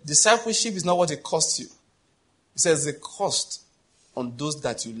said, discipleship is not what it costs you. He says the cost on those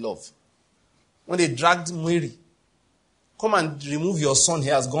that you love. When they dragged Mary, come and remove your son, he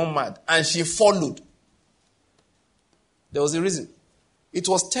has gone mad. And she followed. There was a reason. It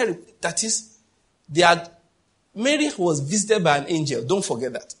was terrible. That is, Mary was visited by an angel. Don't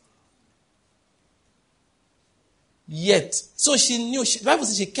forget that. Yet, so she knew, the Bible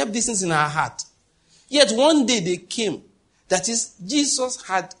says she kept these things in her heart. Yet one day they came. That is, Jesus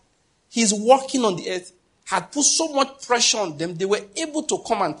he's walking on the earth, had put so much pressure on them, they were able to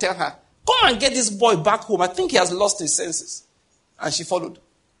come and tell her, come and get this boy back home. I think he has lost his senses. And she followed.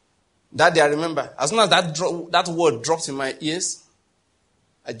 That day I remember, as soon as that word dropped in my ears,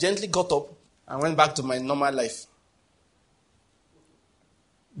 I gently got up and went back to my normal life.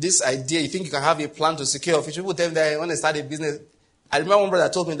 this idea, you think you can have a plan to secure your future. People tell me that when they start a business, I remember one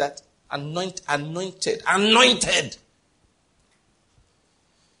brother told me that anointed.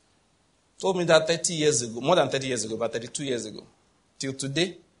 Told me that 30 years ago, more than 30 years ago, about 32 years ago. Till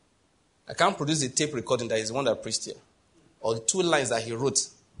today, I can't produce a tape recording that is the one that preached here. Or the 2 lines that he wrote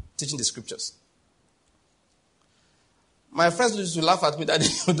teaching the scriptures. My friends used to laugh at me that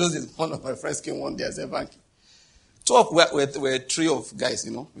one of my friends came one day and said, Banky. 3 of guys,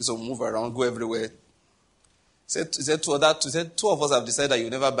 we used to move around, go everywhere. He said 2 of us have decided that you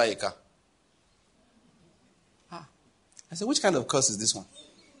never buy a car. I said, which kind of curse is this one?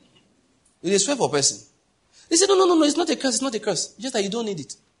 It is swear for person. He said, no, it's not a curse, It's just that you don't need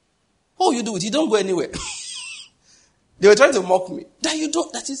it. Oh, you do it, you don't go anywhere. They were trying to mock me. That you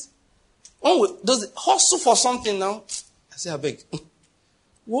don't, that is. Does it hustle for something now? I say, I beg.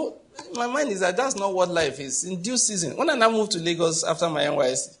 Well, my mind is that that's not what life is. In due season. When I now moved to Lagos after my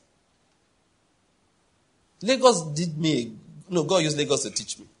NYSC, God used Lagos to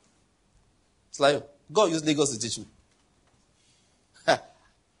teach me. It's like, God used Lagos to teach me.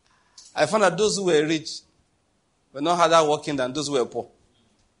 I found that those who were rich were not harder working than those who were poor.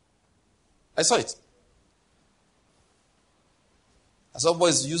 I saw it. I saw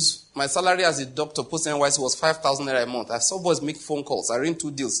boys use my salary as a doctor post NYSC was 5,000 naira a month. I saw boys make phone calls. I ran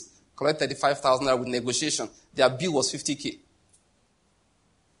 2 deals, collect 35,000 naira with negotiation. Their bill was 50K.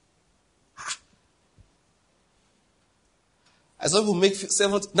 I saw people make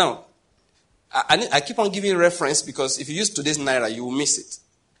 70. Now, I keep on giving reference because if you use today's naira, you will miss it.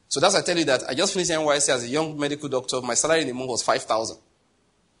 So that's why I tell you that I just finished NYSC as a young medical doctor. My salary in a month was 5,000.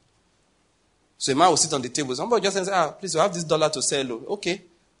 So a man will sit on the table. Somebody just says, please, you have this dollar to sell. Okay.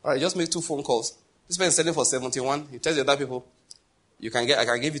 All right, just make 2 phone calls. This person is selling for 71. He tells the other people, I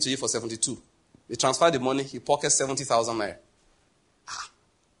can give it to you for 72. They transfer the money. He pockets 70,000 naira.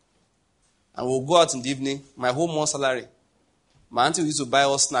 And we'll go out in the evening. My whole month salary. My auntie used to buy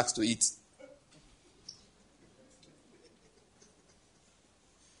us snacks to eat.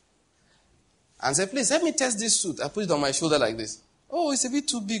 And say, please, help me test this suit. I put it on my shoulder like this. Oh, it's a bit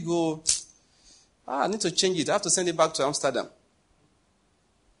too big. Oh, I need to change it. I have to send it back to Amsterdam.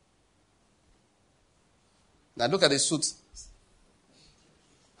 Now look at the suit.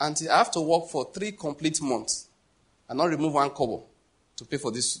 And I have to work for 3 complete months and not remove 1 kobo to pay for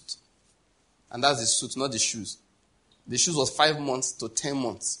this suit. And that's the suit, not the shoes. The shoes was 5 months to 10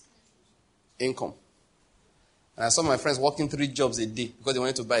 months income. And I saw my friends working 3 jobs a day because they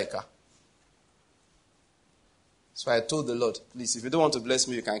wanted to buy a car. So I told the Lord, please, if you don't want to bless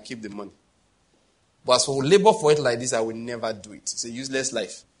me, you can keep the money. But as for labor for it like this, I will never do it. It's a useless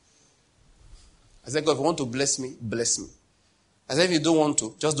life. I said, God, if you want to bless me, bless me. I said, if you don't want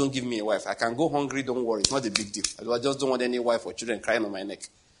to, just don't give me a wife. I can go hungry, don't worry. It's not a big deal. I just don't want any wife or children crying on my neck.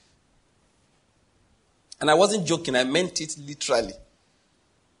 And I wasn't joking. I meant it literally.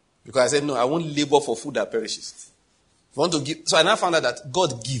 Because I said, no, I won't labor for food that perishes. If you want to give. So I now found out that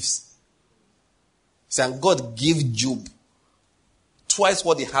God gives. And God gave Job twice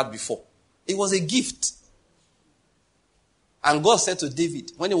what he had before. It was a gift. And God said to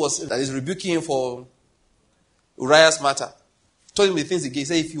David, when he was rebuking him for Uriah's matter, told him the things he gave. He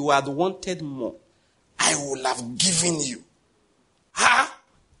said, if you had wanted more, I would have given you. I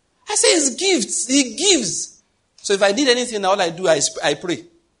say it's gifts. He gives. So if I need anything, all I do, I pray.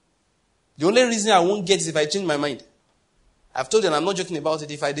 The only reason I won't get is if I change my mind. I've told you, and I'm not joking about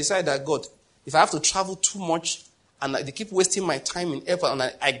it, if I decide that God, if I have to travel too much, and they keep wasting my time in airport,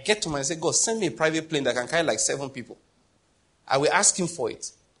 and I get to my and say, God, send me a private plane that can carry like 7 people. I will ask him for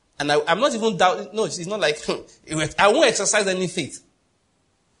it. And I'm not even doubting. No, it's not like, I won't exercise any faith.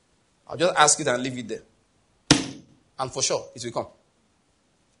 I'll just ask it and leave it there. And for sure, it will come.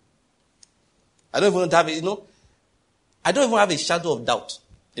 I don't even have a shadow of doubt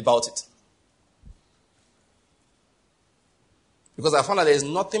about it. Because I found out there is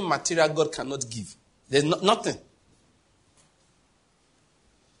nothing material God cannot give. There's nothing.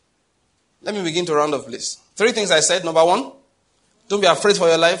 Let me begin to round off, please. 3 things I said. Number 1, don't be afraid for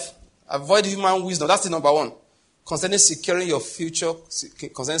your life. Avoid human wisdom. That's the number 1. Concerning securing your future,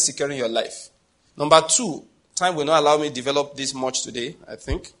 concerning securing your life. Number 2, time will not allow me to develop this much today, I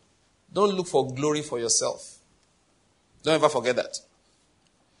think. Don't look for glory for yourself. Don't ever forget that.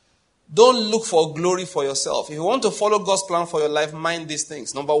 Don't look for glory for yourself. If you want to follow God's plan for your life, mind these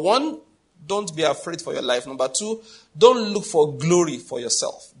things. Number 1, don't be afraid for your life. Number 2, don't look for glory for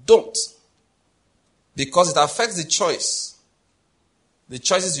yourself. Don't. Because it affects the choice. The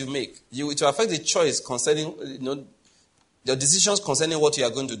choices you make. It will affect the choice concerning, your decisions concerning what you are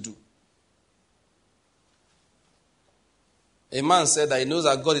going to do. A man said that he knows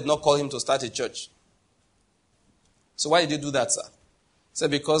that God did not call him to start a church. So why did you do that, sir? He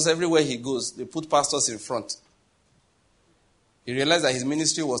said, because everywhere he goes, they put pastors in front. He realized that his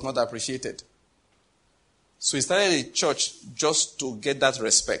ministry was not appreciated. So he started a church just to get that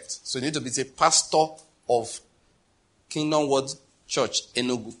respect. So you need to be a pastor of Kingdom Word Church,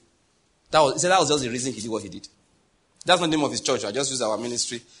 Enugu. He said that was just the reason he did what he did. That's not the name of his church. I just used our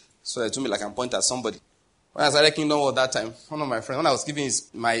ministry so it told me like I can point at somebody. When I started Kingdom Word that time, one of my friends, when I was giving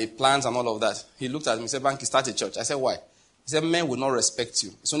my plans and all of that, he looked at me and said, Banky, start a church. I said, why? He said, men will not respect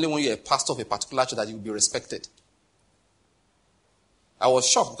you. It's only when you're a pastor of a particular church that you will be respected. I was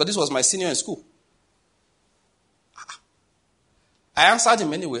shocked because this was my senior in school. I answered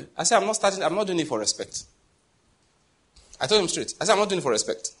him anyway. I said, I'm not doing it for respect. I told him straight. I said, I'm not doing it for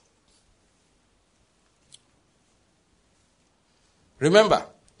respect. Remember,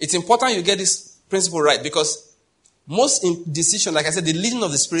 it's important you get this principle right because most decisions, like I said, the leading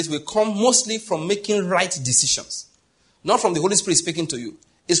of the Spirit will come mostly from making right decisions. Not from the Holy Spirit speaking to you.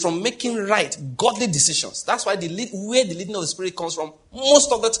 It's from making right, godly decisions. That's why where the leading of the Spirit comes from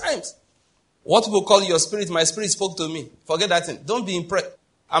most of the times. What people call your spirit, my spirit spoke to me. Forget that thing. Don't be impressed.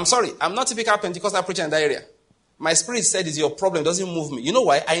 I'm sorry. I'm not typical Pentecostal preacher in that area. My spirit said it's your problem. It doesn't move me. You know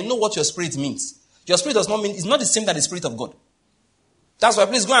why? I know what your spirit means. Your spirit does not mean, it's not the same that the Spirit of God. That's why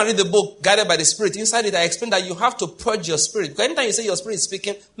please go and read the book, Guided by the Spirit. Inside it, I explain that you have to purge your spirit. Because anytime you say your spirit is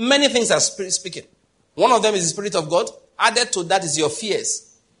speaking, many things are spirit speaking. One of them is the Spirit of God. Added to that is your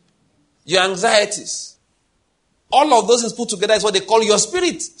fears, your anxieties. All of those things put together is what they call your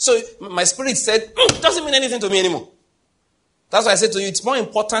spirit. So my spirit said, it doesn't mean anything to me anymore. That's why I said to you, it's more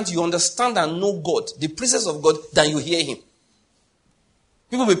important you understand and know God, the presence of God, than you hear Him.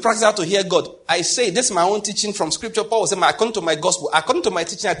 People will practice how to hear God. I say, this is my own teaching from Scripture. Paul said, according to my gospel, according to my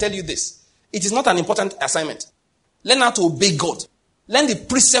teaching, I tell you this. It is not an important assignment. Learn how to obey God. Learn the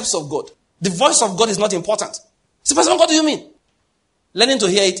precepts of God. The voice of God is not important. So, what do you mean? Learning to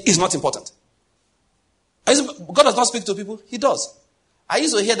hear it is not important. God does not speak to people. He does. I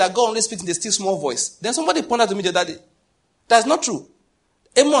used to hear that God only speaks in the still small voice. Then somebody pointed to me the other day. That's not true.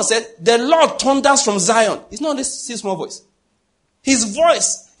 Amos said, the Lord thunders from Zion. It's not only still small voice. His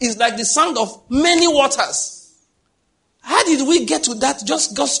voice is like the sound of many waters. How did we get to that?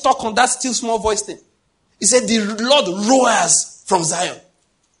 Just got stuck on that still small voice thing. He said, the Lord roars from Zion.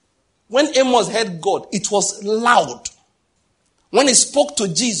 When Amos heard God, it was loud. When he spoke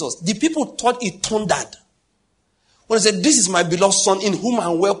to Jesus, the people thought he thundered. When he said, this is my beloved son in whom I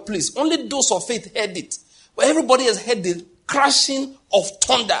am well pleased. Only those of faith heard it. But everybody has heard the crashing of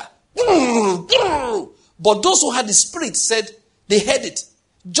thunder. But those who had the Spirit said they heard it.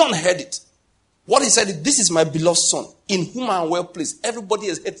 John heard it. What he said is, this is my beloved son in whom I am well pleased. Everybody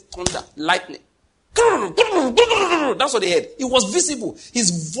has heard thunder, lightning. That's what they heard. It was visible.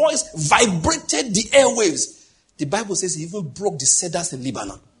 His voice vibrated the airwaves. The Bible says he even broke the cedars in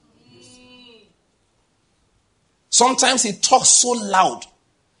Lebanon. Sometimes he talks so loud,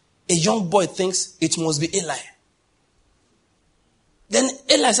 a young boy thinks it must be Eli. Then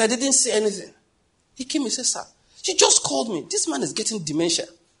Eli said, I didn't say anything. He came and said, sir, you just called me. This man is getting dementia.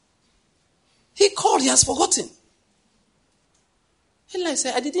 He called, he has forgotten. Eli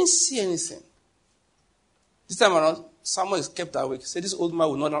said, I didn't see anything. This time around, Samuel is kept awake. He said, this old man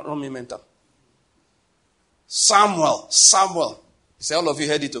will not run me mental. Samuel. He said, all of you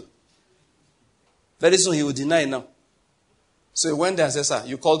heard it too. Very soon he will deny it now. So he went there and said, sir,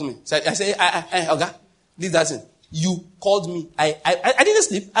 you called me. I said, okay, leave that in. You called me. I didn't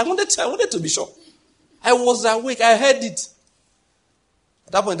sleep. I wanted to be sure. I was awake. I heard it.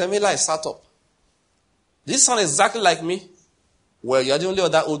 At that point, Eli sat up. Did it sound exactly like me? Well, you're the only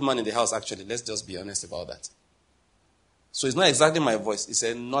other old man in the house, actually. Let's just be honest about that. So it's not exactly my voice. He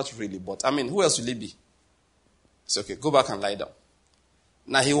said, not really, but who else will it be? I said, okay, go back and lie down.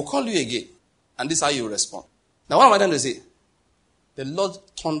 Now he will call you again. And this is how you respond. Now what am I trying to say? The Lord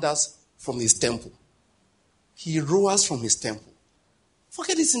thunders from his temple. He roars from his temple.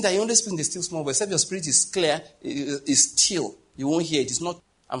 Forget this thing that you only speak in the still small voice. Except your spirit is clear, is still. You won't hear it. It's not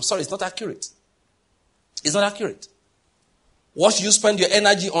accurate. It's not accurate. What should you spend your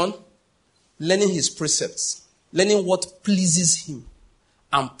energy on? Learning his precepts. Learning what pleases him.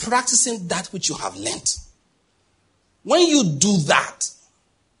 And practicing that which you have learned. When you do that,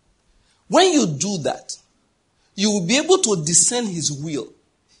 you will be able to discern his will.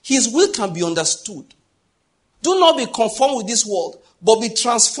 His will can be understood. Do not be conformed with this world, but be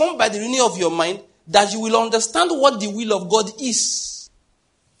transformed by the renewal of your mind, that you will understand what the will of God is.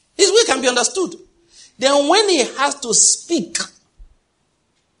 His will can be understood. Then when he has to speak,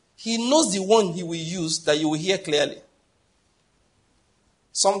 he knows the one he will use that you will hear clearly.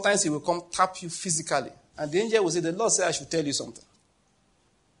 Sometimes he will come tap you physically. And the angel will say, the Lord said I should tell you something.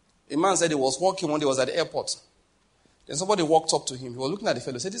 A man said he was walking one day, was at the airport. Then somebody walked up to him. He was looking at the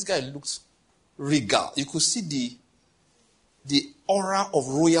fellow. He said, this guy looked regal. You could see the aura of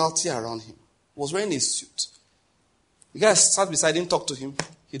royalty around him. He was wearing a suit. The guy sat beside him, talked to him.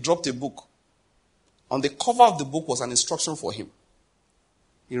 He dropped a book. On the cover of the book was an instruction for him.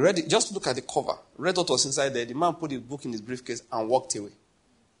 He read it. Just look at the cover. Read what was inside there. The man put the book in his briefcase and walked away.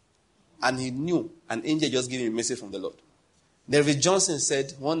 And he knew an angel just gave him a message from the Lord. Neville Johnson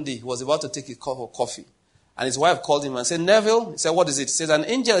said one day he was about to take a cup of coffee. And his wife called him and said, Neville, he said, what is it? He said, an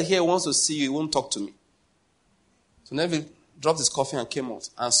angel here wants to see you. He won't talk to me. So Neville dropped his coffee and came out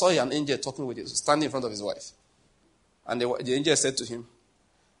and saw an angel talking with him, standing in front of his wife. And the angel said to him,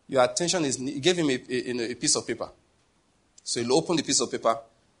 your attention is, he gave him a piece of paper. So he opened the piece of paper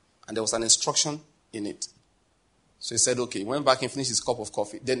and there was an instruction in it. So he said, okay. He went back and finished his cup of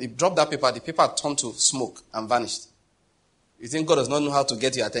coffee. Then he dropped that paper. The paper turned to smoke and vanished. You think God does not know how to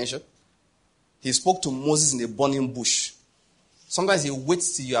get your attention? He spoke to Moses in a burning bush. Sometimes he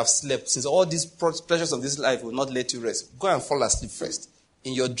waits till you have slept. Since all these pleasures of this life will not let you rest, go and fall asleep first.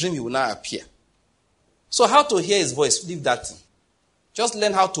 In your dream, he will now appear. So how to hear his voice? Leave that thing. Just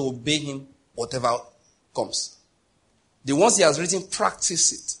learn how to obey him, whatever comes. The ones he has written,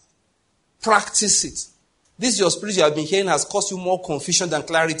 practice it. Practice it. This your spirit you have been hearing has caused you more confusion than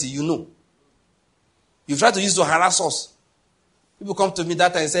clarity, you know. You try to use to harass us. People come to me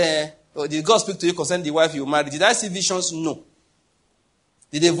that time and say, oh, did God speak to you concerning the wife you married? Did I see visions? No.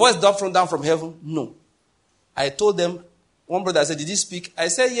 Did a voice down from heaven? No. I told them, one brother said, did he speak? I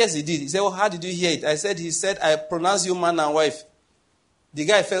said, yes, he did. He said, well, how did you hear it? I said, he said, I pronounce you man and wife. The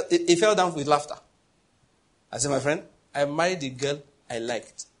guy fell down with laughter. I said, my friend, I married a girl I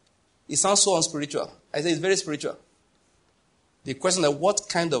liked. It sounds so unspiritual. I said, it's very spiritual. The question is, what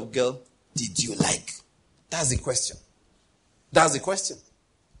kind of girl did you like? That's the question. That's the question.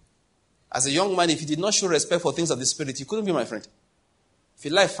 As a young man, if you did not show respect for things of the spirit, you couldn't be my friend. If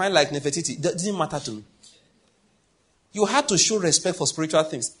you find like Nefertiti, that didn't matter to me. You had to show respect for spiritual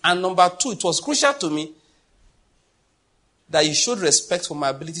things. And number two, it was crucial to me that you showed respect for my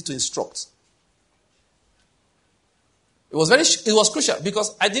ability to instruct. It was crucial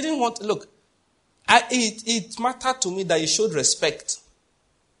because I didn't want, it mattered to me that you showed respect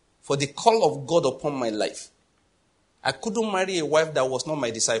for the call of God upon my life. I couldn't marry a wife that was not my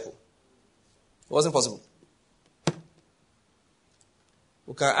disciple. It wasn't possible.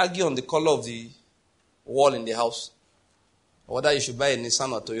 We can argue on the color of the wall in the house, or whether you should buy a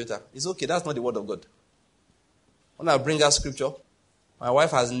Nissan or Toyota. It's okay, that's not the word of God. When I bring out scripture, my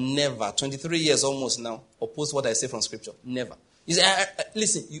wife has never, 23 years almost now, opposed what I say from scripture. Never. You say,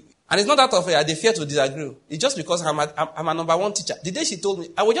 listen, and it's not that of her, they fear to disagree. It's just because I'm a number one teacher. The day she told me,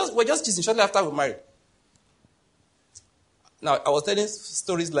 we're just teaching shortly after we married. Now, I was telling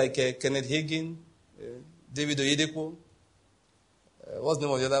stories like Kenneth Hagin, David Oyedepo. What's the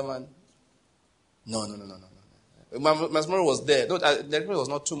name of the other man? No. Masmoro was there. No, there was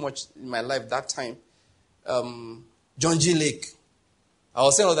not too much in my life that time. John G. Lake. I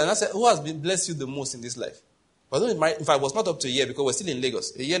was saying all that, and I said, who has been blessed you the most in this life? But in fact, it was not up to a year because we're still in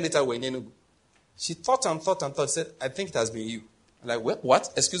Lagos. A year later, we're in Enugu. She thought. Said, I think it has been you. I'm like, what?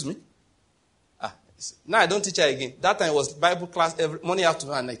 Excuse me? Now I don't teach her again. That time it was Bible class every morning,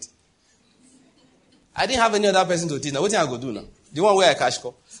 afternoon, and night. I didn't have any other person to teach. Now, what thing I go do now? The one where I cash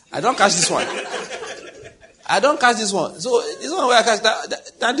call. I don't catch this one. So this one where I catch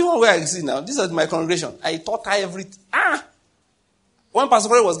that the one where I see now. This is my congregation. I taught her everything. When Pastor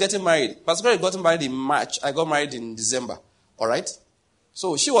Corey was getting married, Pastor Corey got married in March. I got married in December. All right?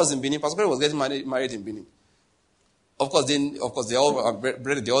 So she was in Benin. Pastor Corey was getting married in Benin. Of course, they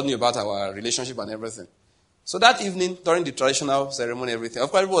all knew about our relationship and everything. So that evening, during the traditional ceremony, everything,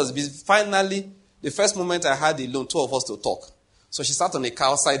 of course, everyone was busy. Finally, the first moment I had alone, two of us to talk. So she sat on a car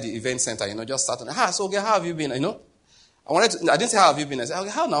outside the event center, just sat on. So okay, how have you been? I didn't say how have you been. I said,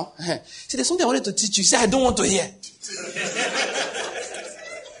 okay, how now? See, there's something I wanted to teach you. She said, I don't want to hear.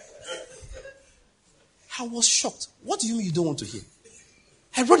 I was shocked. What do you mean you don't want to hear?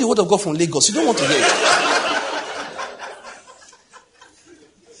 I brought the word of God from Lagos. You don't want to hear it.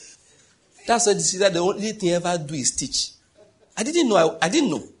 That's why she said the only thing I ever do is teach. I didn't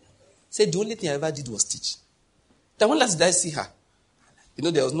know. Said the only thing I ever did was teach. Then when last did I see her?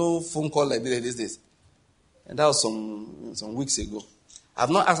 There was no phone call like this these days. And that was some weeks ago.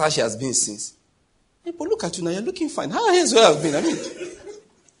 I've not asked how she has been since. Hey, but look at you now, you're looking fine. How has you have been?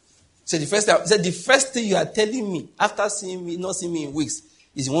 The first thing you are telling me after not seeing me in weeks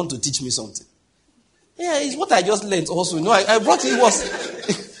is you want to teach me something. Yeah, it's what I just learned also. I brought it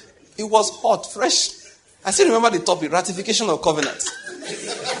It was hot, fresh. I still remember the topic, ratification of covenants.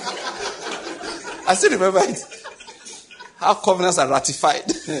 I still remember it. How covenants are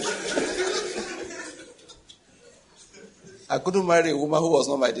ratified. I couldn't marry a woman who was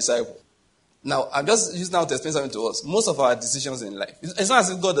not my disciple. Now, I'm just using now to explain something to us. Most of our decisions in life, it's not as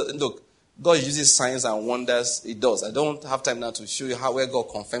if God uses signs and wonders. He does. I don't have time now to show you where God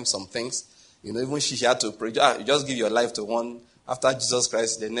confirms some things. Even she had to pray. You just give your life to one. After Jesus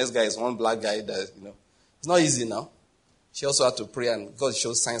Christ, the next guy is one black guy. It's not easy now. She also had to pray, and God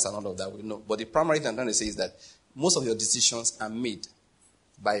shows signs and all of that. We know. But the primary thing I'm trying to say is that most of your decisions are made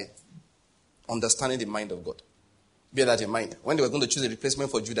by understanding the mind of God. Bear that in mind. When they were going to choose a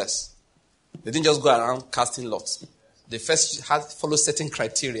replacement for Judas, they didn't just go around casting lots. They first had to follow certain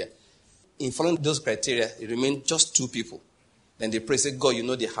criteria. In following those criteria, it remained just 2 people. Then they pray, say, God, you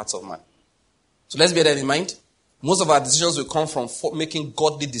know the hearts of man. So let's bear that in mind. Most of our decisions will come from making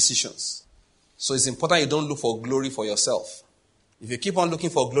godly decisions. So it's important you don't look for glory for yourself. If you keep on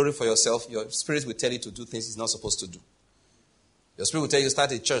looking for glory for yourself, your spirit will tell you to do things it's not supposed to do. Your spirit will tell you to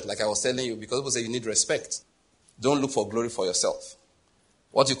start a church, like I was telling you, because people say you need respect. Don't look for glory for yourself.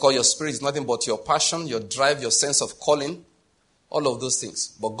 What you call your spirit is nothing but your passion, your drive, your sense of calling, all of those things.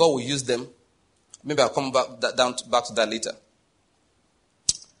 But God will use them. Maybe I'll come back to that later.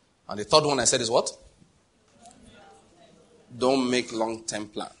 And the third one I said is what? Don't make long-term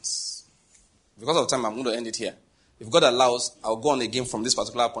plans. Because of time, I'm going to end it here. If God allows, I'll go on again from this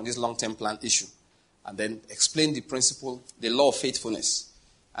particular point, this long-term plan issue, and then explain the principle, the law of faithfulness,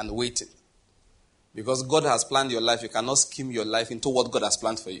 and waiting. Because God has planned your life, you cannot scheme your life into what God has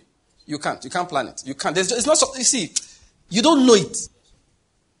planned for you. You can't plan it. You can't. It's not so, you see, you don't know it.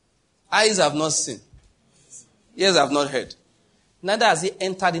 Eyes have not seen. Ears have not heard. Neither has it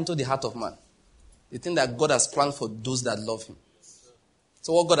entered into the heart of man. The thing that God has planned for those that love him.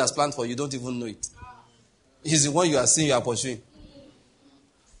 So what God has planned for you, don't even know it. He's the one you are seeing, you are pursuing.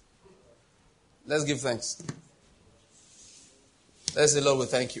 Let's give thanks. Let's say, Lord, we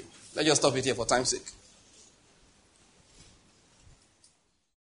thank you. Let's just stop it here for time's sake.